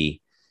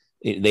see.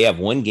 They have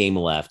one game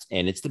left,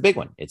 and it's the big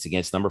one. It's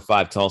against number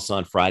 5 Tulsa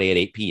on Friday at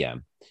 8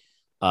 p.m.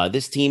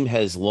 This team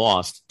has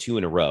lost 2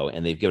 in a row,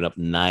 and they've given up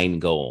 9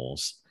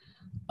 goals.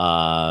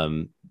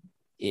 This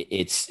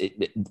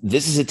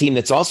is a team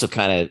that's also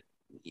kind of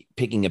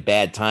picking a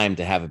bad time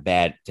to have a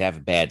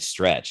bad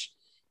stretch.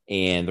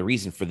 And the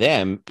reason for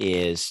them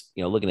is,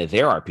 looking at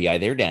their RPI,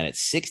 they're down at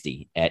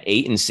 60 at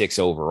 8-6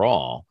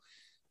 overall.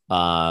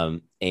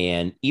 And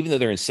even though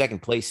they're in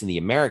second place in the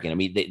American, I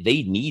mean,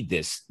 they need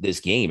this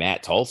game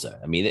at Tulsa.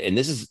 I mean, and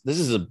this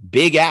is a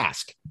big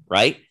ask,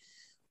 right?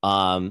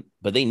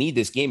 But they need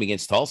this game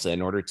against Tulsa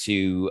in order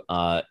to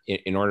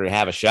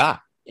have a shot.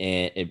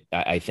 And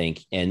I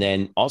think, and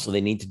then also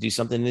they need to do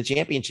something in the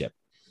championship.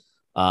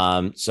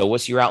 So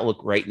what's your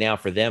outlook right now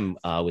for them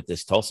with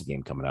this Tulsa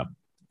game coming up?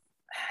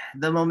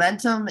 The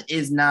momentum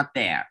is not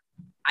there.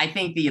 I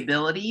think the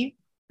ability,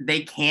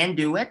 they can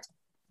do it.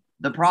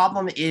 The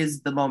problem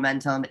is the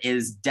momentum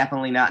is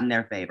definitely not in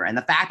their favor. And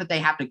the fact that they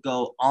have to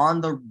go on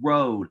the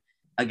road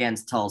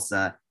against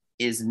Tulsa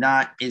is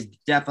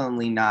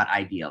definitely not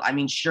ideal. I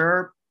mean,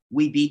 sure,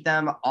 we beat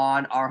them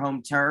on our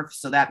home turf.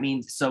 So that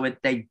means,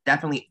 they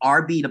definitely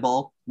are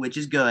beatable, which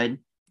is good.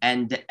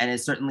 And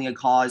it's certainly a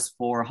cause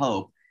for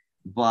hope.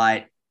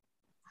 But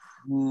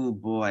oh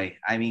boy,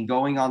 I mean,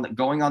 going on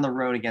the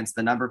road against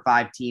the number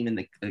 5 team in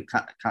the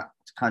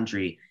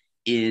country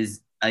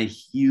is a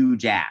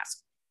huge ask.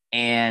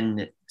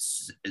 And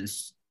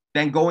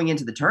then going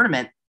into the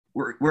tournament,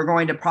 we're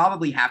going to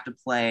probably have to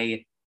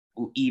play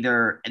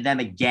either them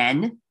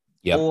again,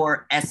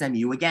 or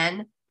SMU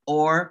again,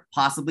 or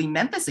possibly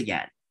Memphis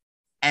again.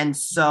 And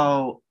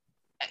so,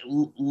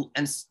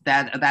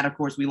 that of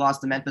course we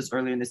lost to Memphis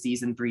earlier in the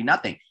season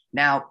 3-0.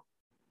 Now,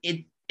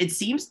 it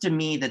seems to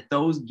me that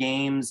those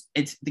games,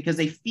 it's because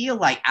they feel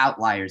like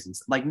outliers. And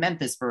like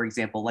Memphis, for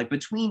example, like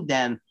between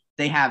them,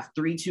 they have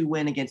 3-2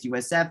 win against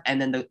USF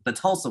and then the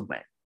Tulsa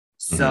win.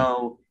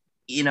 So,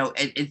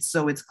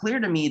 it's clear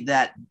to me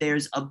that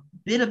there's a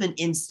bit of an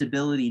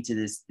instability to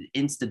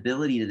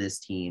this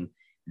team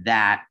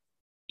that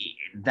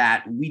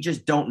we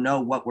just don't know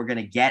what we're going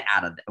to get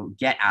out of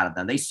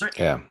them. They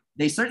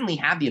certainly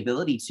have the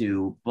ability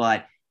to,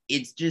 but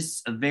it's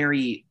just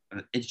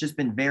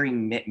been very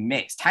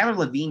mixed. Tyler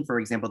Levine, for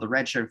example, the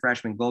redshirt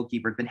freshman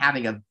goalkeeper, has been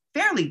having a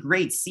fairly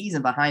great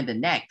season behind the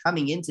net.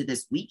 Coming into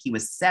this week, he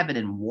was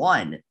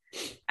 7-1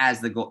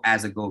 as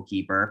a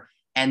goalkeeper.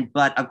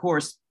 But of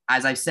course,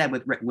 as I've said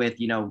with freshmen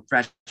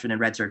and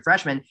redshirt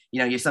freshmen,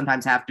 you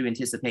sometimes have to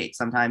anticipate.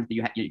 Sometimes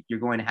you're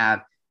going to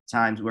have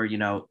times where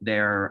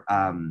they're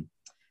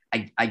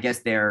I guess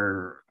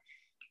they're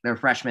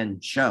freshman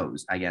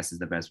shows, I guess is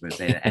the best way to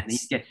say that.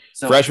 And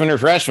freshman or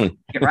freshman,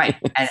 right?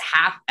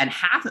 And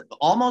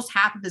almost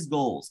half of his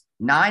goals,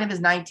 9 of his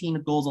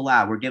 19 goals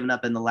allowed, were given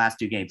up in the last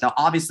 2 games. Now,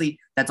 obviously,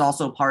 that's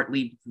also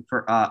partly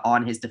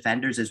on his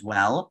defenders as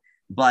well.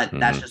 But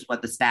that's just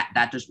what the stat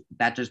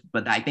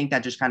but I think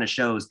that just kind of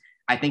shows,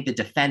 I think, the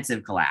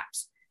defensive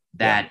collapse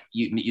that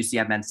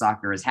UCF men's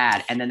soccer has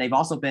had. And then they've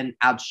also been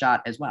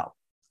outshot as well.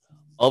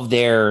 Of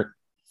their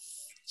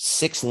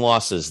 6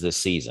 losses this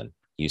season,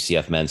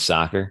 UCF men's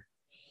soccer,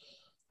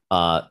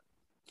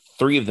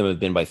 3 of them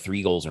have been by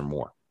 3 goals or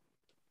more,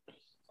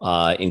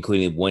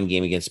 including 1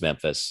 game against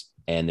Memphis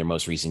and their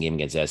most recent game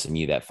against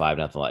SMU, that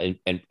 5-0.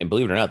 And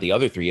believe it or not, the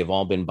other 3 have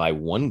all been by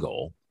 1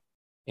 goal,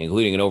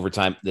 including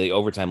the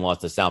overtime loss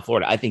to South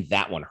Florida. I think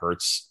that one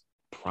hurts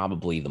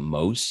probably the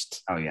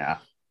most. Oh, yeah.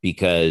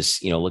 Because,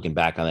 looking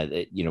back on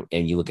it,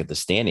 and you look at the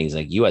standings,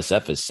 like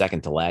USF is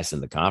second to last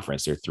in the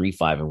conference. They're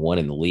 3-5-1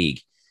 in the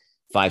league,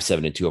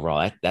 5-7-2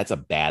 overall. That's a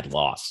bad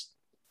loss.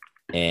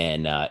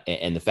 And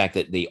the fact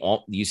that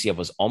UCF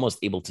was almost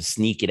able to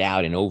sneak it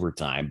out in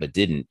overtime, but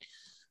didn't,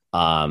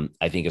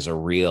 I think is a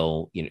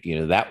real,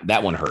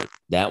 that one hurt.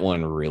 That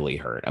one really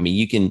hurt. I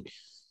mean,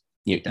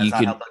 it does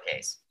not help the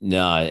case.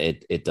 No,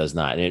 it does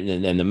not.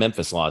 And the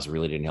Memphis loss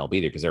really didn't help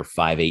either, because they're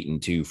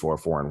 5-8-2,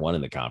 4-4-1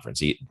 in the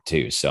conference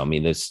too. So,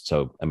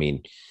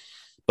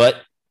 but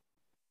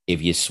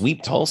if you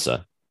sweep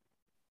Tulsa,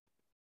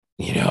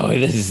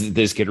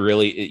 this could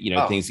really,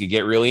 things could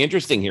get really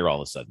interesting here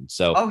all of a sudden.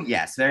 So, oh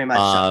yes, very much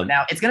so.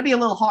 Now it's going to be a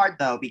little hard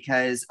though,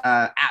 because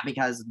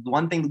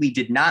one thing we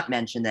did not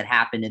mention that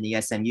happened in the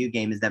SMU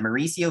game is that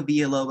Mauricio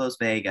Villalobos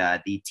Vega,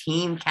 the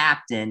team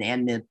captain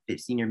and the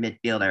senior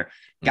midfielder,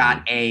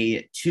 got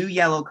 2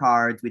 yellow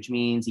cards, which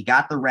means he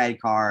got the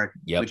red card,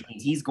 which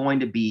means he's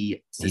going to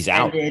be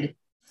suspended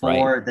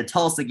for the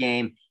Tulsa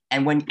game.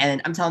 And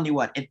I'm telling you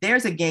what, if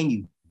there's a game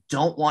you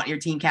don't want your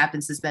team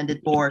captain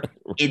suspended for,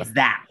 it's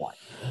that one.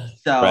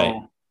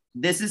 So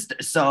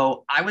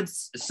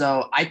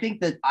I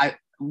think that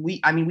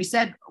we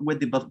said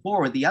with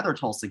the other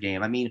Tulsa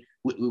game, I mean,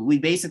 we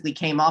basically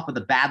came off with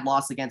a bad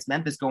loss against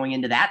Memphis going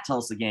into that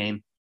Tulsa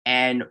game,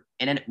 and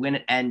they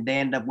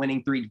ended up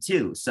winning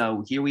 3-2.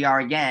 So here we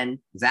are again,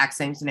 exact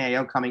same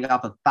scenario, coming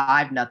off a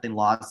 5-0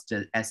 loss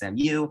to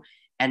SMU,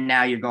 and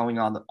now you're going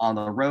on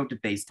the road to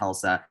face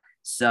Tulsa.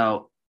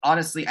 So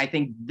honestly, I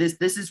think this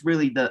is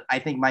really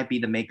might be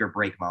the make or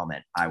break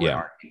moment, I would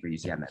argue, for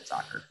UCF men's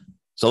soccer.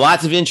 So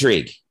lots of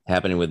intrigue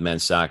happening with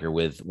men's soccer,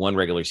 with 1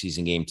 regular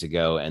season game to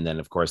go. And then,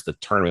 of course, the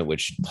tournament,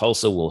 which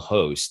Tulsa will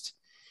host.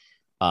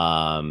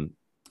 And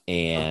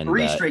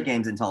 3 straight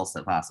games in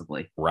Tulsa,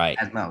 possibly. Right.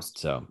 At most.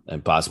 So,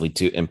 and possibly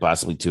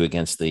two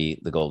against the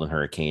Golden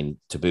Hurricane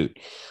to boot.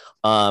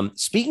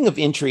 Speaking of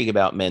intrigue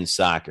about men's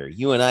soccer,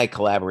 you and I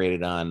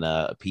collaborated on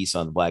a piece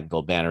on the Black and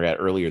Gold Banneret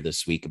earlier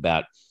this week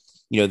about,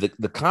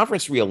 the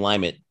conference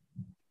realignment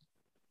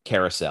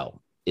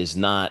carousel is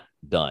not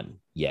done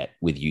yet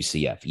with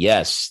UCF.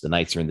 Yes, the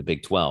Knights are in the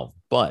Big 12,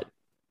 but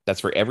that's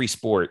for every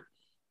sport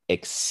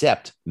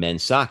except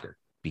men's soccer,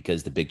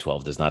 because the Big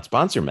 12 does not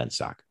sponsor men's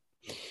soccer.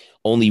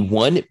 Only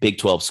one Big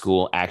 12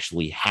 school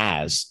actually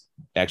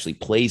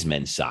plays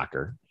men's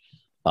soccer,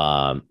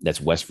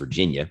 That's West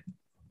Virginia.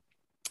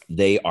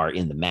 They are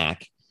in the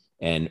MAC,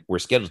 and we're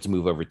scheduled to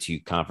move over to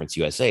Conference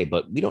USA,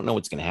 but we don't know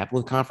what's going to happen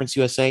with Conference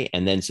USA.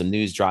 And then some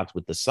news dropped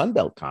with the Sun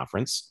Belt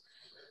Conference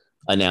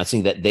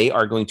announcing that they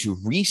are going to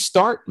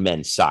restart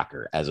men's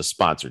soccer as a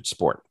sponsored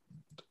sport.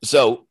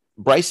 So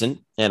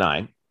Bryson and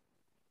I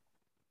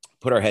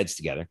put our heads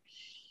together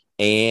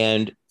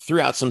and threw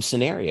out some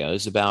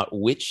scenarios about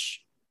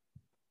which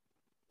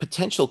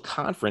potential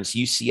conference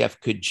UCF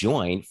could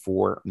join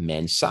for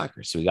men's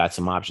soccer. So we got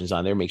some options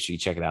on there. Make sure you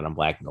check it out on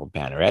Black and Gold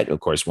Banneret. Of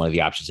course, one of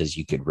the options is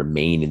you could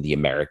remain in the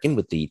American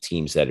with the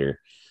teams that are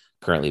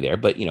currently there,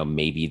 but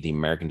maybe the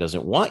American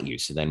doesn't want you.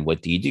 So then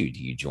what do? Do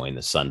you join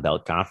the Sun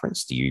Belt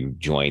Conference? Do you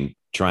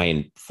try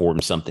and form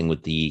something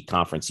with the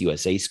Conference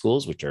USA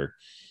schools, which are,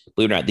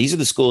 believe it or not, these are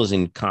the schools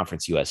in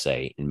Conference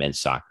USA in men's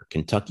soccer: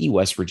 Kentucky,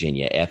 West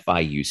Virginia,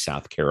 FIU,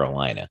 South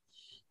Carolina.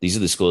 These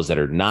are the schools that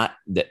are not,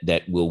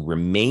 that will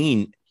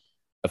remain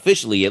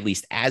officially, at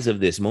least as of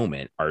this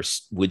moment,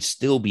 would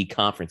still be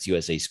Conference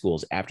USA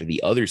schools after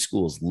the other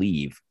schools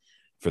leave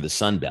for the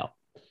Sun Belt.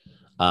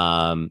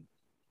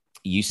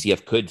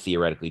 UCF could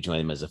theoretically join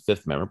them as a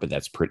fifth member, but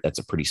that's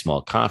a pretty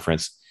small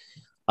conference.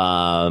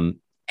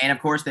 And of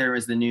course, there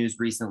was the news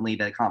recently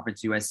that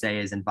Conference USA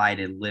has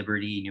invited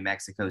Liberty, New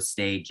Mexico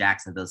State,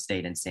 Jacksonville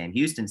State, and Sam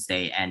Houston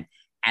State. And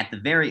at the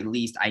very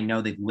least, I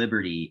know that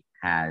Liberty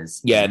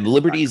has. Yeah,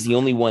 Liberty is the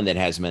only one that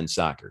has men's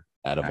soccer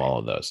out of all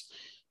of those.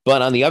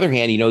 But on the other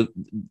hand,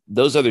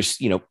 those others,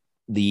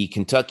 the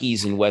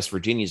Kentuckys and West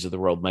Virginias of the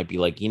world might be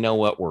like, you know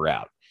what, we're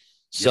out.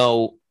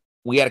 So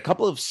we had a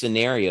couple of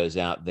scenarios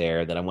out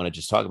there that I want to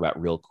just talk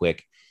about real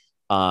quick.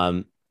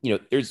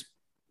 There's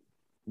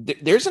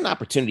an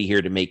opportunity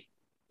here to make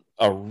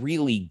a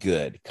really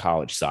good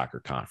college soccer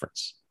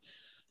conference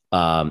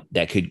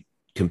that could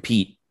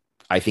compete,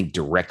 I think,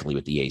 directly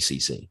with the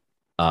ACC.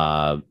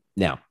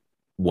 Now,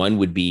 one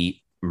would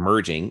be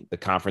merging the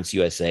Conference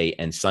USA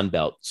and Sun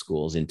Belt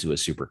schools into a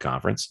super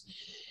conference.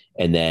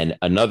 And then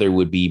another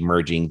would be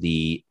merging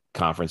the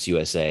Conference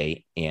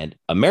USA and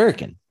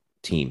American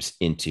teams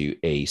into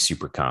a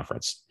super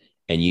conference.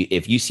 And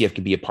if UCF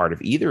could be a part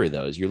of either of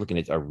those, you're looking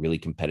at a really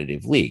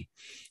competitive league.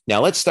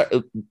 Now let's start.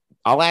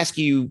 I'll ask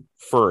you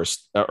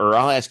first, or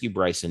I'll ask you,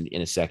 Bryson,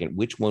 in a second,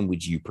 which one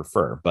would you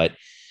prefer? But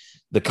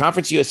the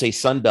Conference USA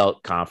Sun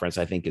Belt Conference,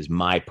 I think, is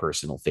my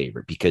personal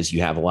favorite because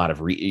you have a lot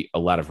of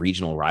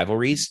regional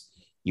rivalries.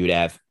 You would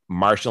have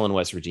Marshall and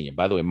West Virginia.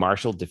 By the way,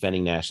 Marshall,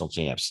 defending national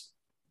champs,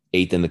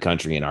 8th in the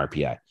country in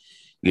RPI.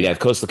 You'd have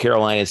Coastal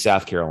Carolina and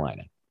South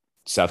Carolina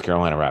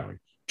rivalry.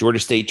 Georgia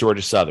State,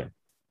 Georgia Southern.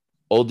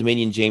 Old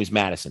Dominion, James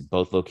Madison,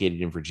 both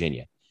located in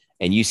Virginia.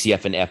 And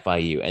UCF and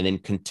FIU. And then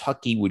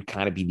Kentucky would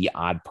kind of be the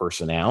odd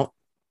person out.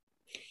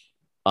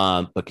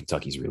 But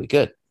Kentucky's really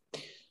good.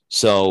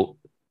 So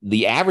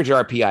the average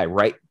RPI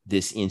right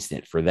this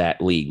instant for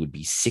that league would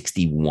be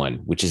 61,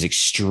 which is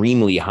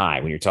extremely high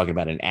when you're talking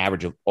about an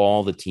average of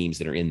all the teams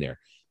that are in there.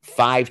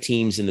 5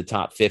 teams in the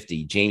top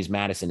 50, James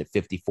Madison at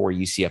 54,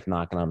 UCF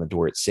knocking on the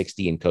door at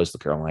 60, and Coastal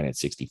Carolina at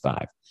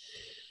 65.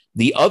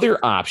 The other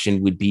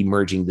option would be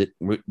merging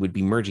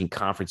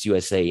Conference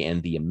USA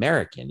and the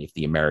American, if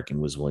the American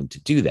was willing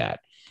to do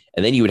that.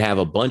 And then you would have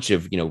a bunch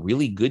of,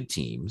 really good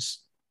teams.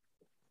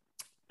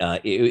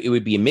 It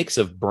would be a mix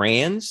of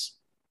brands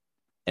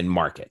and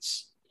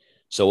markets.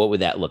 So what would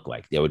that look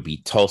like? That would be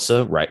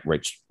Tulsa, right now,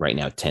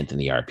 10th in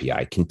the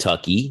RPI.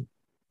 Kentucky,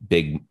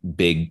 big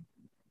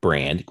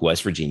brand.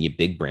 West Virginia,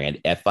 big brand.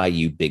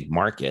 FIU, big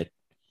market.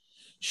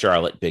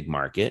 Charlotte, big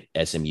market.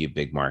 SMU,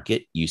 big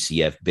market.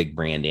 UCF, big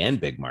brand and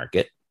big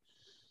market.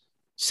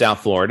 South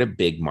Florida,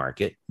 big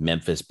market.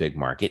 Memphis, big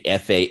market.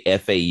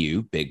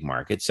 FAU, big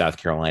market. South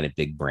Carolina,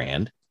 big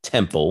brand.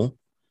 Temple,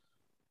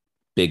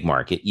 big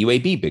market.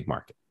 UAB, big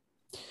market.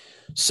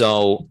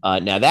 So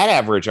now that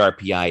average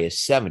RPI is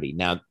 70.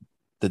 Now,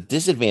 the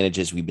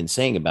disadvantages we've been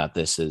saying about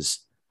this is,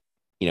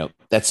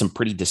 that's some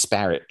pretty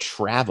disparate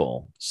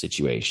travel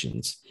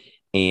situations.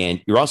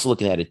 And you're also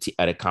looking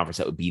at a conference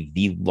that would be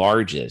the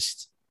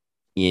largest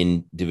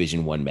in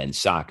Division I men's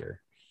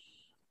soccer,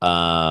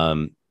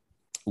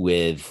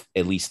 with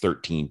at least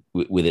 13,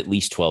 with at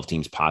least 12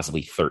 teams,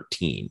 possibly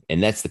 13.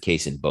 And that's the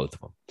case in both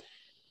of them.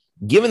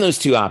 Given those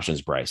two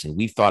options, Bryson,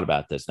 we've thought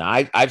about this.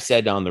 Now, I've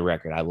said on the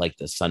record, I like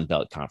the Sun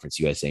Belt Conference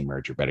USA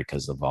merger better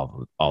because of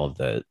all of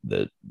the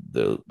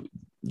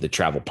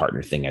travel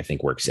partner thing. I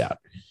think works out.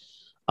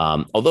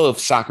 Although if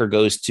soccer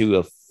goes to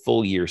a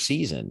full year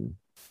season,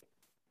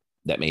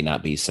 that may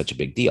not be such a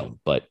big deal.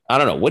 But I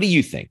don't know. What do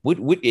you think?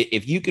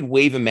 If you could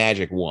wave a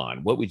magic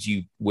wand, where would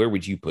you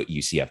put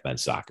UCF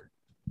men's soccer?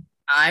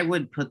 I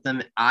would put them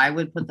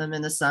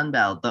in the Sun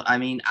Belt. I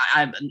mean,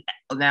 I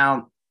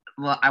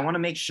want to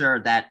make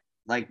sure that,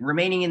 like,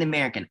 remaining in the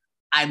American,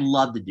 I'd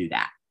love to do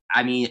that.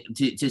 I mean,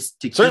 to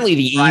certainly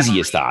the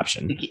easiest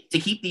option to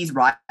keep these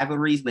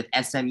rivalries with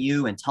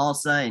SMU and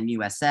Tulsa and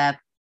USF,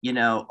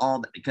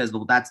 because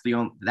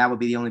that would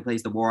be the only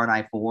place the War on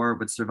I-4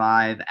 would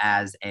survive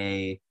as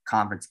a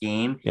conference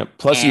game. Yep.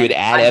 Plus, you would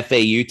add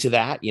FAU to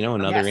that,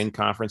 another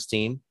in-conference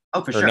team.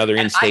 Oh, for or sure. Another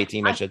in-state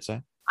team, I should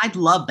say. I'd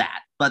love that.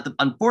 But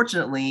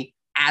unfortunately,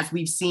 as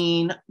we've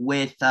seen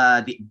with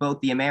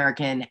both the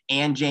American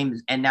and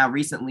now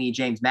recently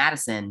James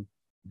Madison,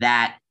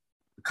 that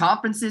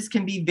conferences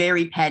can be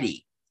very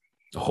petty.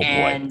 Oh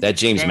boy, that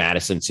James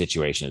Madison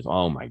situation is,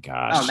 oh my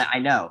gosh. Oh, I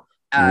know.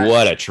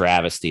 What a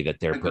travesty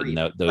that they're agreed.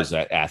 putting those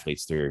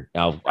athletes through.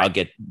 Don't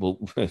get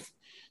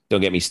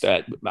me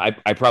started.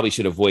 I probably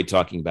should avoid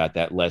talking about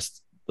that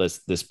lest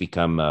this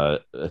become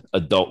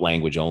adult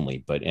language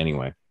only. But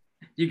anyway,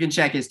 you can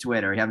check his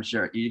Twitter. I'm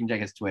sure you can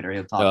check his Twitter.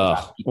 He'll talk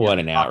about what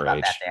an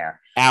outrage.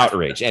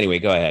 Outrage. Anyway,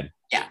 go ahead.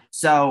 Yeah.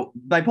 So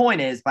my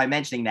point is, by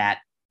mentioning that,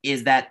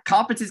 is that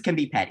conferences can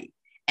be petty.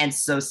 And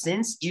so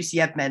since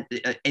UCF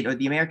or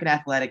the American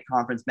Athletic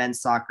Conference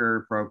men's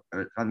soccer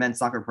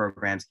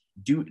programs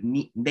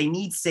they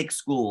need 6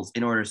 schools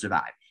in order to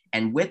survive.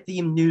 And with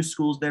the new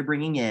schools they're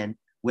bringing in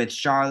with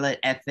Charlotte,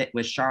 FAU,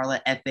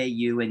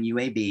 and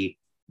UAB,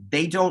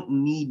 they don't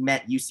need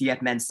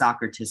UCF men's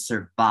soccer to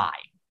survive.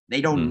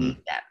 They don't need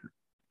them.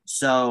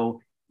 So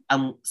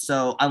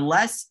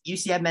unless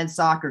UCF men's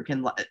soccer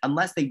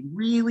unless they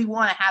really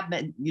want to have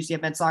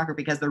UCF men's soccer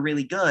because they're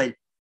really good,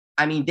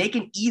 I mean, they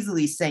can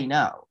easily say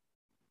no,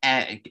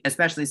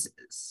 especially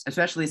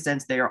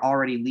since they are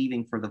already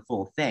leaving for the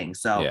full thing.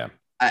 So yeah.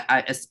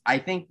 I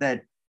think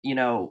that,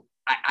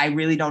 I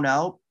really don't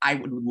know. I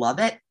would love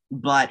it,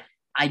 but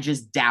I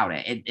just doubt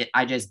it.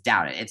 I just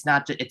doubt it.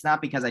 It's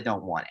not because I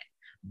don't want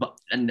it.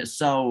 And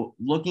so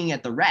looking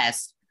at the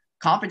rest,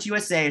 Conference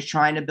USA is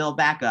trying to build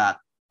back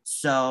up.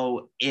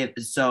 So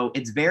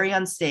it's very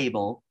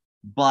unstable,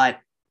 but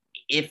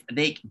if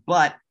they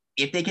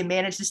can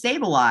manage to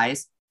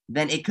stabilize,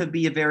 then it could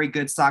be a very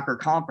good soccer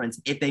conference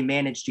if they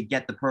manage to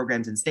get the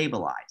programs and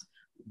stabilize.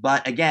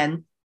 But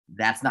again,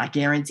 that's not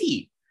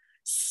guaranteed.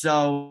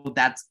 So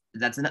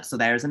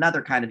there's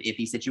another kind of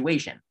iffy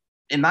situation.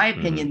 In my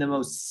opinion, the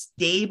most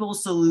stable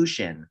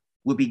solution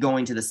would be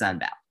going to the Sun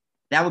Belt.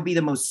 That would be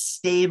the most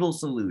stable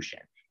solution.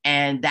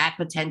 And that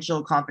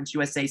potential Conference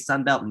USA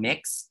Sun Belt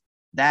mix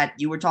that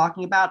you were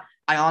talking about,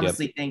 I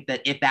honestly think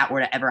that if that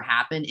were to ever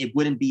happen, it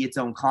wouldn't be its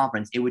own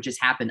conference. It would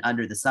just happen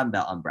under the Sun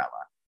Belt umbrella,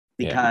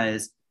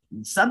 because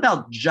Sun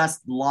Belt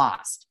just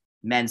lost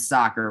men's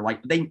soccer.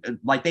 Like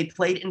they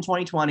played in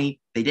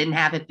 2020. They didn't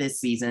have it this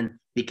season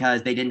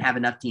because they didn't have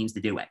enough teams to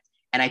do it.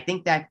 And I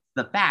think that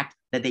the fact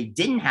that they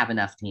didn't have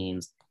enough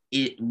teams,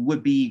 it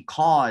would be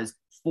cause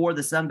for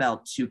the Sun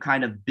Belt to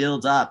kind of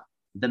build up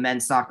the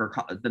men's soccer,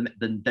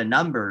 the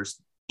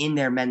numbers in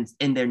their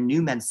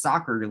new men's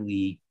soccer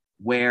league,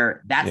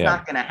 where that's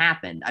not going to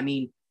happen. I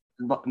mean,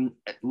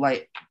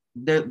 like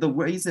the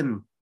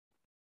reason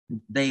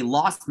they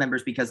lost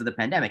members because of the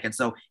pandemic. And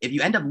so if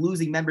you end up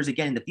losing members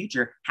again in the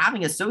future,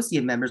 having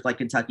associate members like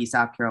Kentucky,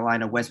 South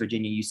Carolina, West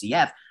Virginia,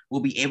 UCF will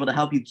be able to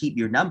help you keep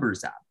your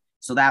numbers up.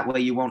 So that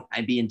way you won't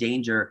be in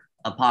danger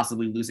of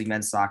possibly losing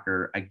men's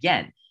soccer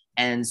again.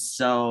 And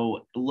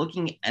so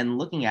looking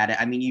at it,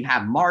 I mean, you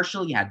have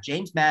Marshall, you have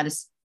James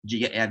Madison,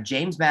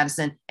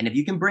 and if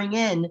you can bring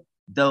in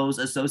those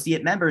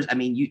associate members,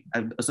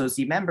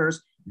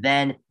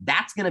 then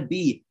that's going to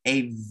be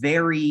a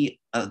very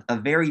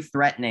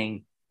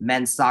threatening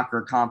men's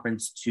soccer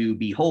conference to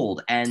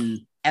behold. And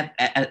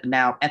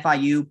now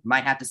FIU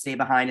might have to stay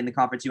behind in the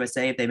Conference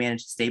USA if they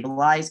manage to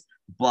stabilize,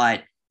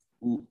 but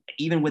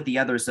even with the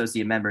other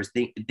associate members,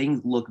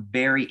 things look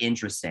very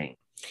interesting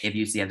if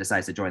UCF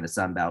decides to join the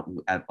Sun Belt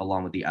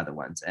along with the other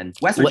ones. And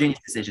West Virginia's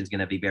decision is going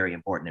to be very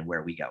important in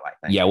where we go, I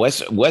think. Yeah,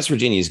 West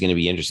Virginia is going to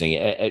be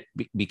interesting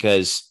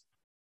because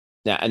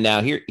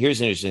now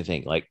here's an interesting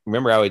thing. Like,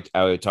 remember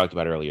I talked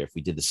about earlier, if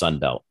we did the Sun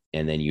Belt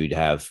and then you'd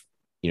have,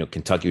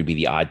 Kentucky would be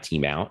the odd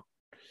team out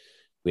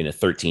in a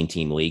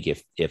 13-team league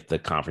if the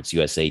Conference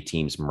USA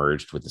teams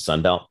merged with the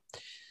Sun Belt.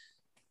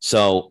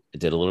 So I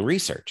did a little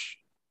research.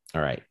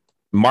 All right.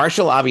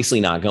 Marshall obviously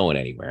not going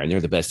anywhere, and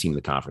they're the best team in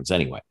the conference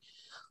anyway.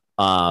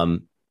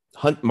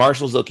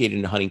 Marshall's located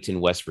in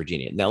Huntington, West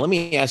Virginia. Now, let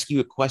me ask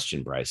you a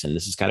question, Bryce, and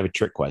this is kind of a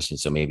trick question,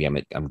 so maybe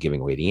I'm giving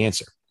away the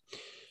answer.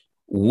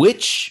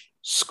 Which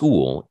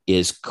school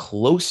is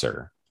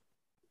closer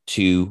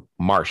to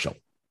Marshall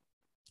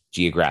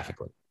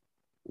geographically,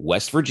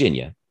 West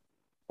Virginia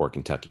or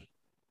Kentucky?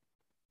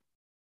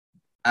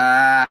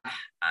 I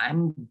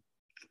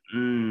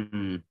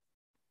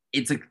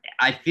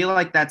feel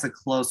like that's a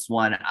close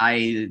one.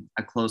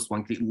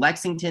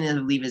 Lexington, I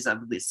believe,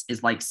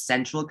 is like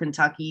central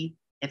Kentucky,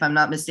 if I'm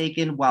not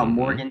mistaken, while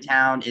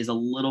Morgantown is a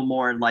little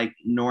more like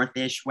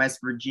northish West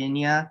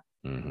Virginia.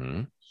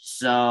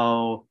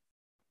 So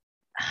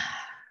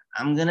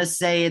I'm gonna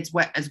say it's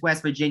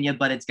West Virginia,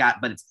 but it's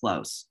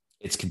close.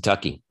 It's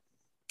Kentucky.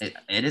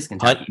 It is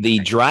Kentucky. The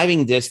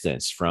driving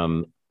distance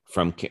from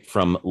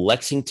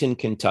Lexington,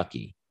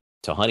 Kentucky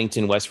to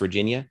Huntington, West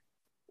Virginia,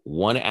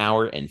 1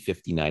 hour and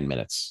 59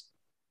 minutes.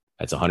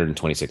 That's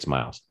 126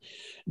 miles.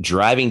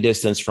 Driving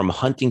distance from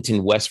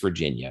Huntington, West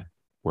Virginia,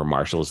 where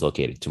Marshall is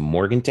located, to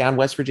Morgantown,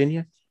 West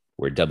Virginia,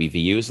 where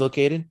WVU is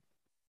located,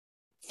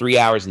 3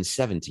 hours and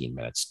 17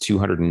 minutes,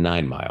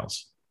 209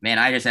 miles. Man,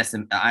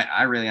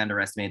 I really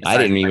underestimated. I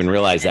didn't even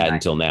realize that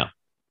until now.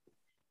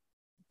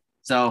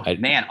 So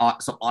man,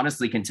 so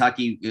honestly,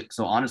 Kentucky,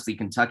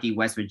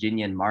 West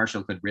Virginia, and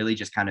Marshall could really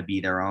just kind of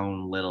be their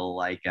own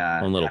little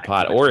own little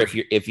pot. Or if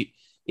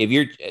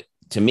you're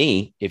to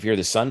me, if you're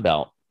the Sun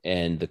Belt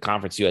and the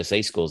Conference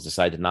USA schools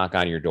decide to knock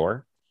on your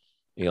door,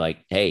 you're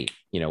like, hey,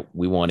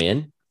 we want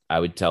in. I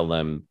would tell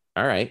them,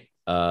 all right,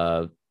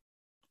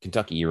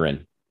 Kentucky, you're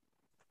in.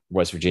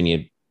 West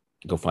Virginia,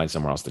 go find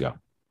somewhere else to go.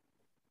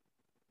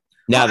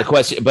 Now the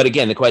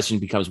question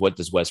becomes, what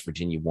does West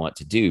Virginia want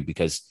to do?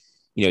 Because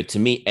to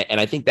me, and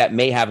I think that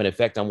may have an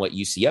effect on what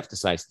UCF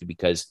decides to do,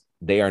 because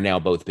they are now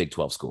both Big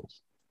 12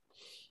 schools.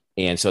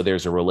 And so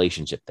there's a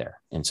relationship there.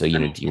 And so,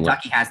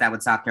 Kentucky has that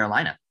with South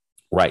Carolina.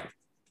 Right.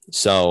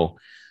 So,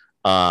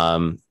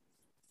 I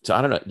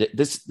don't know.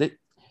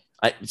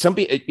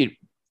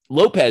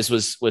 Lopez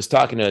was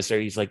talking to us there.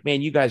 He's like,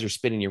 man, you guys are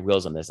spinning your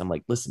wheels on this. I'm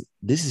like, listen,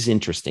 this is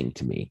interesting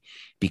to me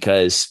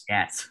because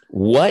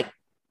because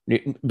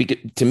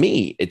to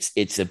me,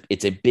 it's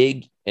a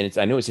big, and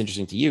I know it's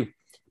interesting to you,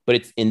 but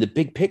it's in the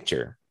big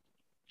picture.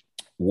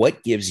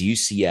 What gives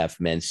UCF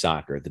men's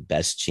soccer the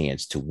best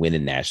chance to win a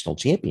national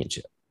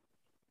championship?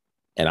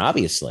 And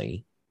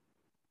obviously,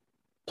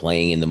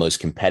 playing in the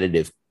most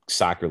competitive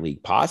soccer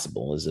league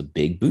possible is a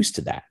big boost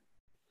to that.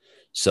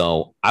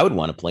 So I would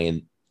want to play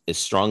in as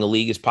strong a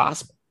league as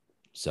possible.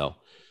 So,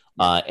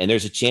 and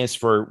there's a chance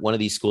for one of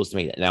these schools to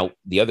make that. Now,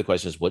 the other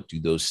question is, what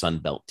do those Sun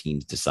Belt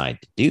teams decide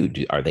to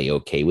do? Are they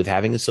okay with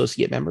having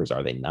associate members?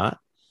 Are they not?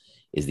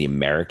 Is the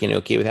American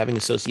okay with having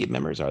associate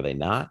members? Are they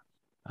not?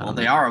 Well,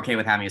 they are okay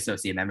with having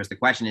associate members. The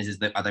question is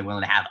are they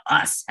willing to have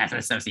us as an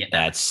associate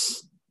member?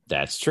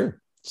 That's true.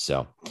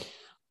 So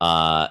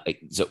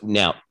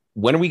now,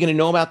 when are we going to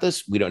know about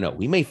this? We don't know.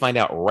 We may find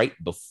out right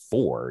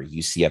before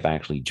UCF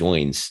actually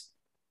joins,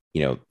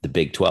 the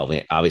Big 12.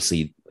 And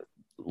obviously,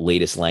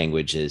 latest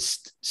language is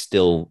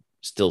still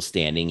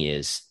standing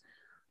is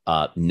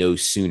no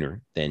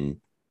sooner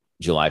than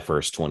July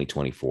 1st,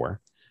 2024.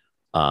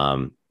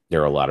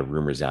 There are a lot of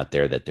rumors out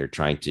there that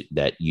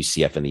that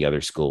UCF and the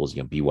other schools,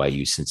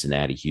 BYU,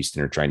 Cincinnati,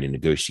 Houston, are trying to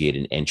negotiate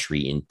an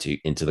entry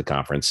into the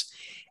conference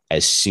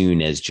as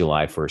soon as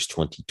July 1st,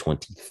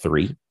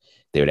 2023.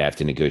 They would have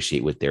to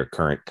negotiate with their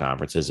current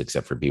conferences,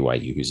 except for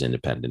BYU, who's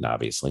independent,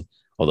 obviously.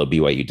 Although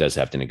BYU does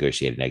have to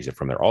negotiate an exit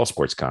from their all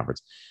sports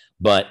conference.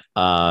 But,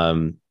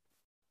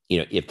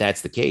 if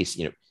that's the case,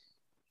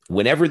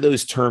 whenever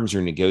those terms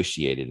are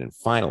negotiated and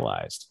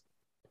finalized,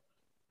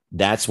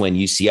 that's when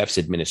UCF's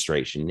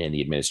administration and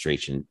the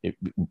administration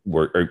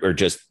or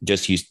just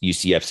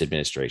UCF's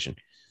administration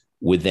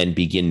would then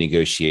begin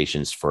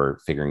negotiations for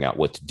figuring out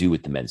what to do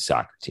with the men's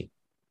soccer team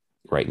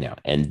right now.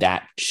 And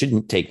that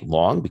shouldn't take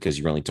long because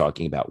you're only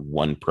talking about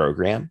one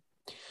program.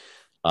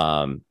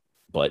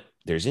 But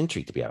there's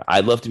intrigue to be had.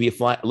 I'd love to be a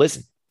fly.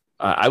 Listen,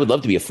 I would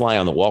love to be a fly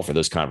on the wall for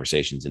those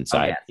conversations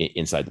inside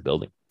the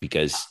building,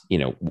 because,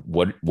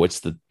 what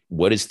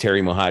is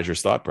Terry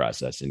Mohajir's thought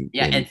process in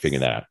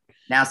figuring that out?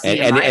 Now,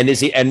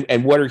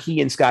 and what are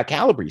he and Scott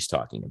Calabrese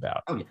talking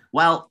about? Oh, yeah.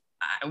 Well,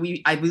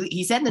 I believe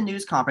he said in the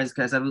news conference,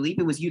 because I believe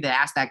it was you that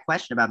asked that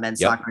question about men's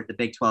soccer at the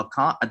Big 12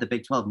 at the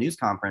Big 12 news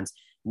conference,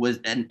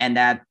 and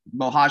that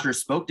Mohajir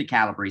spoke to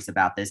Calabrese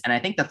about this. And I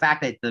think the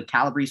fact that the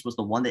Calabrese was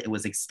the one that it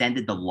was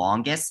extended the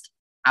longest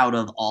out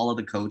of all of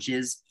the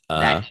coaches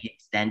that he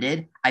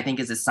extended, I think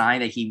is a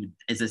sign that he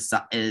is a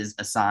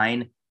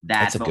sign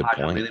that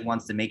Mohajir really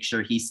wants to make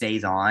sure he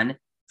stays on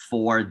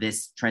for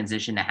this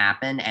transition to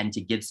happen and to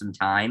give some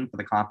time for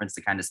the conference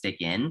to kind of stick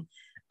in.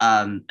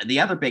 The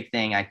other big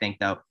thing, I think,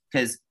 though,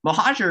 because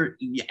Mohajir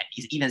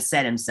even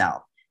said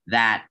himself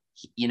that,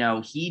 he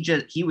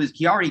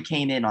already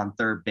came in on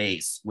third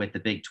base with the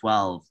Big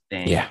 12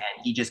 thing, and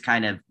he just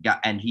kind of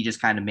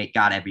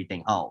got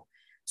everything home.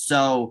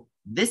 So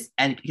this,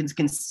 and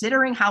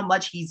considering how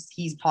much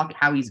he's talking,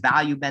 how he's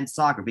valued men's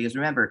soccer, because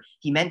remember,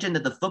 he mentioned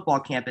that the football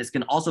campus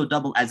can also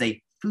double as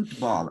a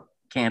football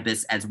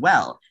campus as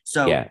well.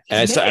 So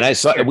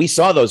we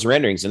saw those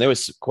renderings, and there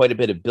was quite a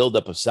bit of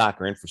buildup of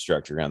soccer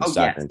infrastructure around the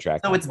soccer and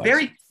track. So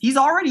he's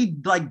already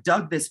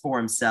dug this for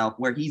himself,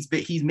 where he's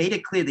made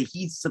it clear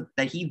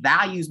that he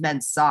values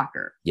men's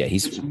soccer. Yeah, he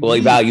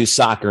values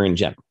soccer in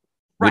general.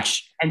 Right.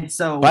 Which, and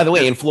so, by the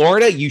way, in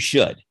Florida, you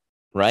should.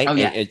 Right. Oh,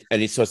 yeah.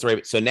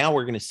 So now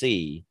we're going to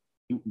see,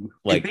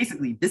 like,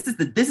 basically this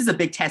is a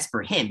big test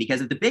for him,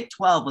 because if the Big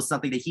 12 was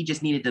something that he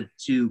just needed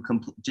to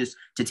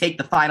take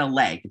the final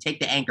leg, to take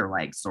the anchor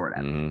leg, sort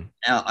of,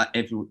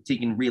 if you're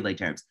taking relay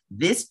terms,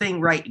 this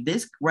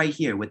right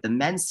here with the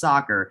men's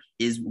soccer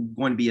is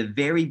going to be a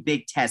very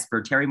big test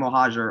for Terry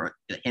Mohajir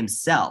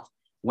himself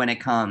when it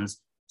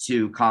comes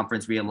to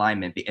conference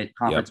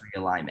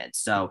realignment.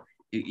 So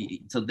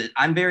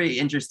I'm very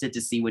interested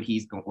to see what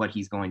he's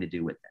going to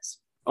do with this.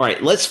 All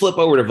right, let's flip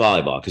over to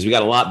volleyball, because we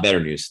got a lot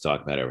better news to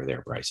talk about over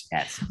there, Bryce.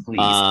 Yes,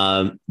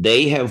 please.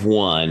 They have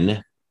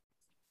won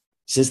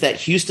since that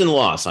Houston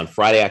loss on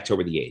Friday,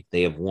 October the 8th.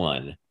 They have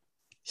won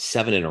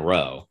 7 in a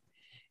row,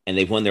 and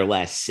they've won their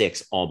last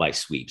 6 all by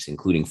sweeps,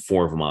 including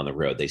 4 of them on the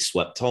road. They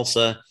swept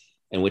Tulsa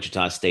and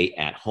Wichita State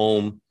at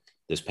home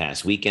this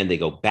past weekend. They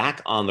go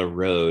back on the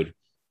road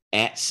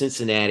at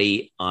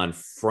Cincinnati on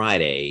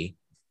Friday,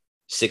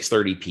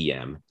 6:30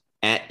 p.m.,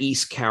 at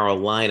East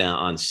Carolina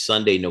on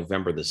Sunday,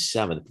 November the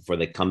 7th, before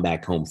they come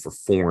back home for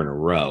 4 in a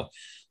row.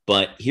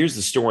 But here's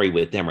the story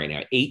with them right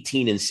now: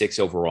 18-6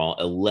 overall,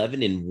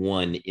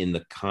 11-1 in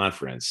the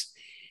conference,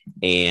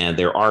 and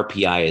their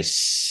RPI is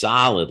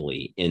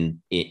solidly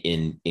in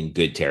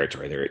good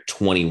territory. They're at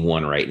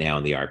 21 right now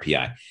in the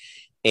RPI.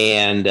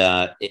 And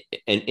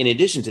in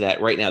addition to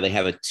that, right now they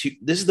have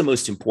this is the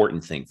most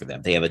important thing for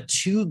them. They have a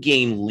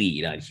 2-game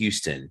lead on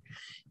Houston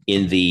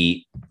in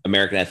the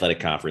American Athletic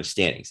Conference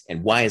standings.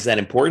 And why is that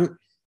important?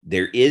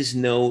 There is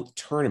no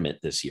tournament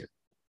this year.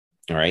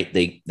 All right.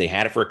 They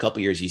had it for a couple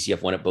of years.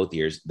 UCF won it both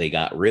years. They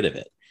got rid of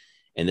it.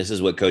 And this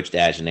is what Coach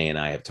Dagenais and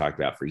I have talked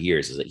about for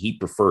years, is that he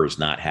prefers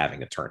not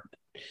having a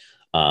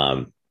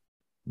tournament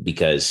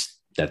because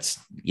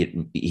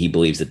he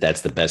believes that that's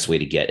the best way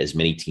to get as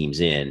many teams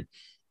in,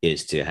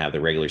 is to have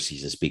the regular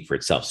season speak for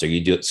itself. So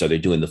they're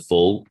doing the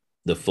full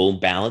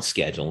balanced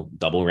schedule,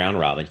 double round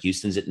robin.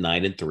 Houston's at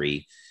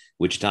 9-3,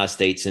 Wichita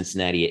State,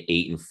 Cincinnati at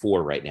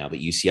 8-4 right now, but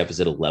UCF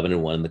is at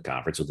 11-1 in the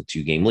conference with a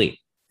 2-game lead.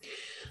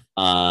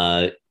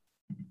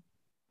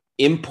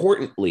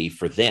 Importantly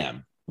for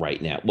them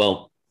right now,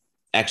 well,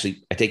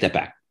 actually, I take that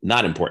back.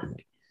 Not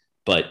importantly,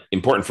 but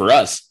important for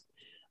us.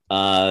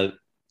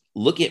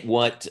 Look at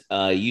what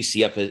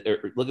UCF is,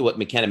 or look at what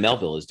McKenna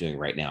Melville is doing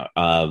right now.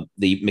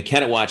 The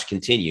McKenna Watch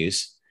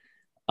continues.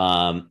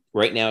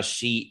 Right now,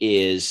 she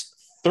is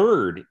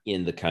 3rd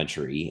in the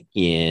country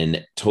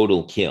in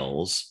total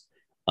kills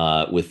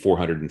with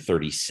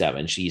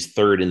 437. She's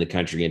 3rd in the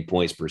country in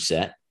points per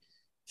set,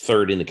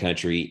 3rd in the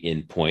country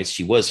in points.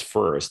 She was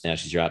 1st. Now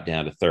she's dropped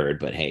down to 3rd,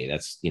 but hey,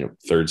 that's,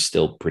 3rd's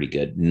still pretty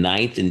good.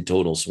 9th in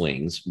total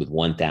swings with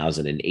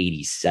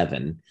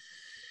 1,087.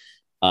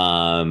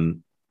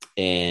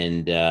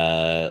 And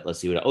let's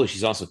see what.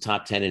 She's also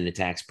top 10 in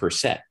attacks per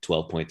set,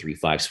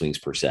 12.35 swings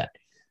per set.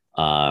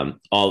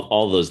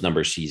 All those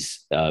numbers.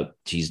 She's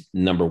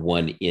number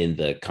 1 in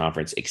the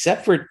conference,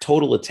 except for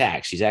total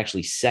attacks. She's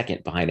actually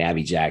 2nd behind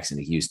Abby Jackson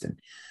of Houston,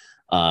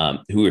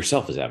 who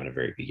herself is having a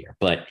very good year.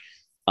 But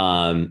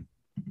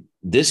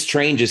this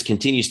train just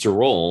continues to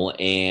roll,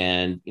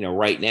 and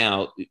right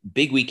now,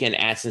 big weekend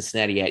at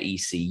Cincinnati at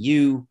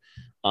ECU.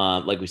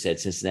 Like we said,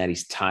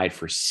 Cincinnati's tied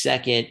for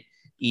 2nd.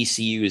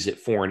 ECU is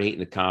at 4-8 in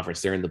the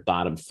conference. They're in the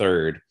bottom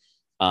 3rd.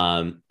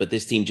 But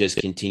this team just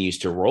continues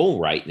to roll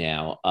right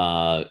now,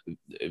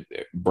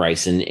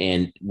 Bryson.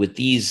 And with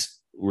these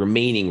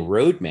remaining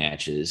road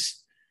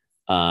matches,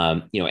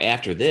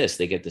 after this,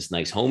 they get this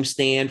nice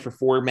homestand for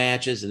 4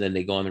 matches, and then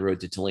they go on the road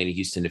to Tulane,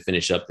 Houston to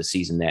finish up the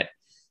season. That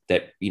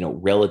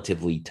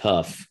relatively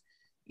tough,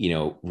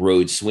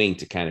 road swing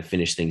to kind of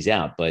finish things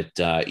out. But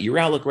your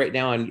outlook right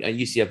now on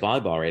UCF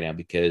volleyball right now,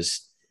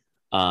 because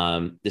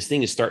this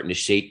thing is starting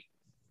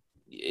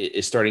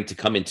to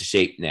come into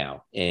shape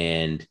now.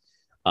 And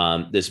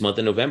this month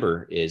of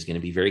November is going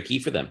to be very key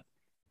for them.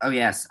 Oh,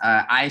 yes.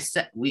 I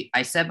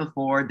said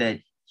before that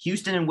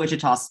Houston and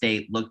Wichita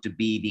State look to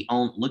be the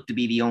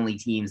only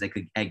teams that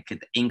could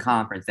in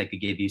conference that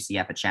could give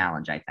UCF a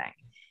challenge, I think.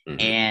 Mm-hmm.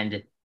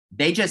 And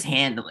they just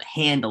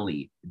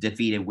handily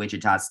defeated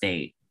Wichita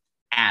State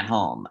at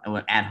home,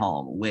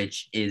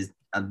 which is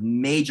a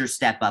major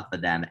step up for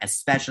them,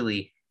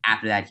 especially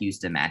after that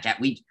Houston match. I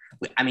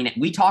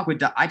talked with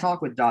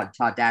Todd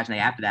Dagenais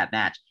after that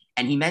match,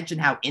 and he mentioned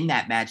how in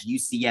that match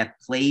UCF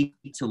played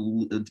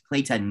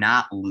to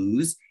not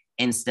lose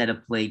instead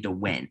of played to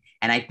win.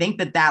 And I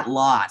think that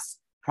loss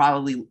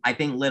probably,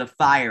 lit a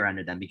fire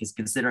under them, because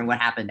considering what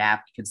happened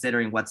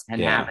considering what's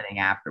been happening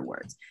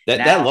afterwards.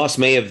 That loss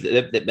may have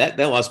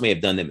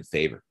done them a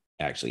favor,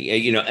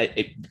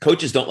 actually.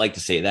 Coaches don't like to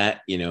say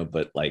that,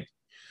 but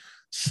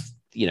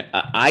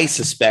I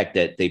suspect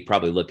that they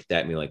probably look at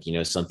that and be like,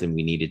 something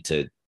we needed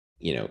to,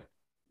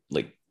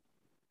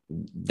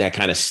 that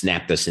kind of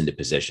snapped us into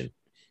position,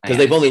 because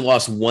they've only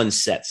lost 1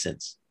 set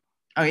since.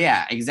 Oh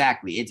yeah,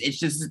 exactly. It's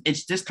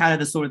just kind of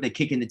the sort of the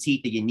kick in the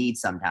teeth that you need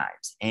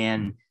sometimes.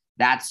 And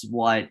that's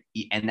what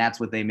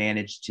they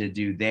managed to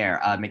do there.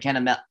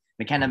 McKenna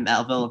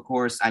Melville, of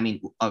course,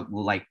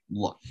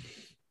 look,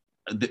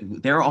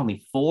 there are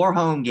only 4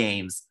 home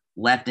games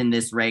left in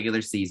this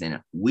regular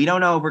season. We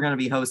don't know if we're going to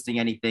be hosting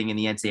anything in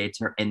the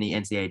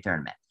NCAA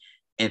tournament.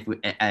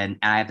 And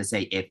I have to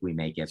say if we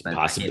make it, but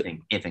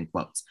if in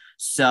quotes.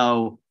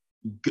 So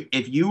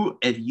if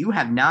you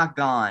have not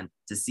gone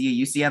to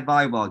see a UCF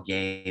volleyball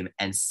game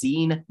and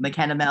seen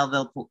McKenna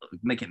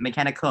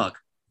Cook,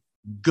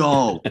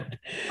 go.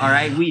 All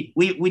right. We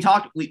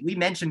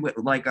mentioned with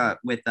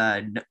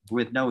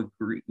Noah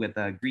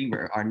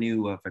Greenberg, our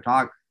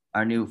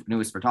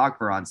newest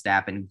photographer on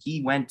staff, and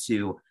he went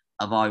to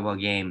a volleyball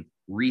game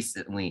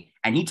recently,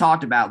 and he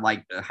talked about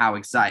how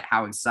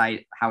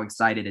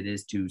excited it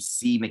is to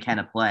see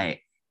McKenna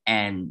play.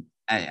 And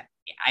I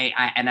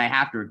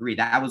have to agree,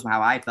 that was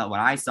how I felt when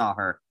I saw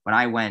her when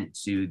I went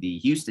to the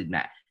Houston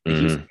match.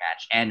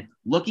 And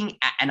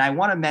and I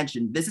want to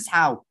mention, this is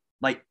how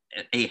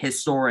a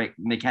historic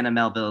McKenna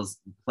Melville's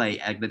play,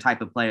 the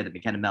type of player that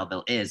McKenna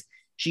Melville is.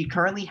 She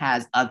currently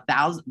has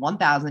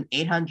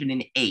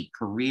 1,808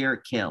 career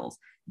kills.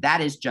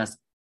 That is just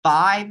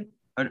five,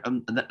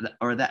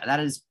 that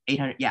is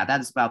 800. Yeah,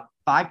 that is about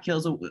 5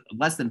 kills,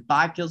 less than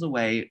 5 kills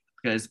away,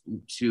 because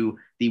to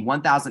the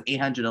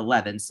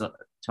 1,811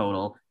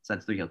 total. So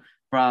that's 3 kills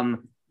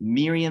from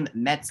Miriam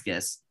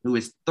Metzges, who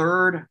is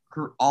third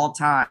all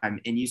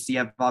time in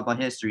UCF volleyball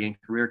history in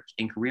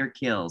career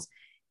kills,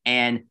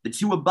 and the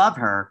two above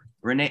her,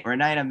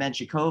 Renata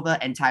Menchikova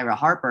and Tyra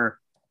Harper.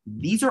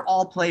 These are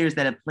all players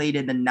that have played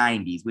in the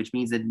 90s, which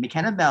means that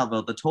McKenna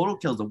Melville, the total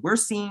kills that we're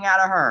seeing out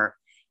of her,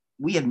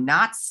 we have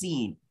not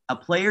seen a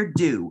player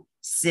do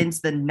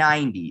since the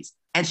 90s.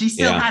 And she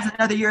still has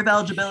another year of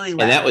eligibility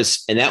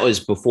left. And that was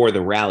before the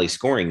rally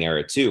scoring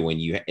era too, when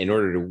you, in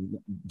order to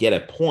get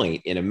a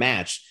point in a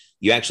match,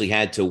 you actually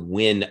had to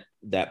win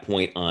that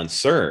point on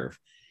serve.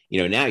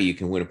 Now you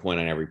can win a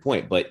point on every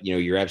point, but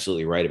you're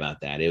absolutely right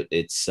about that.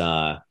 It's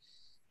we're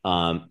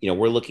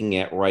looking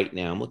at right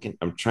now.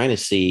 I'm trying to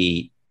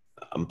see.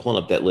 I'm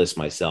pulling up that list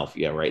myself.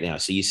 Yeah, right now.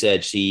 So you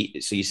said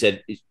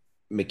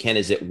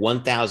McKenna's at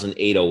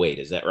 1,808.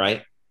 Is that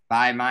right?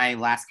 By my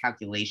last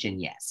calculation,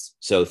 yes.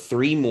 So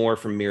 3 more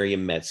from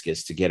Miriam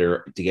Metzges to get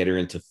her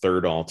into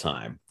third all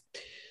time.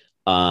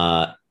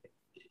 Tyra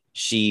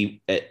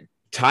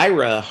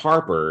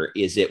Harper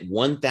is at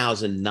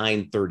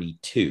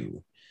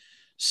 1,932.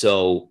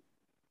 So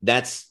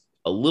that's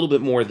a little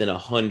bit more than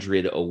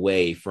 100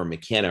 away from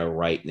McKenna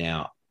right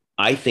now.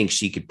 I think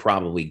she could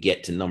probably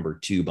get to number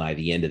 2 by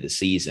the end of the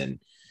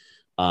season.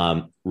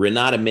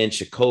 Renata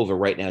Menchikova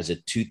right now is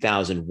at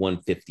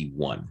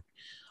 2,151.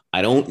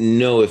 I don't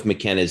know if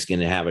McKenna is going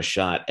to have a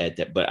shot at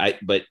that, but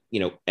at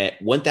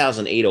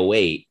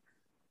 1,808,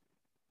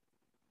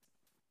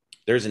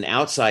 there's an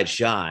outside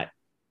shot,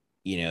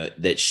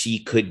 that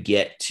she could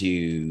get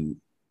to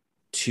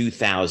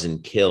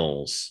 2,000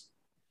 kills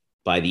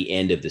by the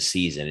end of the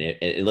season.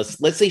 And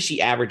let's say she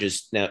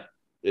averages now.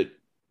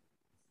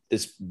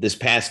 This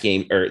past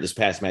game, or this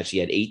past match, she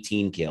had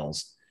 18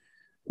 kills.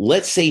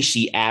 Let's say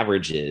she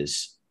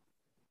averages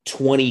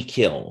 20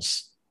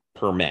 kills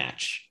per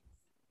match.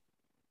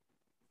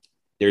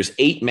 There's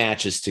 8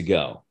 matches to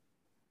go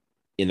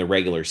in the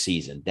regular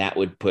season. That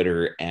would put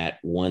her at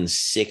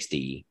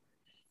 160.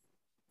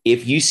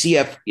 If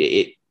UCF,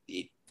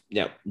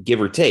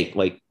 give or take,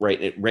 right,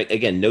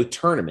 again, no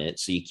tournament,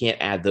 so you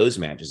can't add those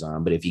matches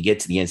on. But if you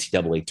get to the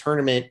NCAA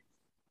tournament,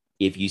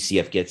 if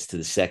UCF gets to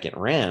the second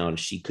round,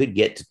 she could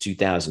get to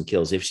 2,000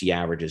 kills if she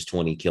averages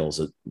 20 kills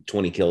a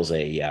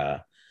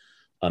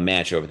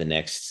match over the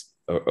next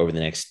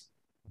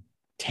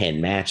 10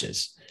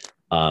 matches.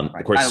 Of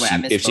course,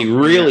 if she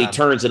really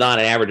turns it on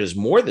and averages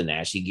more than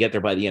that, she can get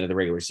there by the end of the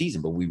regular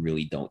season. But we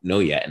really don't know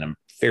yet, and I'm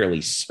fairly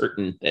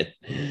certain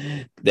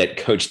that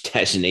Coach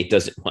Deschanel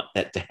doesn't want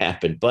that to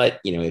happen.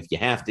 But if you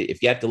have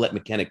to let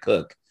McKenna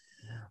cook,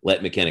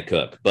 let McKenna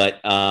cook.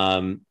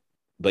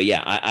 But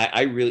yeah,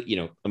 I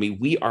really,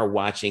 we are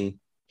watching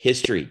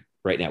history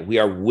right now. We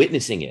are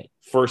witnessing it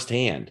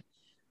firsthand.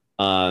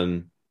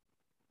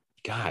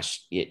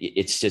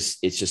 It's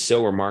just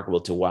so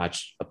remarkable to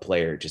watch a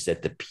player just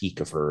at the peak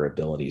of her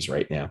abilities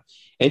right now.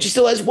 And she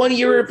still has 1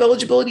 year of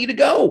eligibility to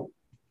go.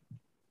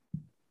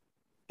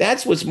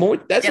 That's what's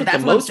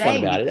the most fun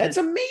about it. That's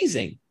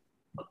amazing.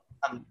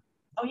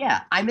 Oh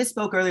yeah, I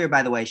misspoke earlier.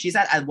 By the way, she's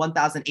at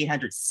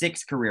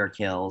 1,806 career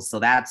kills. So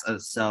that's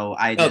so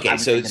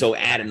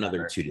add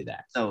another 2 to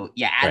that. So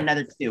yeah, add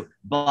another 2.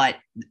 But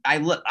I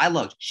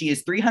looked. She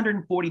is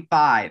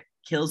 345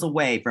 kills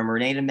away from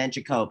Renata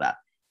Menchikova.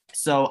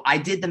 So I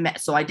did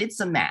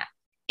some math,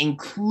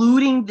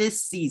 including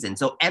this season.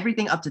 So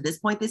everything up to this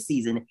point this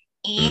season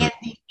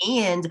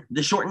and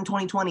the shortened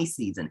 2020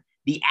 season.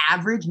 The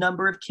average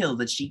number of kills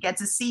that she gets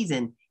a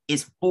season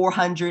is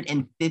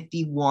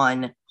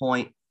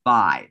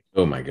 451.5.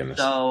 Oh my goodness.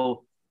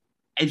 So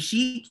if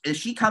she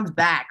comes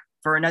back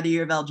for another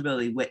year of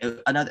eligibility,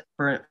 if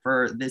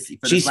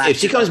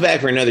she comes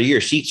back for another year,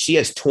 she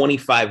has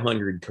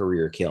 2,500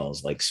 career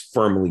kills,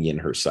 firmly in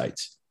her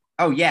sights.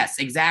 Oh yes,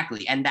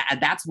 exactly. And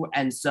that's what,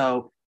 and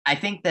so I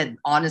think that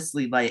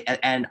honestly,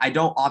 and we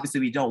don't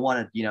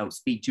want to,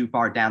 speak too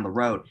far down the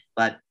road,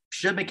 but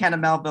should McKenna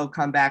Melville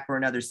come back for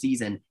another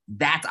season,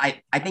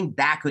 I think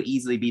that could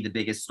easily be the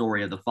biggest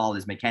story of the fall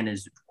is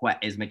McKenna's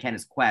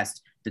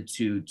quest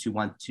to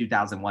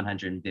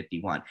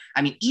 2,151.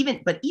 I mean,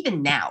 even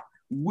now,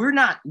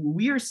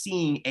 we're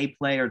seeing a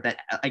player that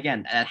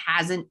again that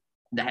hasn't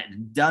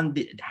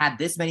had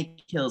this many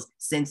kills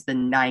since the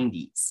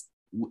 90s,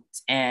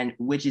 and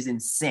which is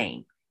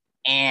insane.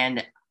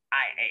 And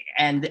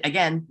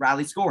again,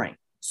 rally scoring.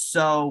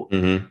 So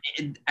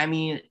I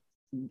mean,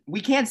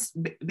 we can't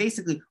say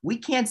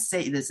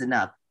this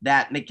enough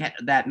that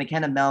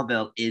McKenna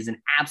Melville is an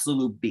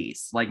absolute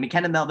beast.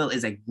 McKenna Melville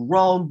is a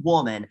grown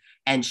woman,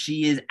 and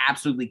she is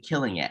absolutely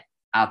killing it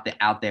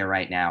out there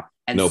right now.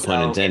 And no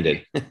pun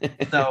intended.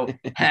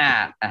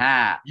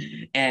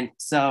 And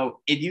so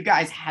if you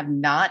guys have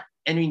not,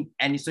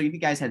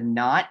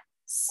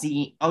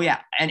 seen,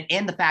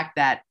 and the fact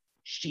that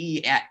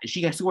she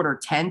scored her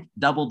 10th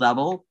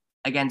double-double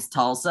against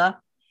Tulsa.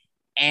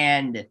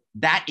 And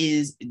that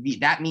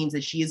means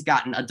that she has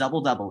gotten a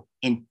double-double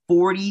in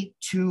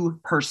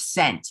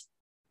 42%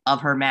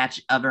 of her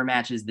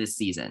matches this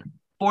season.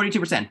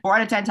 42%, 4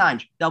 out of 10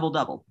 times,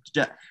 double-double,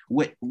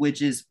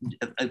 which is,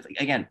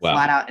 again, wow,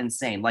 flat out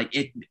insane. Like,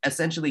 it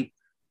essentially,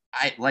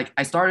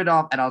 I started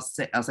off, and I'll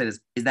say this,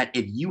 is that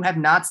if you have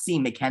not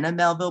seen McKenna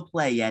Melville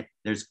play yet,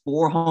 there's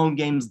 4 home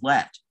games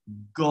left.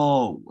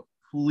 Go,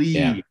 please.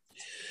 Yeah.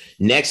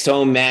 Next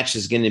home match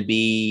is going to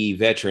be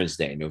Veterans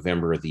Day,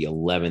 November the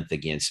 11th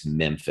against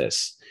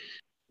Memphis.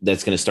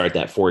 That's going to start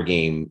that four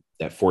game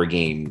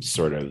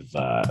sort of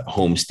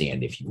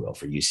homestand, if you will,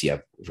 for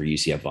UCF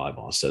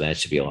volleyball. So that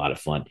should be a lot of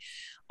fun.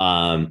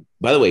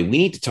 By the way, we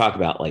need to talk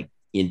about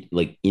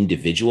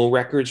individual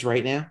records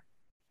right now.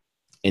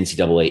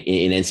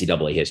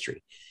 NCAA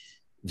history.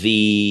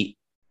 The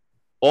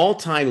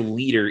all-time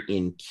leader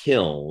in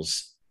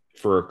kills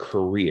for a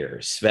career,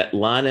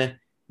 Svetlana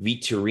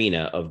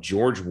Vitorina of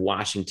George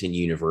Washington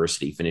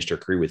University, finished her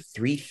career with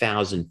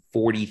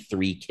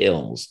 3,043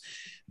 kills,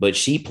 but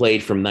she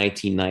played from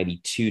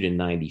 1992 to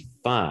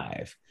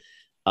 95.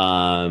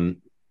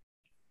 I'm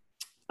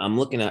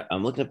looking up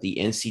the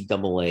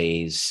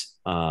NCAA's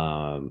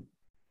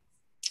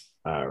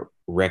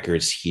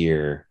records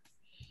here.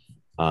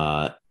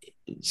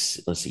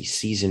 Let's see,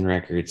 season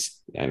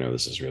records. I know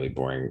this is really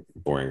boring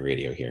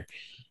radio here.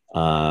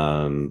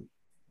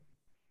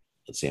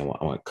 Let's see. I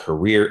want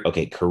career.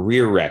 Okay,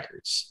 career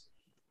records,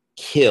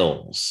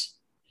 kills.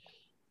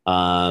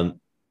 Only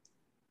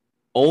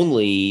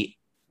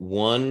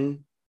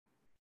one.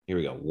 Here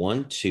we go.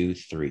 1, 2,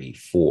 3,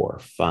 4,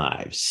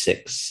 5,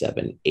 6,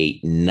 7,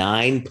 8,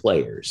 9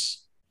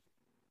 players,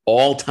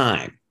 all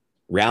time,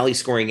 rally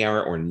scoring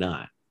error or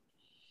not,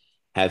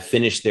 have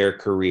finished their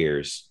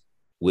careers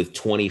with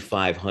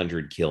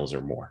 2,500 kills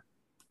or more.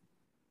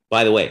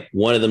 By the way,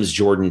 one of them is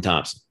Jordan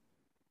Thompson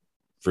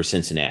for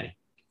Cincinnati,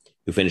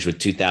 who finished with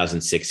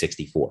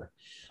 2,664.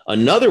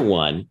 Another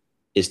one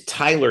is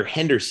Tyler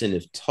Henderson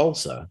of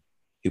Tulsa,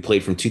 who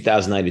played from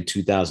 2009 to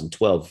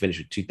 2012, finished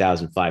with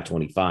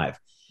 2,525.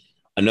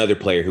 Another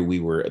player who we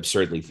were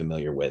absurdly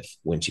familiar with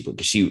when she played,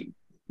 because she,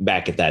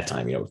 back at that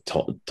time,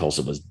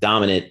 Tulsa was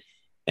dominant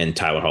and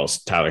Tyler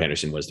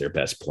Henderson was their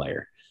best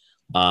player.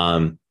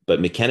 But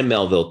McKenna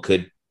Melville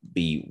could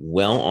be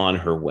well on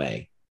her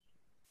way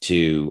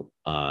to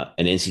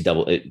an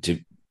NCAA, to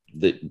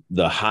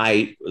the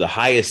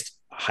highest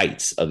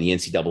heights of the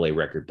NCAA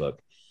record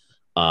book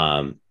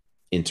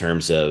in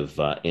terms of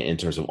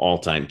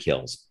all-time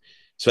kills.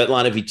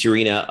 Svetlana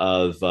Vitorina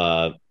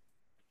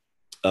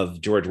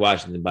of George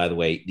Washington, by the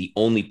way, the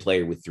only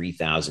player with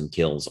 3,000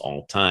 kills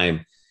all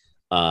time.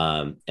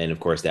 And of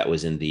course, that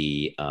was in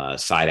the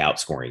side out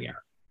scoring era.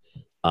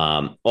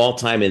 All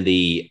time in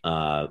the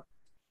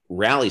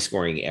rally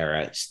scoring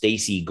era,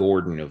 Stacey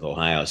Gordon of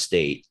Ohio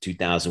State,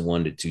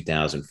 2001 to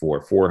 2004,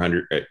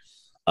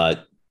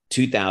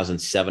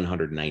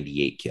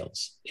 2,798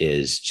 kills.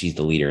 She's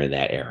the leader in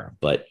that era.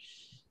 But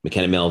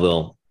McKenna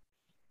Melville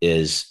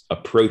is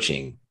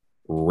approaching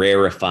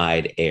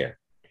rarefied air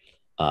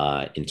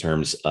in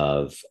terms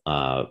of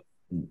the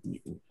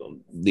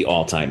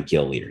all-time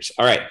kill leaders.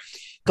 All right, a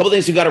couple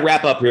things we've got to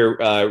wrap up here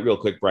real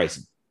quick,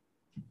 Bryson.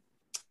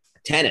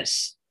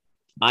 Tennis.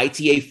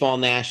 ITA Fall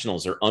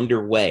Nationals are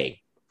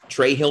underway.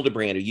 Trey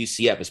Hildebrand of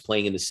UCF is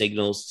playing in the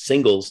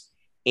singles,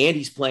 and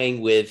he's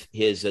playing with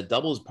his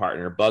doubles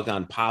partner,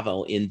 Bogdan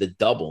Pavel, in the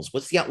doubles.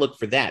 What's the outlook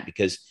for that?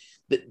 Because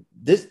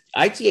this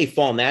ITA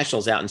Fall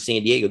Nationals out in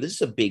San Diego, this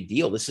is a big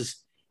deal. This is,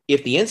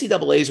 if the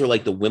NCAAs are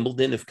like the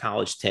Wimbledon of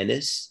college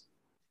tennis,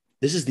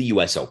 this is the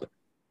U.S. Open,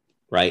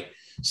 right?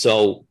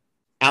 So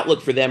outlook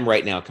for them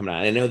right now coming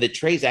out. I know that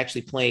Trey's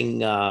actually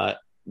playing.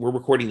 We're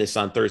recording this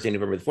on Thursday,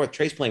 November the 4th.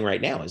 Trey's playing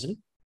right now, isn't he?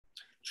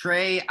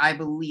 Trey, I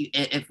believe,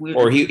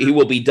 he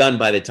will be done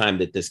by the time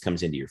that this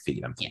comes into your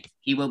feed. I'm thinking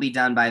he will be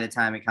done by the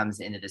time it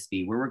comes into this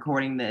feed. We're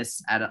recording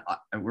this at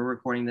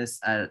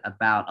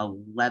about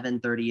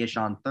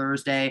 11:30ish on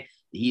Thursday.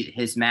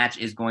 His match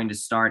is going to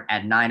start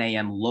at 9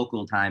 a.m.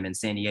 local time in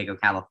San Diego,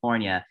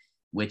 California,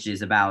 which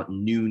is about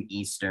noon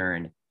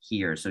Eastern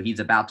here. So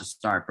he's about to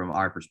start from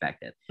our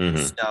perspective.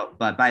 Mm-hmm. So,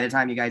 but by the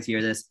time you guys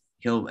hear this,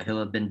 he'll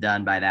have been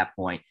done by that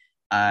point.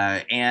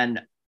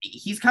 And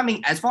he's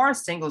coming, as far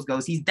as singles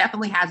goes, he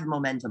definitely has the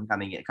momentum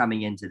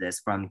coming into this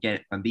from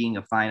being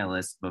a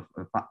finalist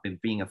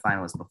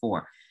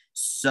before.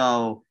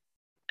 So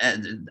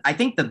I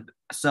think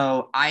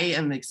I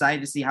am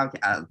excited to see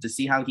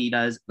how he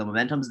does. The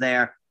momentum's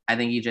there. I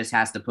think he just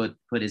has to put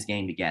his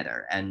game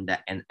together, and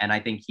I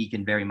think he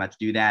can very much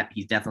do that.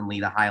 He's definitely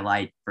the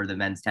highlight for the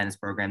men's tennis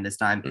program this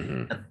time.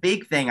 Mm-hmm. The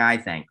big thing, I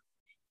think,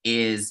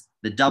 is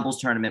the doubles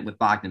tournament with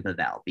Bogdan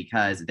Pavel,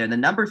 because they're the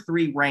number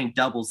 3 ranked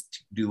doubles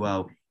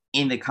duo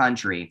in the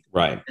country.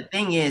 Right. The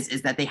thing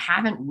is that they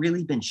haven't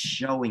really been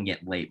showing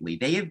it lately.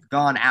 They have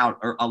gone out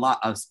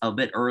a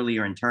bit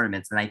earlier in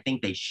tournaments than I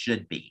think they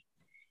should be.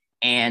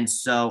 And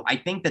so I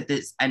think that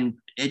it's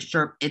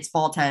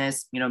fall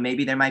tennis,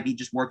 maybe they might be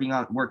just working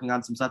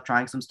on some stuff,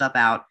 trying some stuff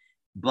out.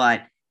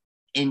 But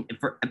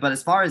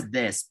as far as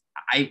this,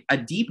 a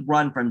deep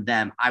run from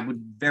them, I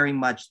would very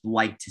much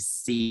like to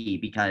see,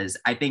 because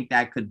I think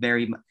that could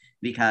very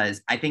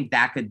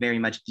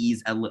much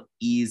ease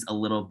a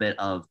little bit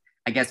of,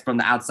 I guess, from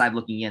the outside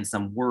looking in,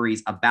 some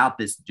worries about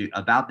this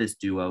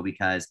duo,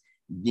 because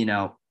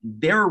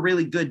they're a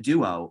really good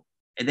duo.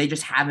 They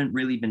just haven't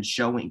really been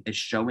showing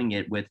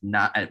it with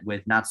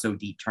not so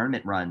deep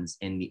tournament runs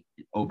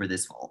over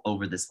this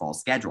fall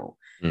schedule.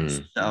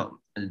 Mm.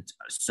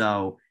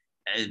 So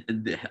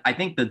I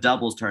think the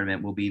doubles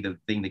tournament will be the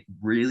thing to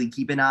really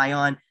keep an eye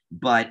on.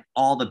 But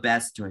all the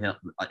best to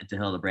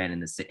Hildebrand in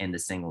the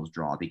singles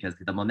draw, because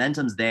the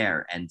momentum's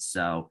there, and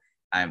so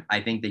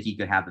I think that he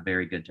could have a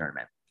very good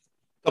tournament.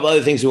 A couple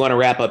other things we want to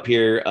wrap up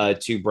here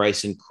too,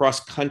 Bryson.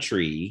 Cross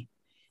country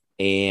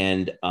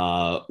and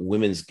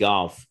women's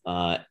golf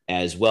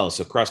as well.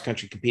 So cross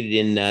country competed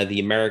in the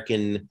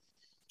American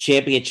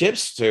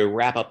Championships to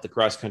wrap up the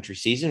cross country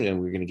season, and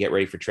we're going to get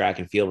ready for track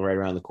and field right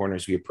around the corner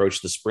as we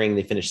approach the spring.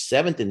 They finished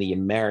 7th in the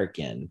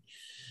American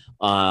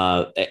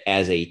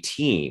as a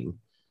team.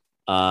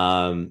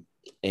 But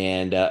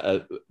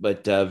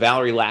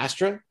Valerie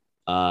Lastra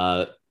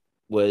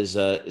was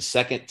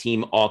second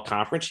team all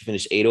conference. She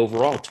finished 8th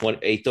overall,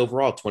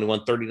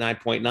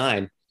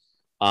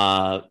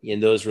 2139.9 in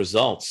those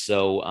results.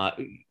 So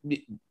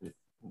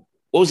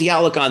what was the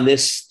outlook on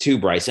this too,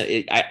 Bryce?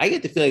 I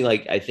get the feeling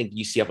like I think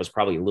UCF was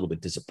probably a little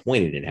bit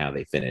disappointed in how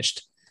they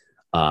finished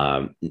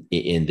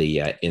in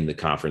the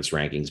conference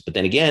rankings. But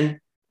then again,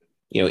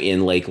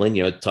 in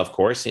Lakeland, tough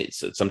course.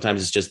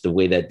 Sometimes it's just the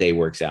way that day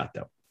works out,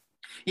 though.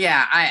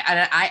 Yeah,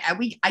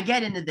 I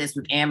get into this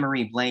with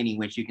Anne-Marie Blaney,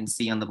 which you can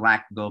see on the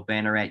Black and Gold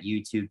Banneret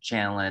YouTube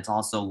channel, and it's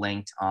also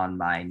linked on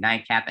my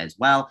nightcap as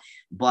well.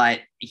 But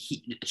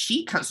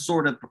she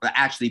sort of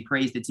actually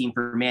praised the team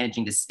for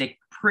managing to stick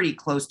pretty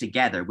close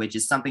together, which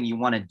is something you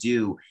want to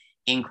do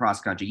in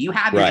cross country. You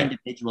have your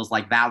individuals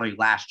like Valerie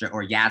Lastra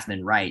or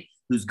Yasmin Wright,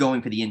 who's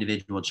going for the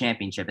individual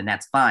championship, and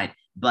that's fine.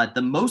 But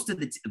for most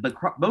of it,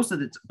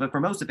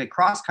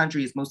 cross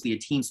country is mostly a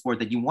team sport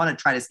that you want to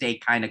try to stay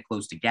kind of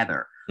close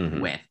together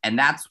with, and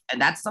that's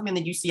something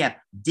that UCF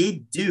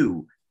did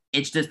do.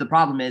 It's just the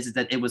problem is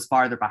that it was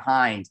farther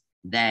behind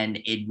than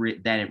it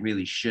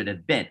really should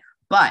have been.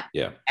 But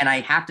and I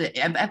have to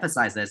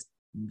emphasize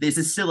this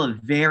is still a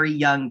very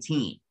young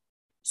team,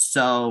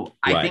 so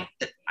I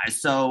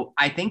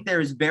think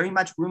there is very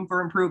much room for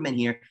improvement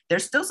here.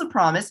 There's still some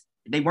promise.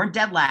 They weren't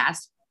dead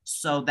last,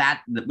 so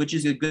which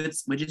is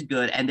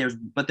good. And there's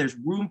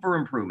room for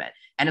improvement.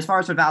 And as far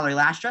as for Valerie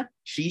Lastra,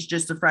 she's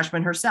just a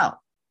freshman herself,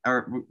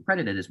 or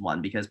credited as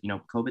one, because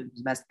COVID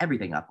messed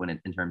everything up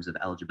in terms of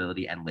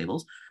eligibility and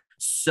labels.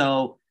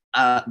 So,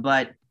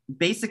 but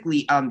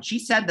basically, she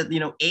said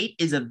that 8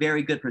 is a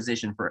very good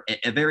position for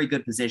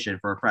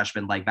a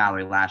freshman like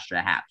Valerie Lastra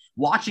to have.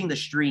 Watching the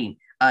stream,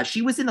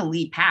 she was in the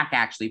lead pack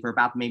actually for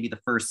about maybe the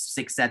first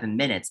 6-7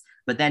 minutes,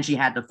 but then she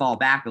had to fall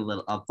back a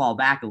little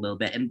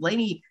bit. And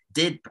Blaney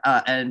did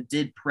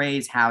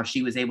praise how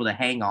she was able to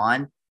hang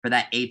on for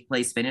that 8th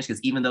place finish,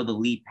 because even though the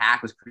lead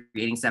pack was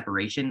creating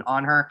separation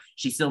on her,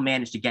 she still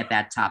managed to get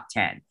that top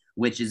 10,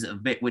 which is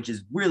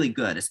really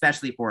good,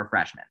 especially for a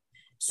freshman.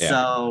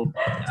 Yeah.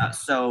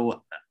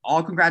 So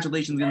all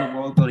congratulations in the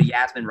world go to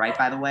Yasmin Wright,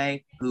 by the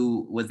way,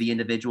 who was the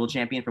individual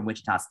champion from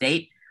Wichita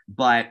State.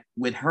 But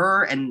with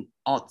her and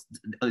all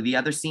the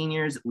other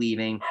seniors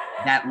leaving,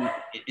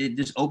 it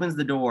just opens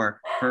the door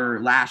for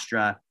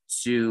Lastra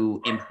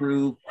to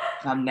improve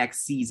come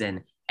next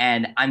season.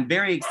 And I'm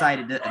very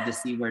excited to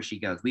see where she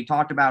goes. We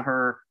talked about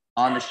her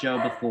on the show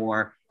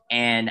before,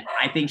 and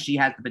I think she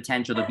has the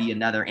potential to be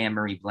another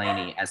Anne-Marie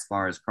Blaney as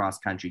far as cross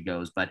country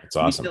goes. But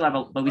awesome.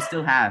 we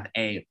still have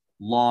a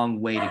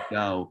long way to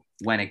go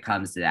when it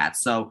comes to that.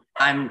 So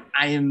I'm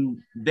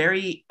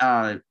very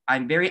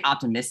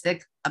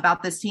optimistic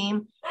about this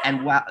team.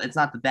 And while it's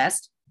not the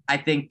best, I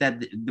think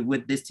that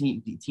with this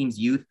team's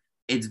youth,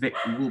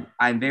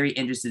 I'm very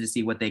interested to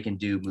see what they can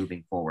do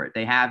moving forward.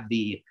 They have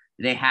the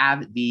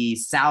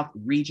South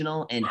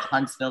Regional in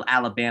Huntsville,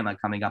 Alabama,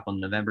 coming up on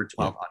November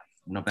 12th,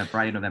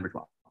 Friday, November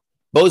 12th.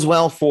 Bodes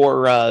well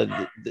for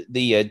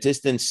the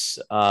distance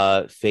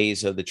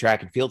phase of the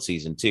track and field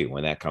season too,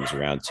 when that comes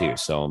around too.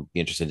 So I'm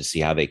interested to see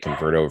how they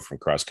convert over from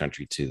cross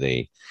country to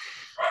the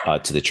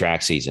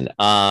track season.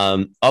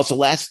 Also,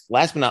 last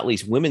but not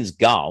least, women's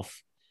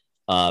golf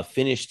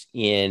finished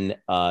in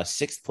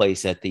 6th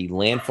place at the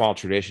Landfall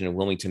Tradition in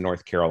Wilmington,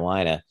 North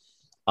Carolina.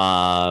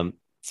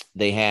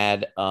 They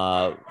had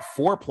 4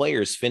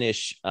 players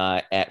finish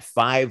at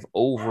 5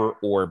 over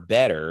or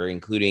better,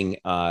 including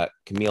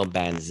Camille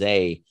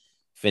Banzé,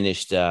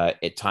 finished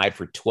at tied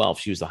for 12th.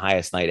 She was the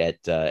highest night at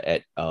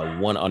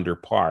 1 under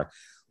par.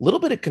 A little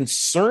bit of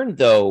concern,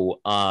 though.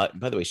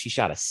 By the way, she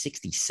shot a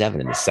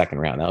 67 in the second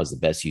round. That was the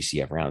best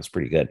UCF round. It's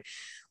pretty good.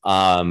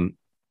 A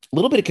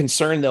little bit of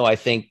concern, though, I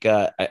think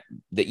that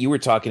you were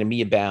talking to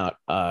me about,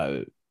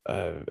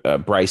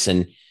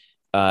 Bryson.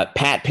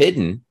 Pat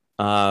Pidden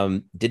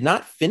did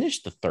not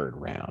finish the 3rd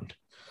round.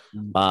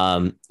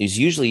 He's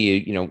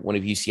usually, one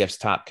of UCF's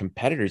top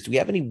competitors. Do we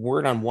have any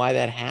word on why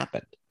that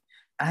happened?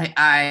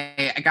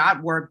 I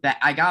got word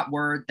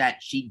that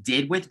she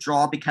did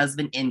withdraw because of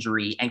an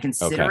injury, and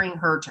considering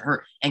her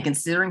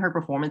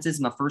performances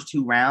in the first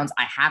 2 rounds,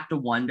 I have to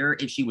wonder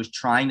if she was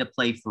trying to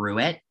play through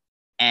it.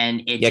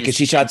 And because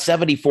she shot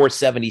 74,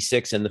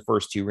 76 in the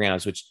first 2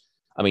 rounds, which,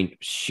 I mean,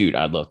 shoot,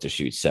 I'd love to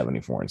shoot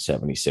 74 and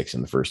 76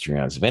 in the first 2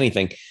 rounds, if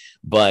anything,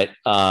 but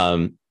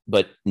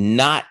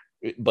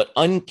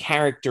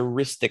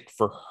uncharacteristic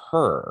for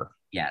her.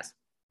 Yes.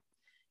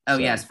 Oh, so.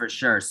 Yes, for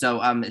sure.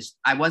 So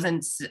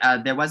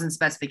there wasn't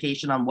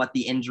specification on what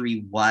the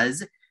injury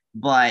was,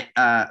 but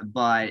I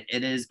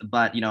wish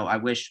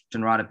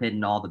Tanrata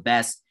Pitton all the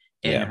best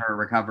in her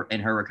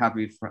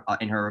recovery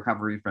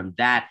from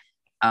that.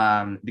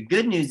 The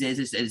good news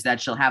is that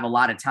she'll have a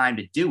lot of time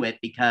to do it,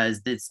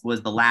 because this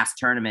was the last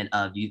tournament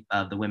of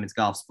the women's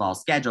golf fall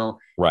schedule.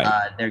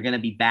 Right. They're going to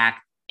be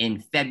back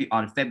on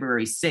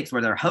February 6th,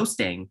 where they're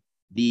hosting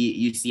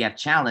the UCF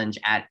Challenge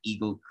at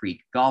Eagle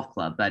Creek Golf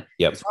Club. But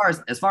as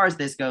far as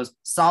this goes,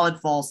 solid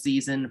fall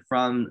season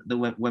from the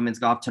women's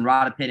golf.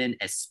 Tanrata Pitton,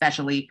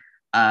 especially.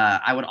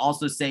 I would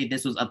also say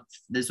this was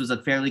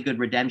a fairly good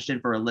redemption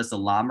for Alyssa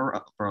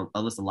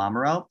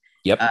Lamoureux.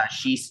 Yep.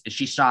 She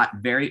shot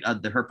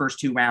her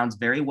first 2 rounds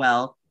very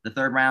well. The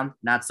third round,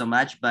 not so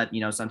much, but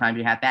sometimes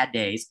you have bad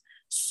days.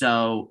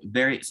 So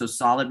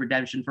solid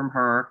redemption from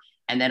her.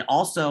 And then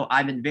also,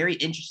 I've been very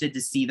interested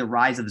to see the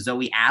rise of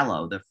Zoe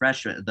Allo, the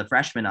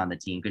freshman on the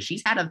team, because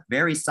she's had a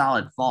very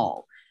solid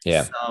fall.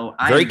 Yeah. So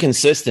very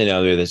consistent.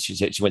 Other than she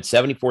went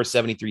 74,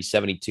 73,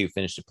 72,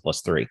 finished at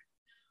 +3.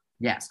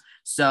 Yes.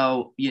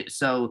 So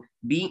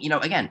being,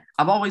 again,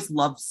 I've always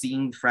loved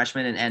seeing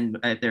freshmen and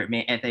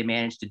if they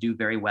manage to do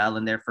very well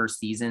in their first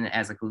season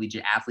as a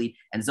collegiate athlete,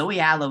 and Zoe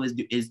Allo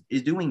is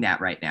doing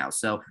that right now.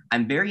 So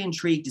I'm very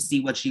intrigued to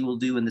see what she will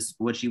do in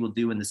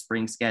the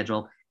spring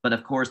schedule. But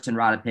of course,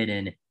 Tanrata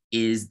Pitton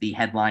is the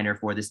headliner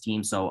for this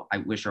team. So I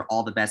wish her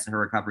all the best in her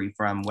recovery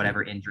from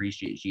whatever injury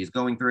she is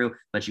going through,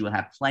 but she will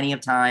have plenty of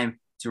time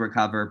to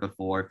recover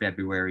before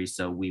February.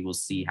 So we will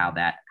see how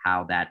that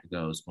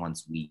goes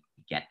once we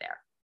get there.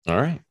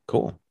 All right,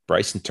 cool.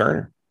 Bryson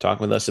Turner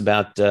talking with us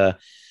about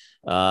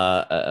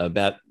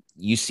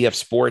UCF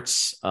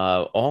sports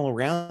all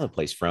around the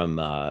place, from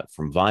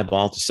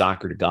volleyball to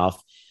soccer to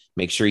golf.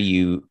 Make sure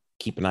you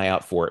keep an eye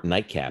out for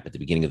Nightcap at the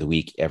beginning of the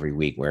week, every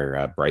week,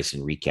 where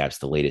Bryson recaps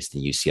the latest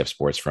in UCF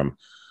sports from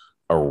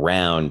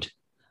around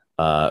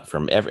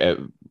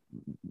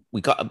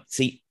we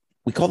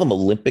call them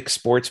Olympic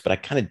sports, but I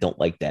kind of don't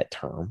like that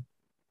term.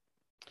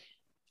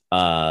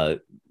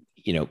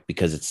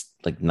 Because it's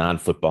like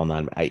non-football,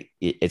 I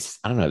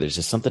don't know. There's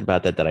just something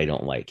about that I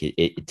don't like.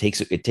 It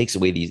takes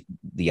away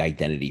the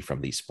identity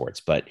from these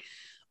sports. But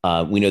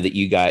we know that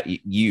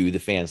the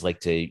fans,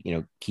 like to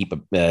keep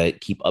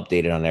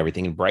updated on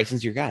everything. And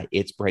Bryson's your guy.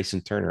 It's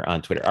Bryson Turner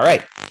on Twitter. All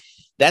right,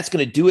 that's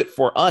going to do it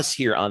for us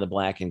here on the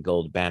Black and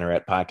Gold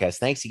Banneret podcast.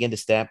 Thanks again to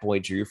Stat Boy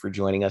Drew for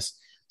joining us.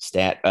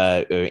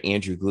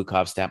 Andrew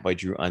Glukov, Stat Boy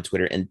Drew on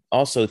Twitter, and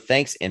also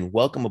thanks and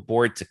welcome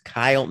aboard to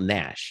Kyle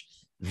Nash,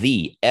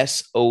 the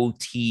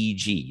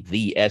SOTG,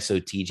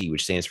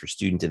 which stands for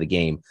Student of the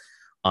Game,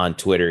 on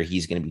Twitter.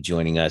 He's going to be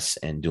joining us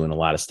and doing a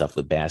lot of stuff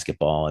with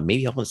basketball and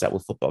maybe helping us out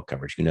with football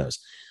coverage. Who knows?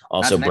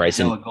 Also,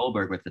 Bryson Noah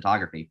Goldberg with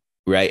photography.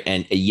 Right.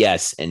 And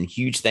yes, and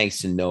huge thanks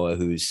to Noah,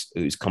 who's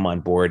come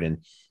on board and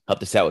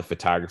helped us out with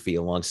photography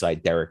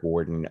alongside Derek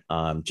Warden.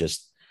 I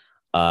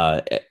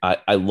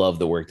love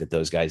the work that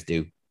those guys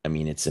do. I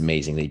mean, it's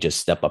amazing. They just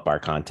step up our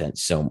content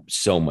so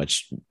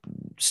much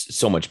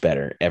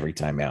better every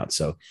time out.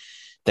 So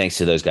thanks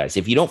to those guys.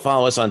 If you don't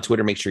follow us on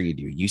Twitter, make sure you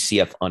do.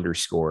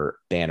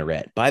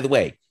 UCF_Banneret. By the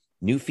way,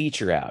 new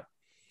feature out.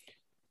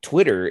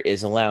 Twitter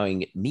is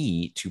allowing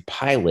me to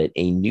pilot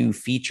a new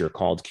feature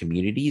called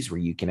Communities, where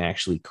you can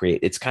actually create.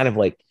 It's kind of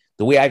like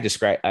the way I've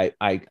described.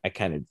 I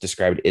kind of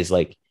described it is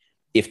like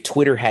if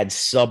Twitter had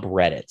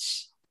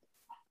subreddits.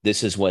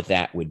 This is what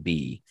that would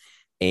be.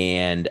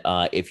 And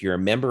if you're a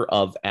member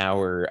of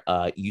our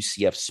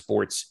UCF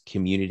sports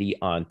community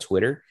on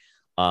Twitter,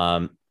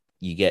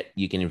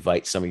 you can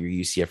invite some of your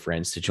UCF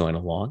friends to join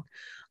along.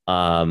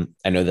 I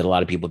know that a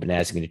lot of people have been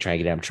asking me to try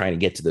and get out. I'm trying to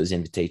get to those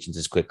invitations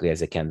as quickly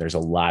as I can. There's a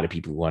lot of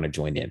people who want to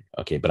join in.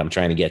 Okay. But I'm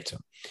trying to get to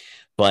them.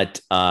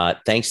 But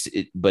thanks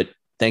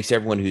to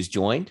everyone who's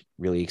joined.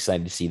 Really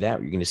excited to see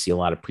that. You're going to see a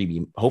lot of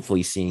premium,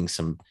 hopefully seeing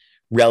some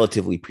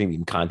relatively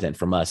premium content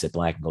from us at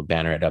Black and Gold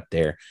Banneret up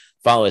there.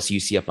 Follow us,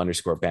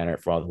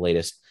 UCF_Banneret, for all the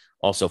latest.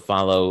 Also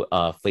follow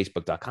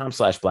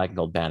Facebook.com/Black and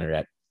Gold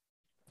Banneret.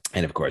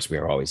 And of course, we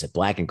are always at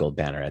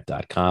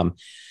blackandgoldbanneret.com,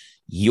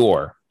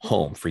 your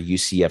home for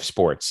UCF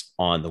sports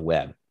on the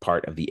web,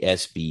 part of the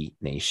SB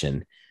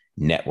Nation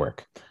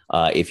network.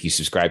 If you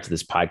subscribe to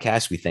this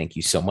podcast, we thank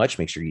you so much.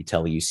 Make sure you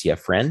tell a UCF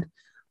friend,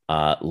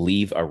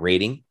 leave a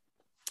rating,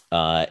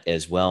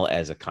 as well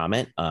as a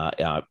comment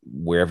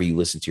wherever you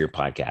listen to your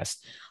podcast.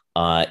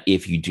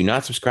 If you do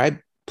not subscribe,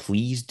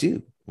 please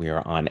do. We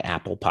are on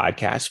Apple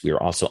Podcasts. We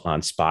are also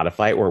on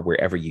Spotify or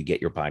wherever you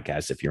get your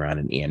podcasts if you're on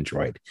an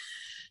Android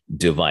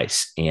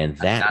device. And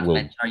that will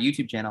mention our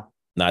YouTube channel.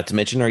 Not to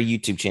mention our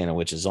YouTube channel,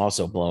 which is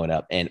also blowing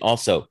up. And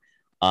also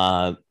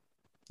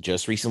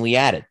just recently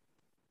added.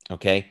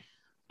 Okay.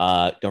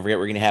 Don't forget,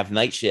 we're going to have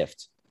night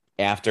shift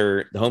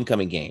after the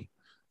homecoming game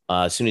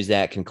as soon as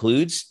that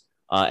concludes.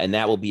 And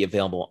that will be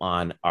available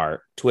on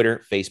our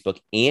Twitter, Facebook,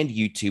 and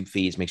YouTube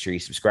feeds. Make sure you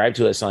subscribe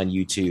to us on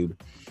YouTube.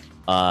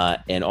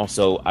 And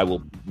also,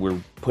 we're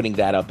putting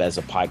that up as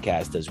a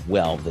podcast as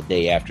well the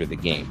day after the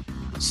game.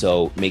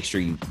 So make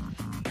sure you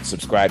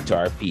subscribe to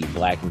our feed,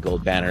 Black and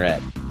Gold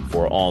Banneret,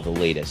 for all the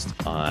latest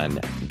on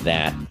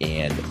that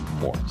and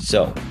more.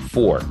 So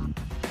for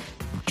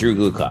Drew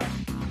Glukov,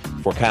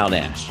 for Kyle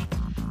Nash,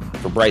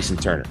 for Bryson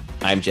Turner,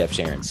 I'm Jeff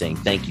Sharon saying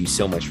thank you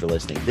so much for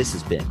listening. This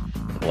has been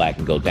the Black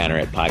and Gold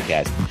Banneret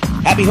podcast.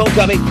 Happy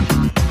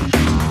homecoming.